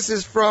 This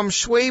is from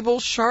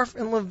Schwabel, Scharf,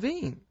 and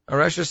Levine.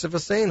 Areshes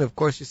Sifasein, of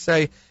course, you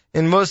say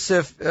in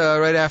Musaf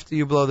right after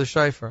you blow the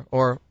shofar,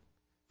 or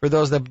for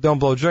those that don't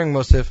blow during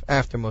Musaf,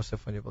 after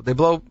Musaf when you blow. They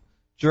blow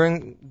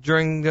during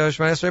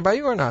Shemana Esrei by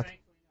you or not?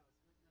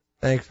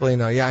 Thankfully,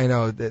 no. Yeah, I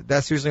know.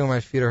 That's usually when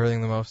my feet are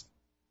hurting the most.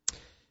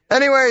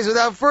 Anyways,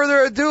 without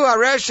further ado,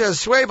 Areshes,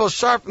 Schwabel,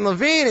 Scharf, and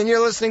Levine, and you're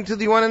listening to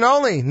the one and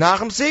only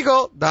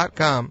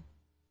NachumSiegel.com.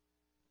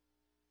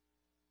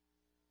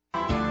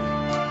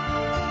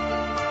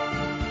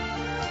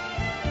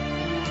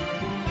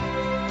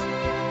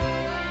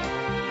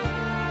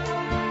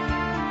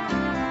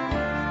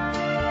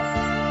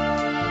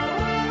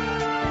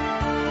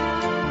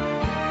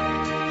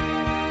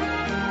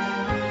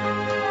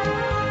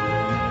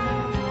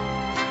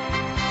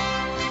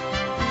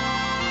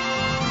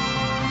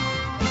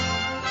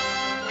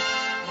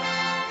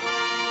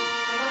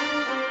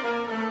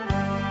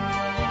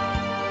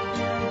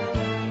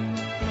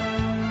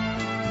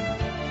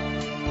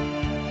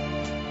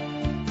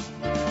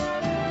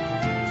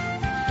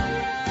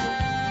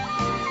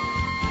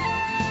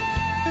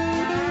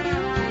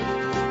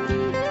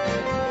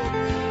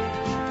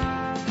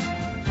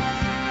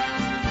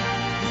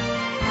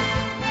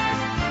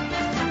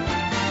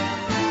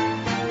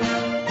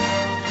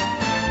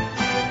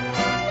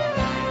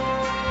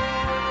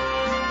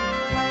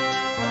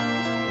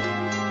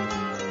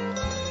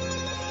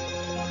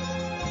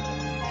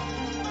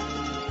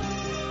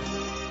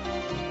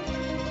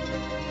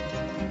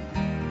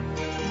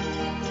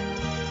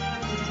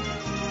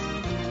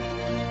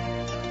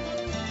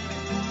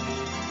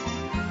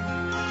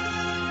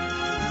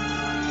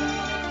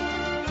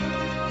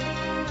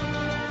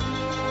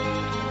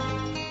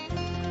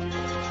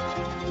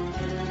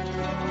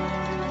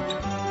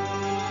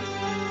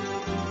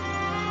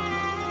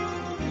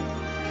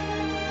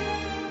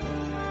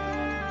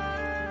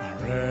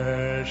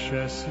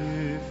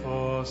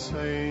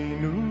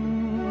 Shesifoseinu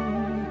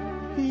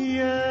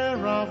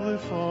Yerav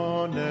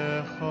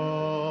Lefonecha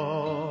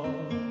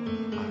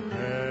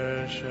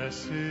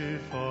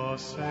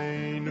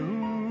Shesifoseinu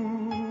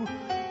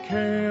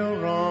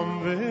Keram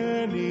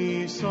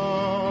Venisa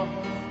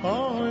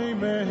Oy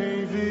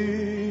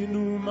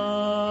Mehevinu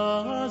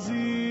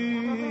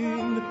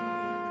Mazin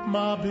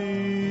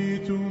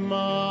Mabitu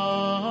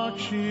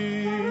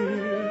Makshiv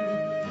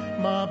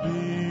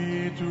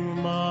Mabitu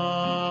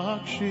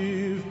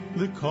Makshiv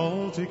the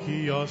call to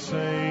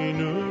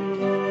Kiyaseinu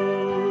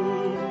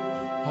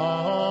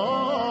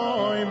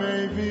Hay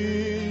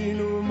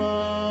Mevinu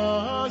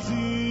Mazin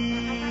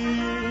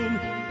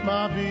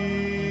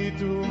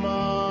Mabitu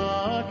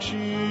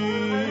Makshiv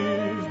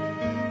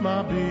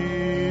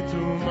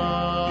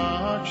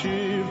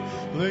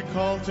the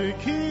call to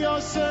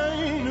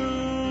Kiyaseinu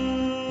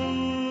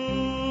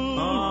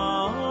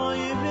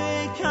Hay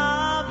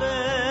Mekabel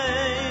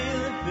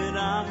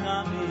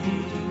Birachamim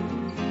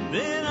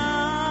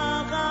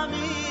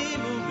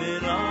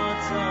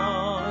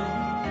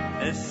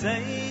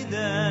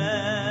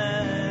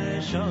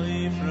Seider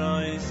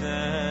Shoifroi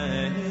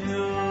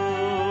Seidu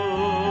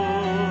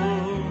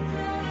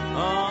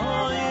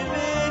Oy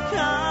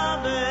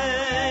Mekabel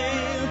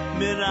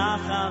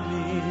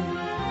Birachamim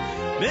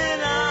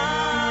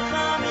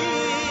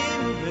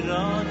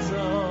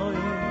B'ratzoi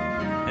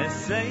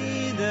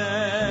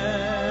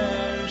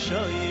Seider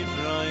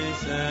Shoifroi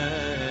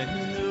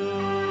Seidu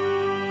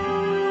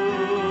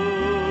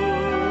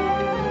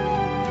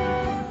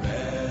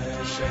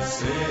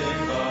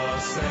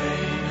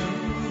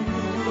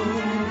Seinu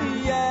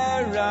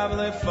Yerav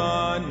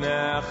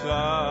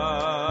Lefonecha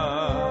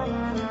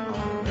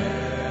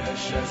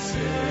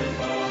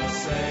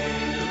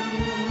Seinu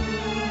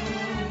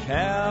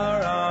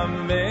Keram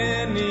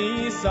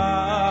Venisa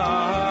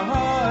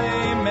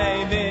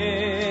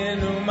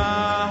Mevinu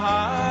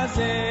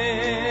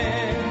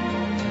Mahazin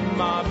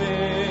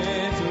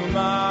Mabitu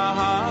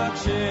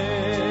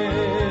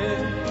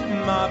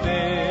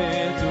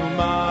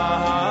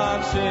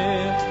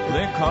Mahakshiv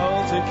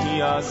Lekol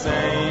Teki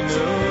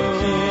Aseinu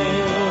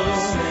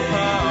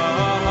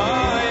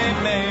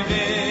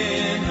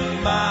Mevin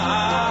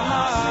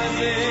Ma'azeh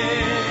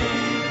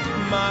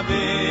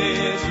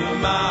Ma'bez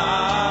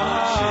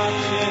U'ma'ashir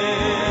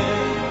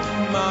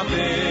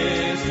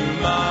Ma'bez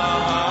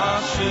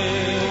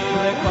U'ma'ashir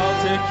Lekol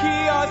Teki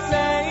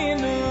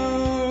Aseinu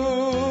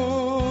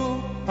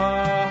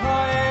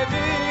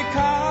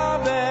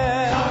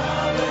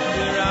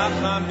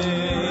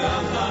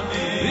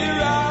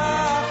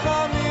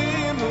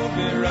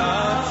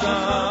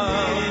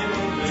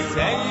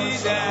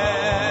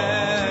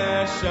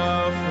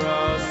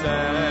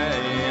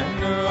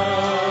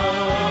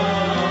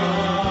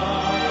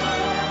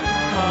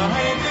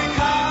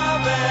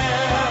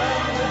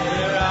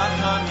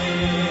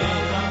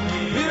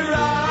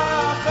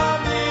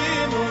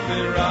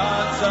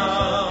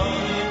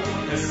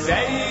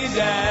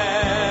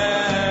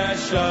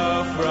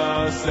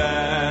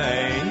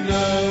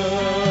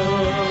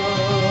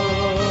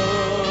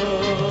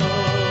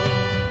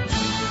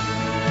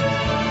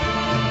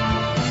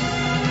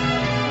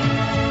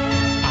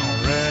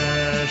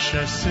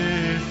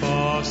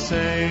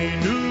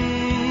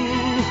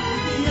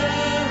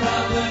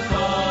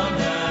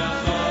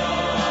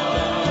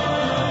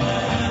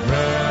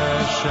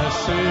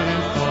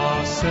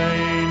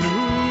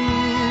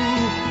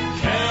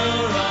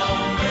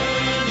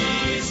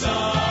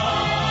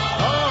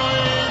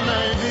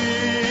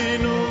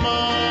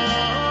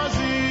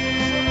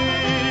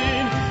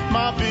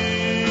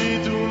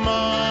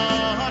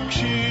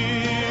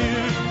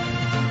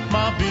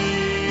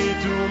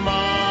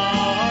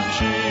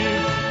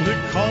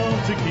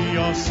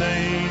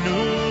Seinu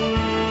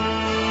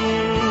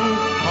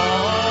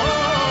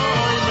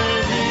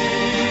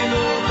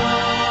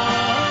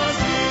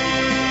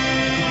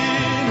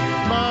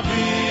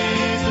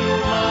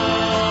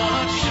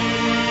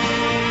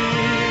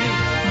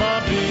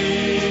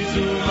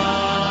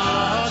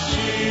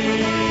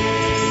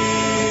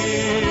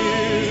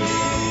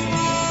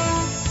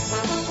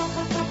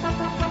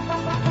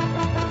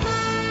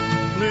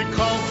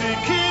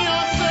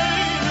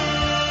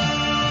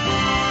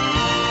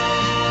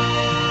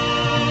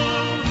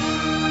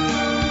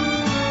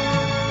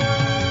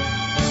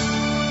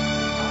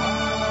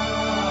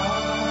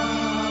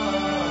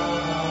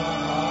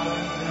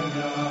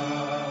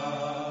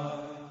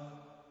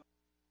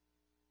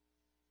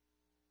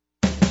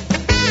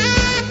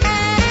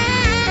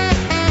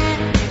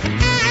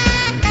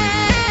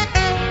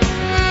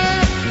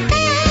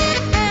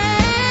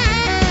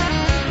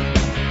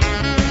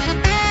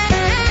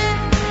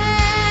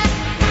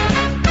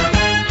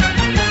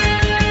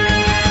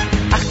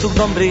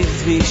Vom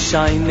Bries wie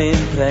scheinen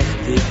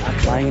prächtig a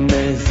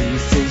kleine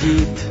süße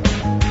Jid.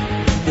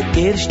 Der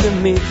erste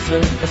Mitzwe,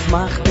 es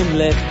macht ihm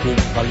lechtig,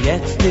 weil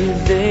jetzt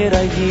ist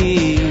a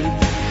Jid.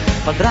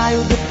 Von 3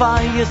 Uhr der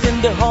Feiers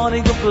in der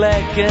hornige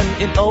Flecken,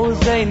 in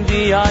Aussehen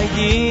wie a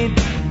Jid.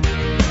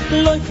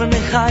 Läufen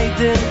in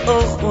Heider,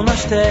 auch und a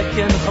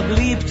Stecken, hab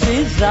lieb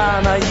zu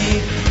sein a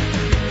Jid.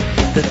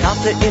 Der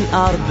Tate in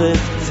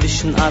Arbeit,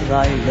 zwischen a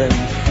Reilen,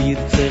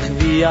 40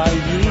 wie a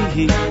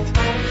Jid.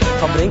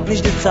 Verbringt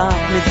nicht die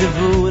Zeit mit der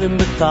Wuren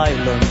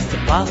beteilen, sie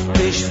passt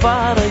nicht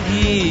für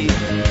Jid.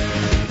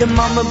 Die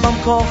Mama beim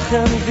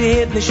Kochen,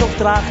 sie hat nicht auf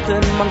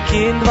Trachten, mein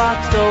Kind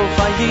wächst auf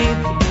Jid.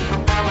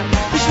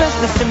 Die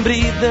Schwestern sind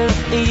Brüder,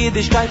 in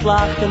Jiddischkeit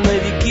lachen,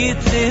 wie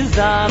Kids ist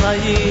an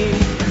Jid.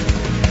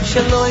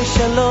 Shaloi,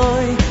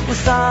 Shaloi,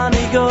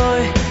 Usani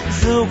Goi,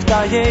 sucht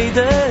da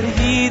jeder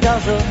Jid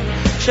also.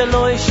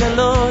 Shaloi,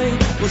 Shaloi,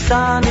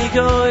 Usani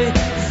Goi,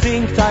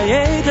 singt da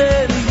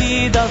jeder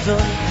Jid also.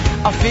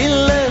 A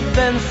viele,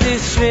 wenn's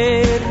ist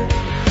schwer,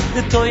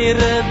 de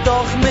teure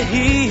doch me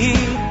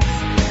hiet.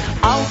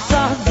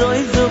 Außer so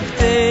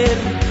sucht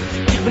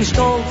ich bin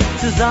stolz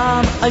zu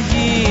sein a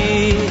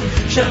Jid.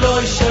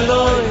 Shaloi,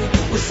 Shaloi,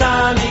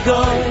 Usani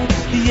Goi,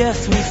 yes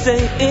we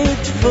say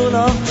it full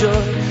of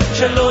joy.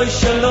 Shaloi,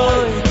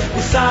 Shaloi,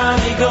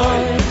 Usani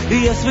Goi,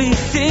 yes we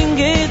sing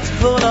it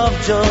full of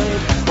joy.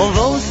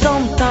 Although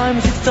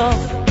sometimes it's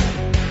tough,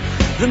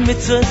 the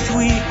mitzvahs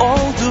we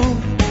all do,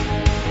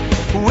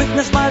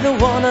 witnessed by the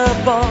one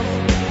above,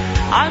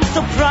 I'm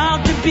so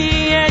proud to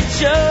be a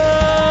Jew.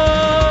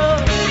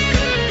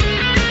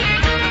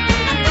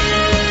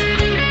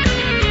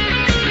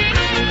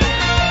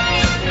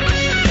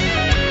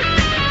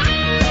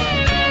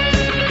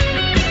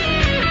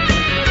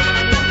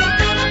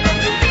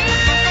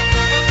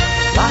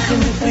 Lachen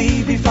die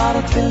Frie, wie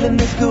fahrt Film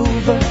ist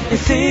Guve,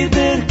 es ist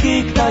der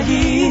Kick da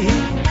hier.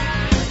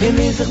 Wir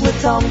nehmen sich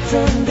mit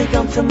Tanzen, die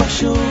ganze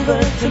Maschube,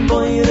 zum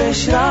Beure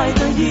schreit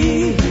da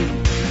hier.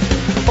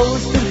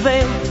 Aus der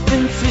Welt,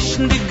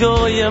 inzwischen die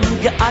Goyim,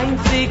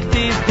 geeinzigt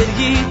ist der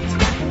Jid.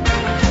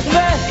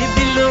 Wer ist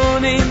die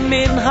Lohne in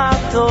min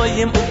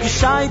Hatoyim, und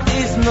gescheit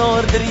ist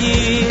nur der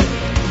Jid.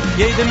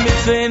 Jeder mit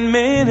 2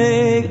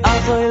 Menig,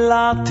 also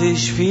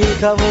latisch, viel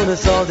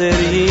Kavunes oder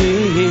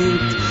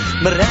Jid.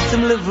 Mer recht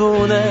im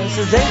Levone,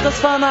 sie seht das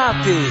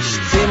fanatisch,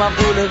 10 Mal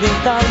Bude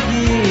winkt all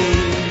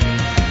Jid.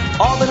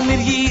 Aber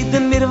mir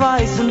jeden, mir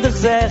weißen dich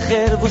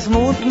sicher, was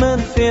mut man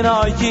für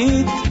ein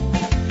Jid.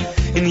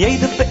 In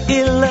jeder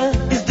Peille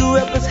ist du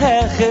etwas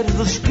hecher,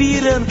 so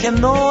spielen kann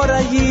nur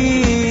ein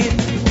Jid.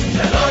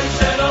 Shaloi,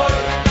 shaloi,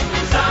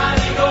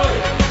 sani goy.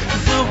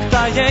 Sucht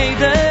da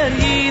jeder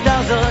Jid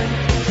azoi.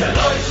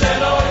 Shaloi,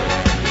 shaloi,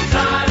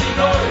 sani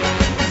goy.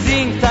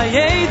 Singt da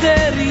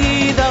jeder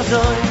Jid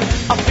azoi.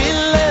 A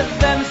viele,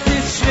 wenn es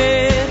ist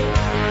schwer,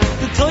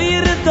 du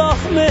teure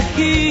doch mehr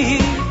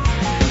hier.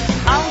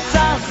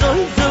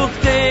 Soll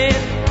sucht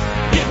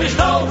ich bin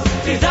stolz,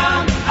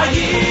 zusammen,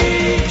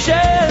 Ayid.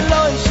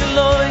 Shaloi,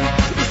 shaloi,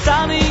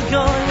 Sani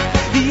goy.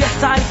 Yes,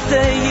 I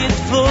say it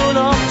full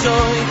of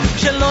joy.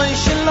 Shaloi,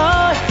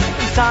 shaloi,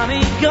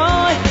 Sani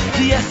goy.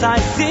 Yes, I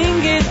sing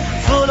it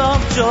full of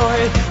joy.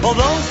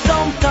 Although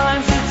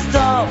sometimes it's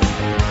tough,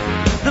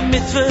 the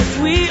mitzvahs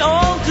we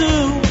all do,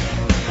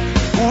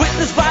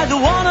 witnessed by the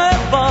one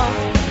above.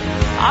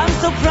 I'm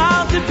so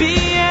proud to be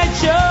a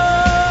Jew.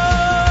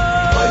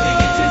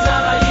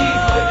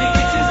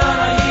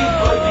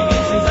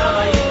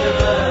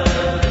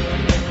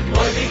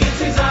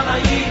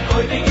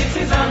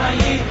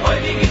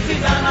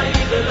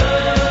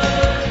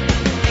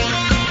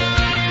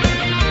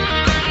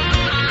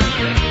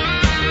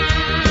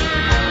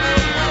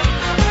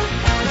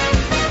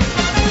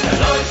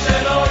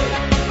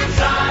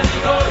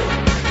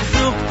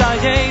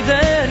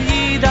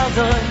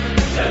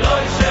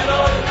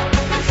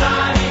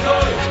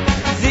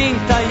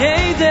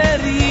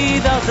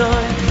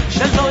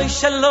 Shaloi,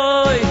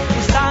 shaloi,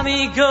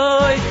 Sani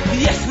goy.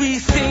 Yes, we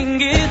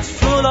sing it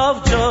full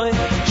of joy.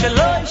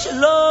 Shaloi,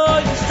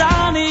 shaloi,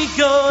 Sani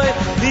goy.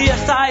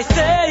 Yes, I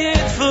say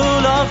it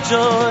full of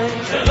joy.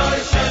 Shaloi,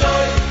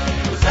 shaloi,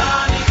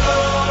 Sani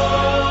goy.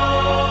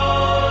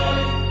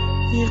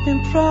 Ich bin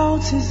proud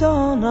to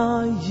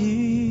honor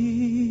you.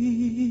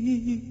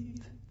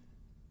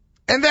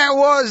 And that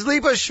was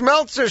Lipa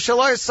Schmelzer,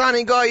 Shaloi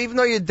Sani Goy. Even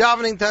though you're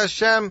davening to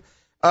Hashem,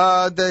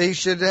 that he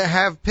should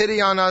have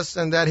pity on us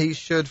and that he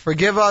should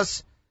forgive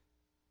us,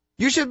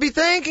 you should be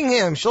thanking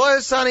him.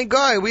 Shaloi Sani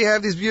Goy. We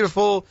have these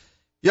beautiful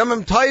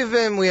Yomim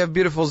Tovim, we have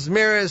beautiful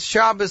Zmiris,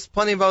 Shabbos,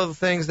 plenty of other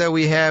things that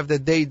we have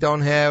that they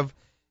don't have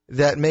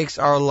that makes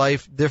our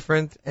life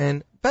different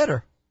and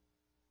better.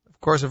 Of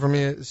course, if Rami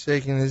is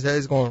shaking his head,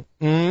 he's going,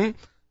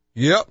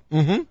 yep,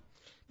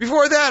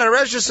 Before that,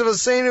 Areshus of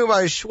Asenu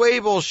by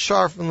Schwabel,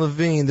 Scharf, and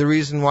Levine. The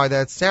reason why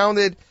that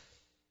sounded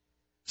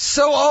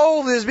so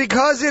old is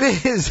because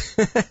it is.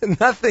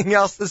 Nothing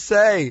else to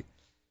say.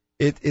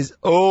 It is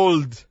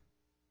old.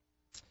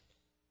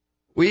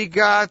 We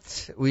got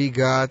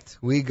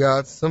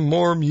some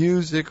more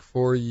music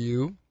for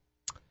you.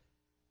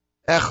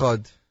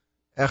 Echad.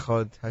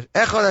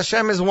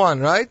 Hashem is one,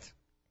 right?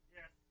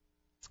 Yes.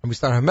 And we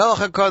start Hamelach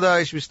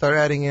HaKadosh. We start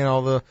adding in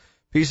all the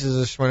pieces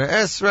of Shemona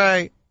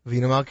Esrei,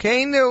 Vina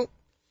Malkeinu.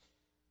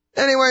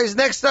 Anyways,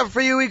 next up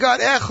for you, we got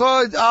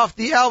Echad off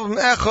the album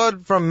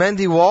Echad from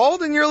Mendy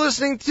Wald, and you're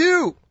listening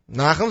to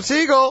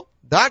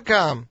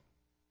NachumSiegel.com.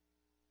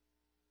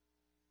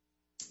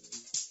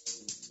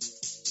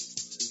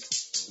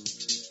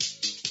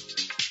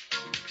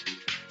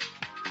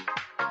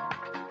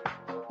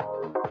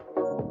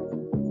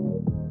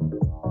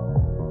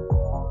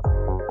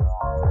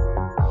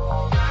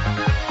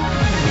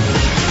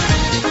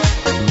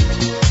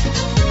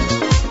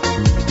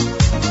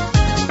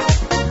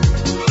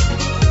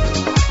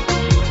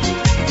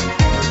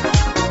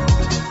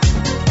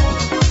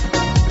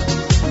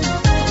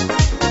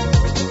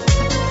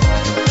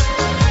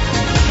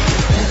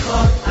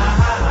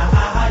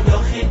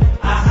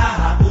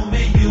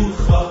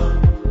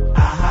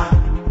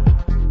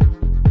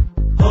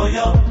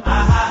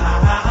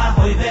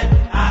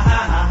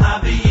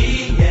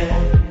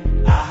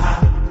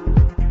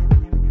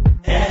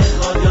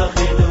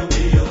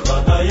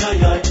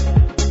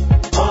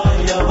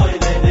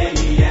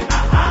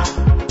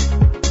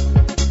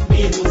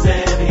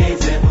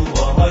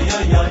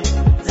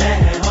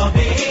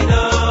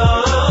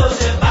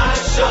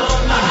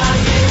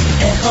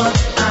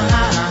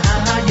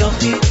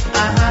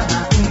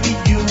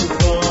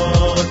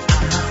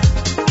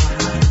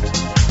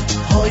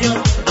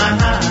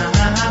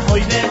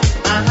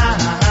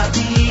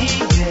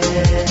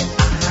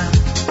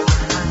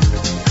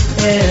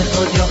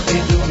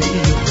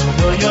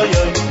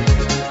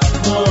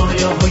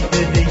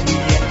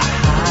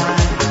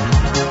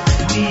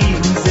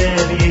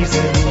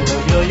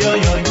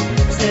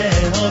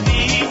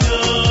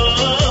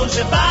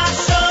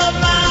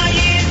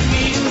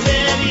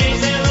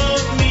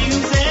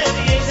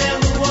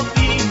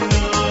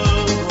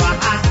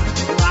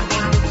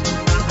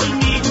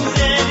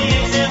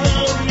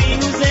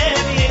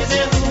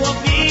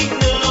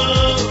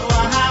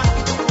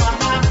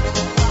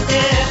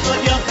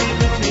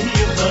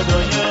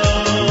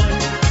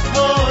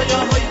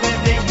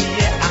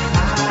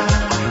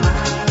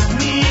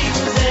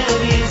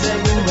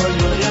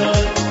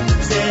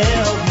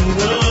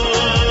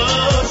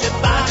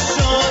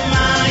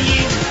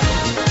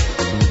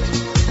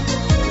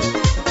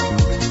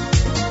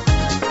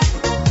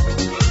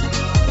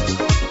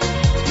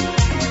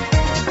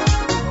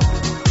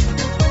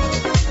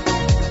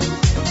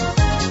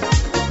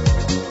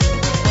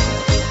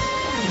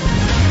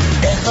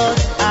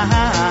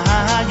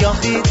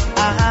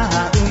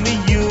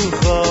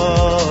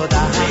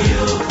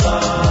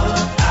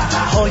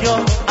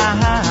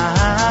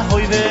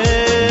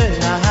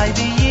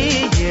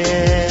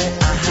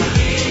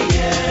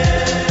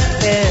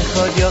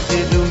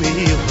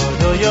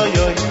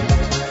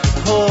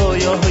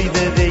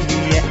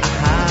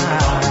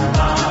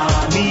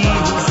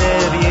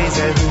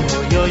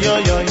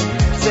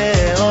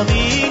 Say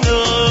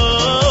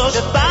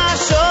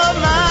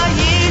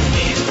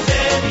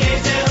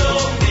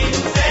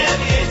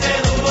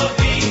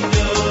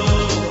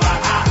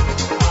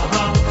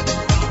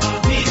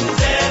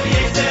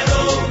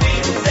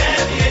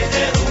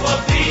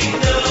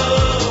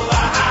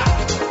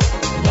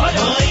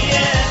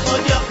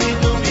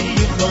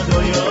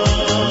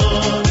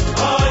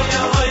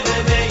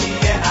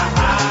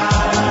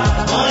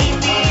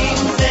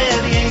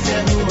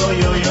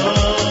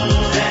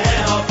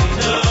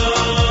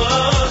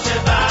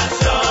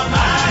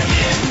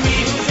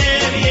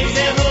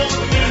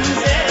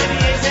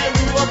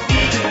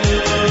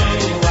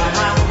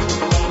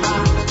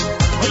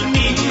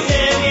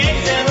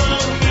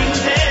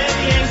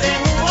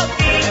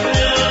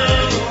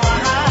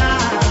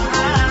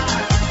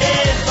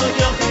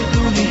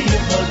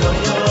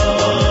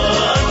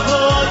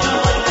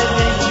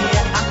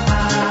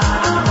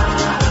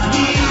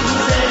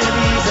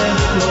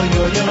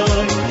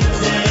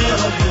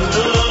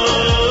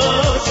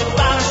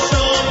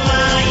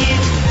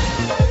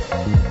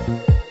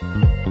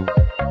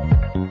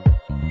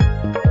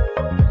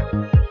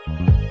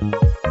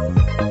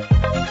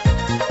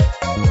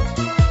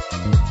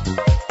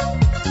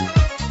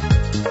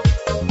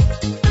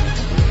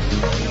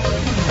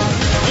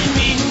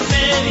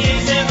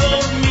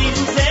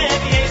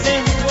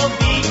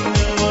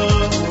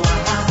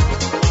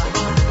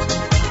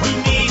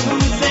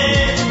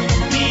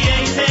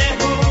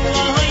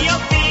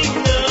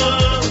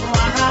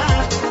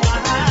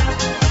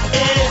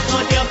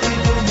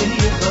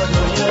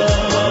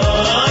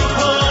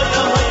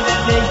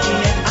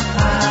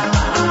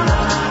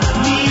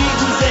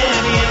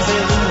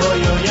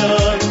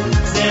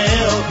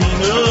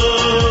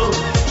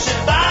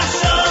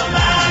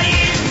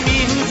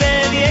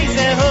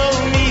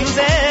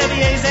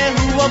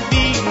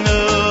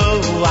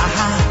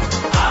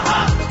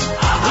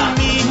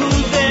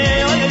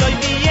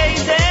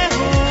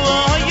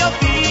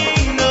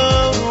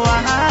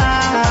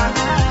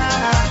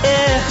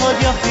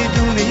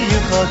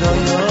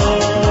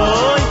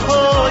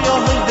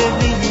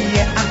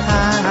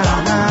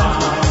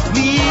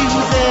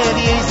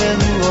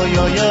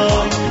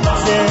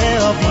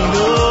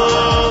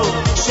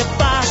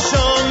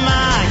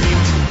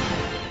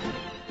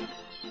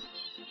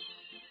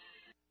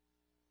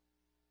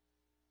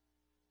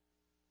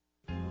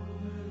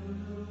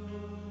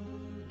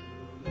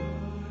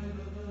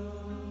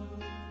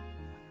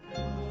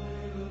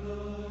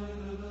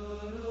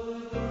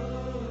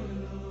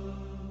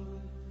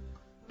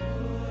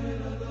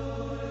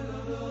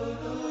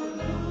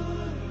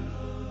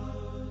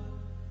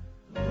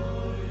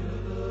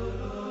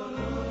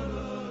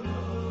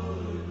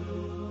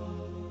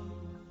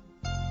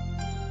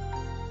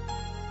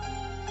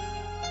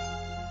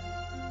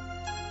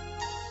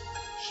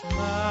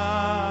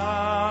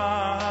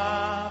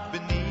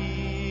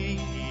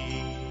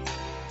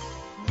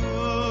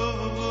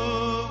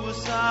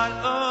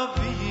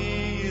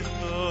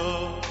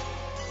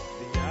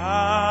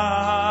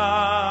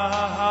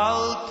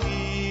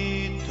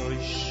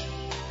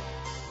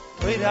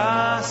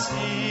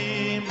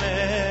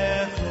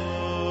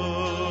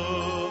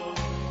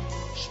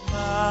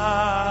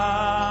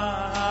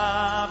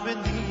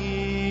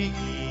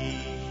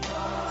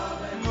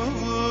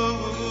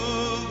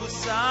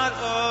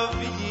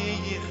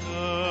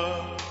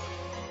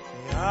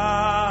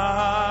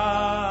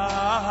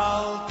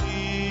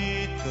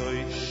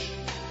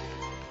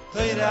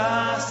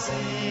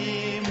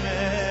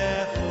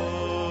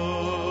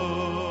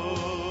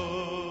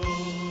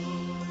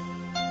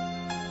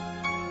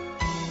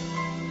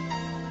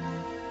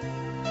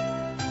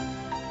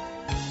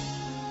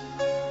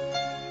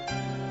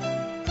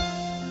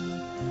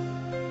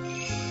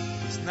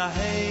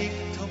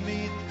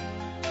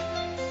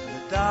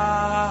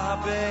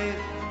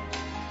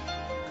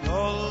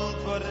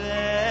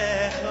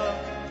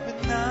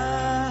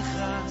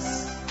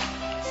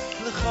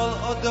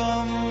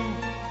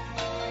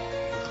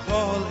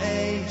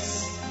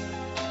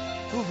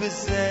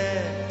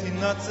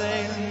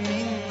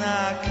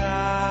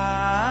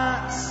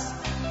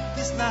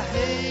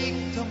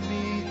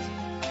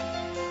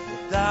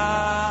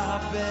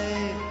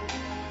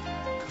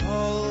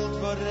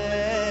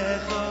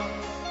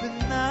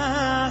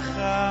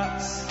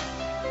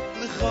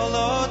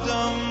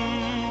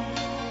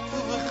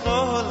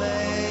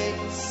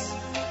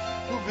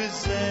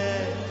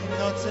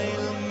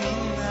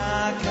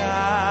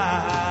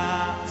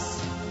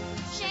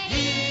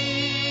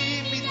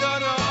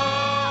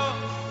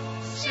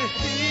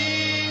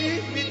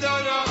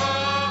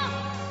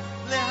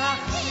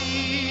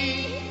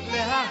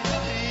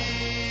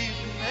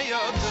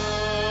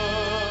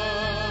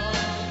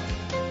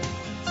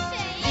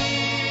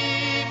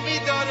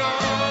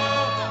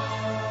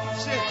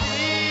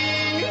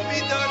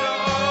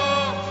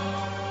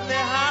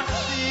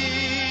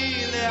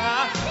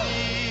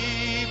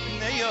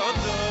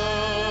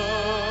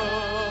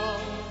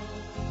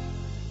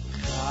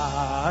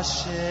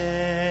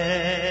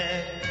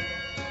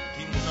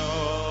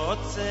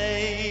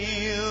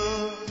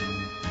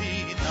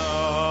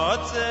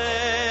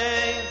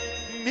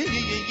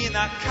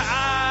yinakas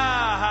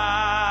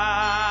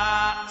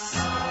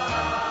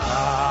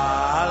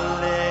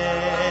ale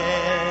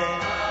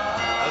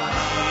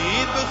ali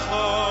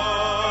b'cho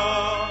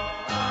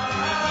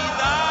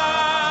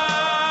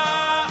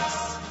midas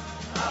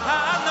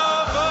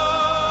hanovo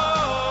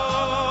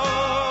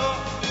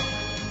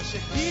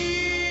shehi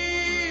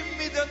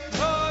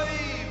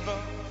midatoivo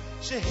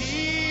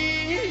shehi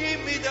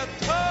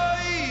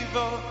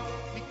midatoivo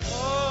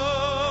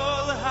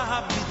mikol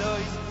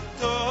hamidois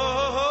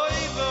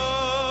toivos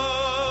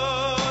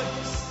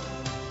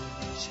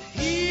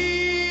shehi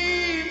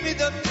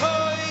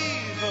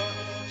midatoivo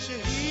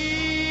shehi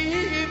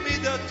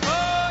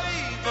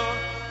midatoivo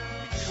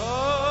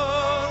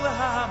mikol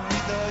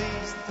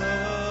hamidois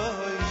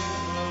toivos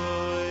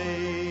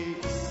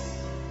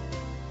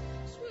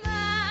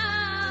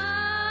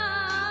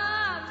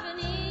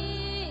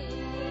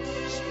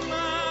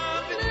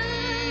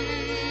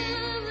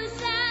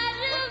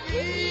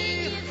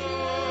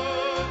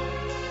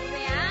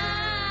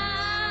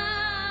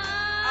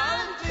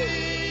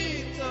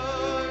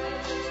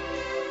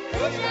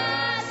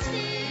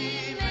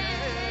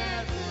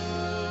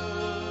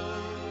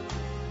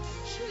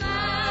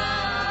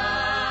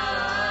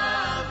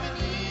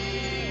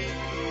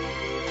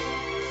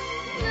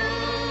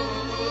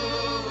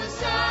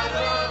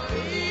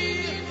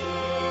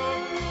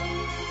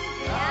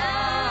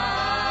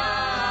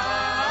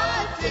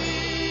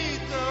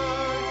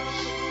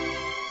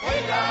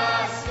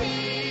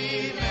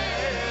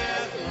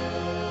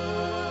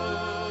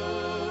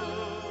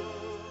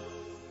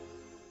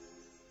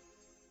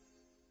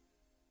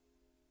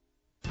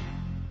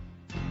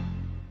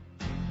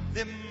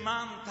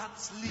L'man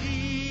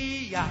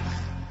tatzliach,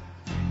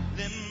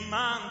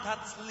 l'man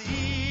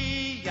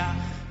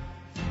tatzliach,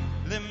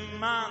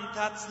 l'man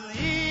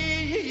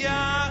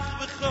tatzliach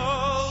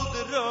b'chol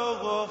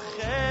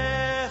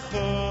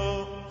derochecho.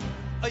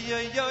 Oy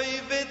oy oy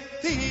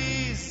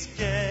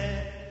v'tizke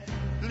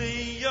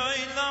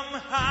li'olam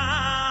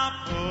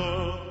habo.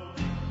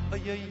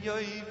 Oy oy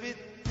oy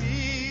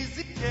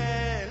v'tizke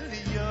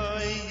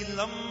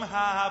li'olam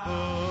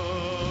habo.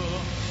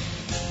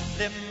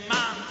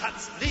 L'man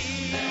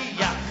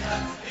tatzliach,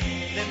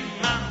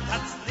 l'man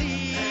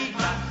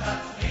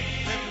tatzliach,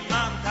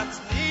 l'man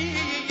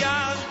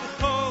tatzliach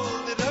b'chol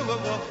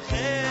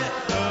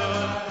derochecho.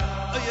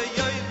 Oy oy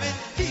oy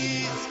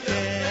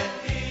v'tizke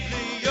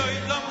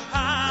li'olam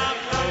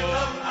habo.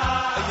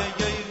 Oy oy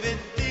oy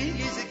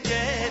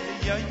v'tizke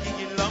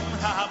li'olam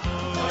habo.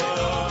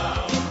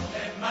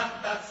 L'man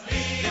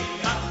tatzliach,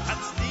 l'man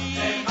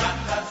tatzliach, l'man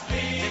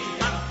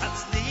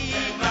tatzliach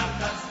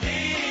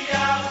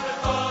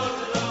b'chol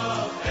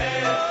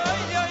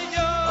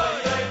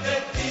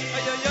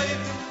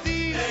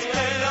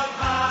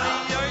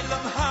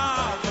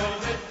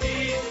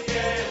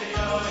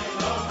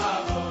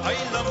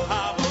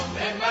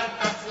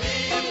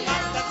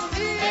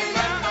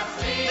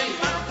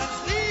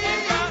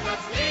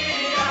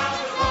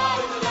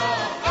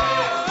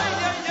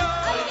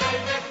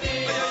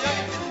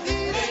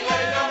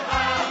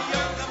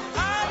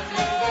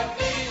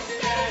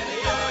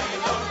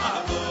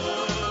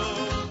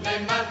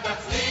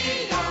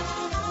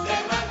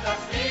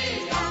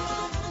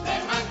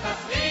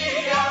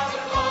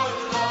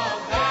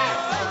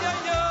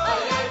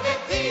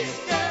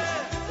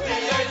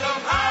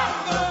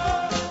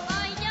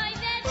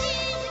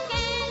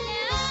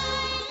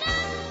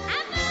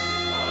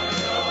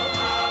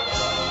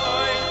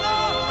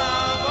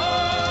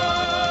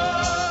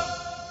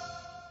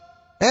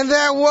And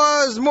that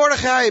was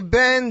Mordechai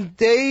Ben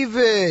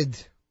David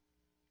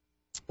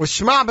with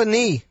Shema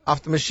B'ni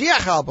off the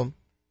Mashiach album.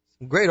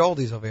 Some great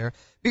oldies over here.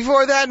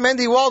 Before that,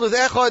 Mendy Wald with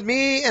Echad,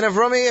 me, and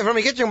Avrami.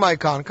 Avrami, get your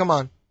mic on. Come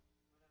on.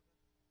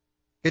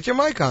 Get your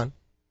mic on.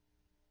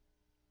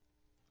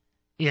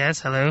 Yes,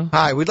 hello.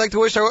 Hi, we'd like to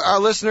wish our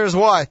listeners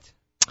what?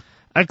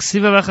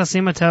 Aksiva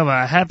v'chasima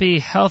tova. A happy,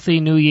 healthy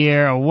new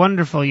year, a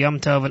wonderful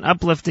Yom Tov, an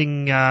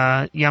uplifting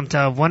Yom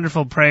Tov,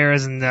 wonderful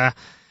prayers, and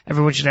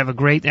everyone should have a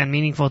great and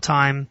meaningful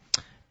time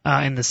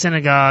in the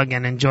synagogue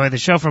and enjoy the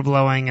shofar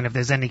blowing, and if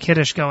there's any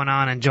kiddush going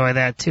on, enjoy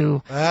that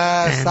too.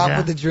 Stop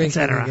with the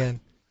drinking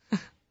again.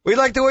 We'd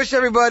like to wish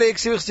everybody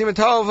Aksiva v'chasima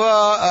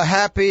tova, a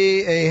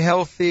happy, a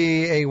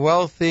healthy, a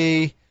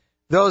wealthy.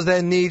 Those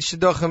that need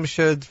shidduchim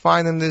should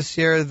find them this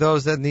year.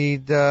 Those that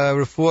need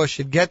refuah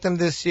should get them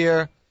this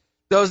year.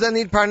 Those that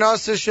need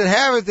parnasa should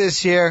have it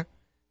this year.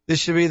 This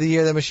should be the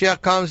year that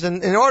Mashiach comes.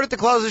 And in order to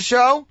close the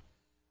show,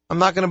 I'm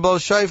not going to blow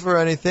shofar or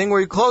anything.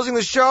 We're closing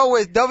the show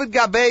with David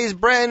Gabey's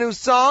brand new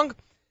song,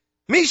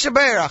 Misha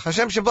Berach.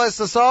 Hashem should bless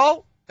us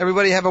all.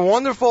 Everybody have a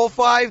wonderful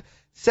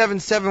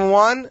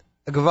 5771,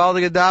 a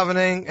Gavaldiga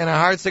davening and a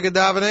Hartziga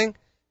davening,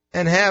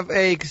 and have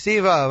a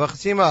Ksiva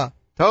v'chasima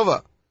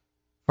tova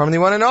from the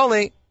one and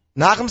only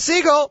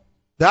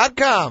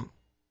NachumSiegel.com.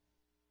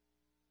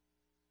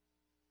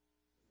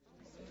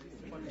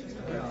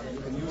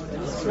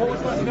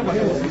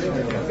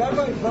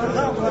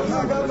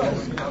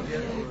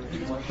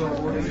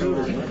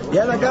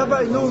 יאללה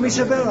גבאי, נו, מי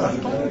שברך.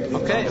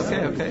 אוקיי.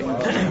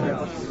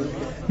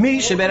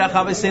 מי שברך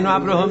אבותינו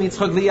אברהם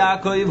יצחק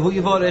ויעקב הוא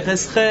יברך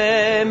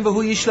אתכם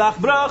והוא ישלח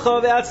ברכה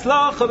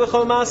והצלחה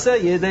בכל מעשה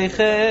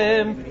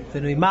ידיכם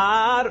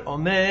ונאמר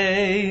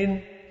אמן.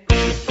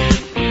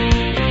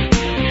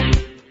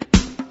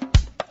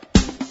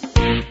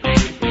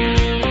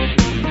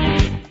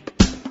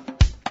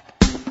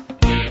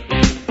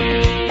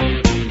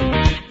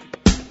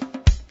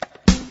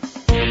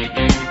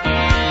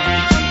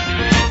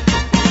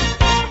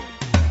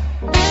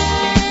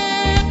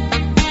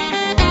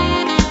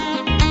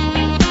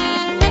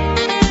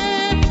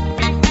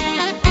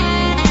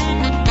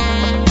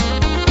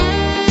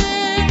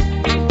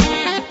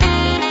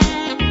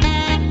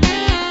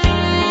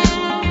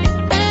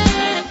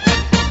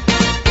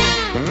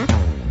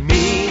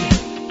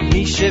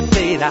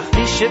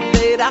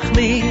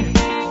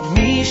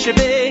 מי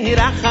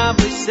שברך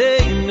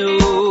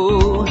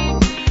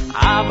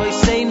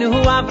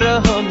אבותינו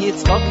אברהם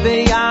יצחק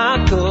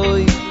ויעקב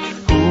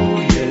הוא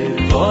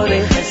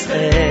יברך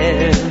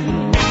אתכם.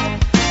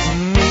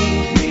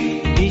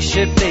 מי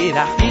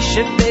שברך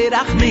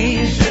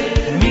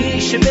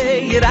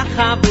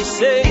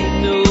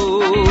אבותינו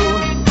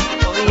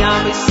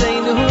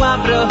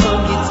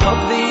אברהם יצחק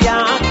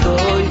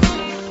ויעקב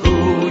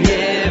הוא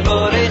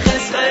יברך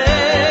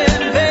אתכם.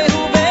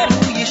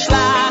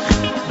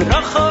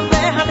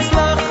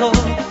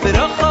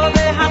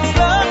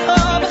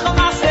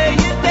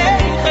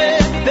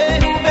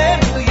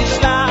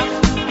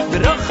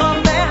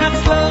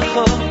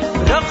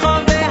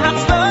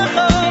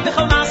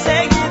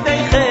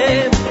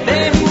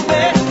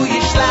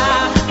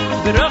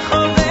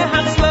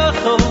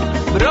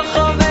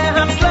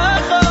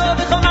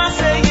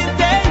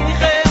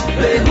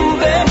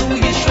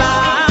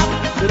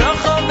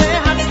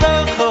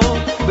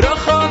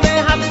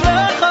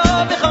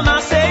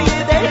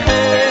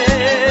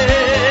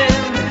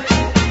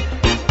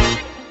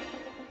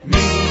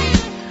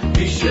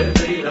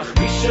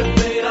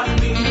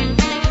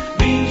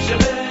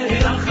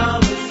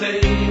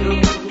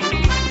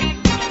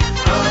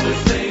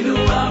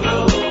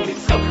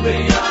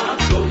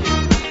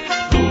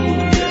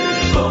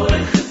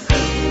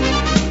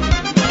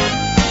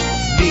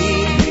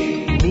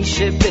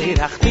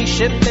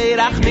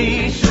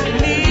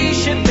 מי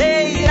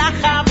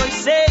שברך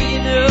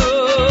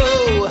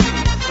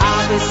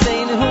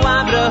אבותינו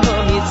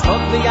אברהם יצחק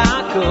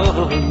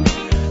ויעקב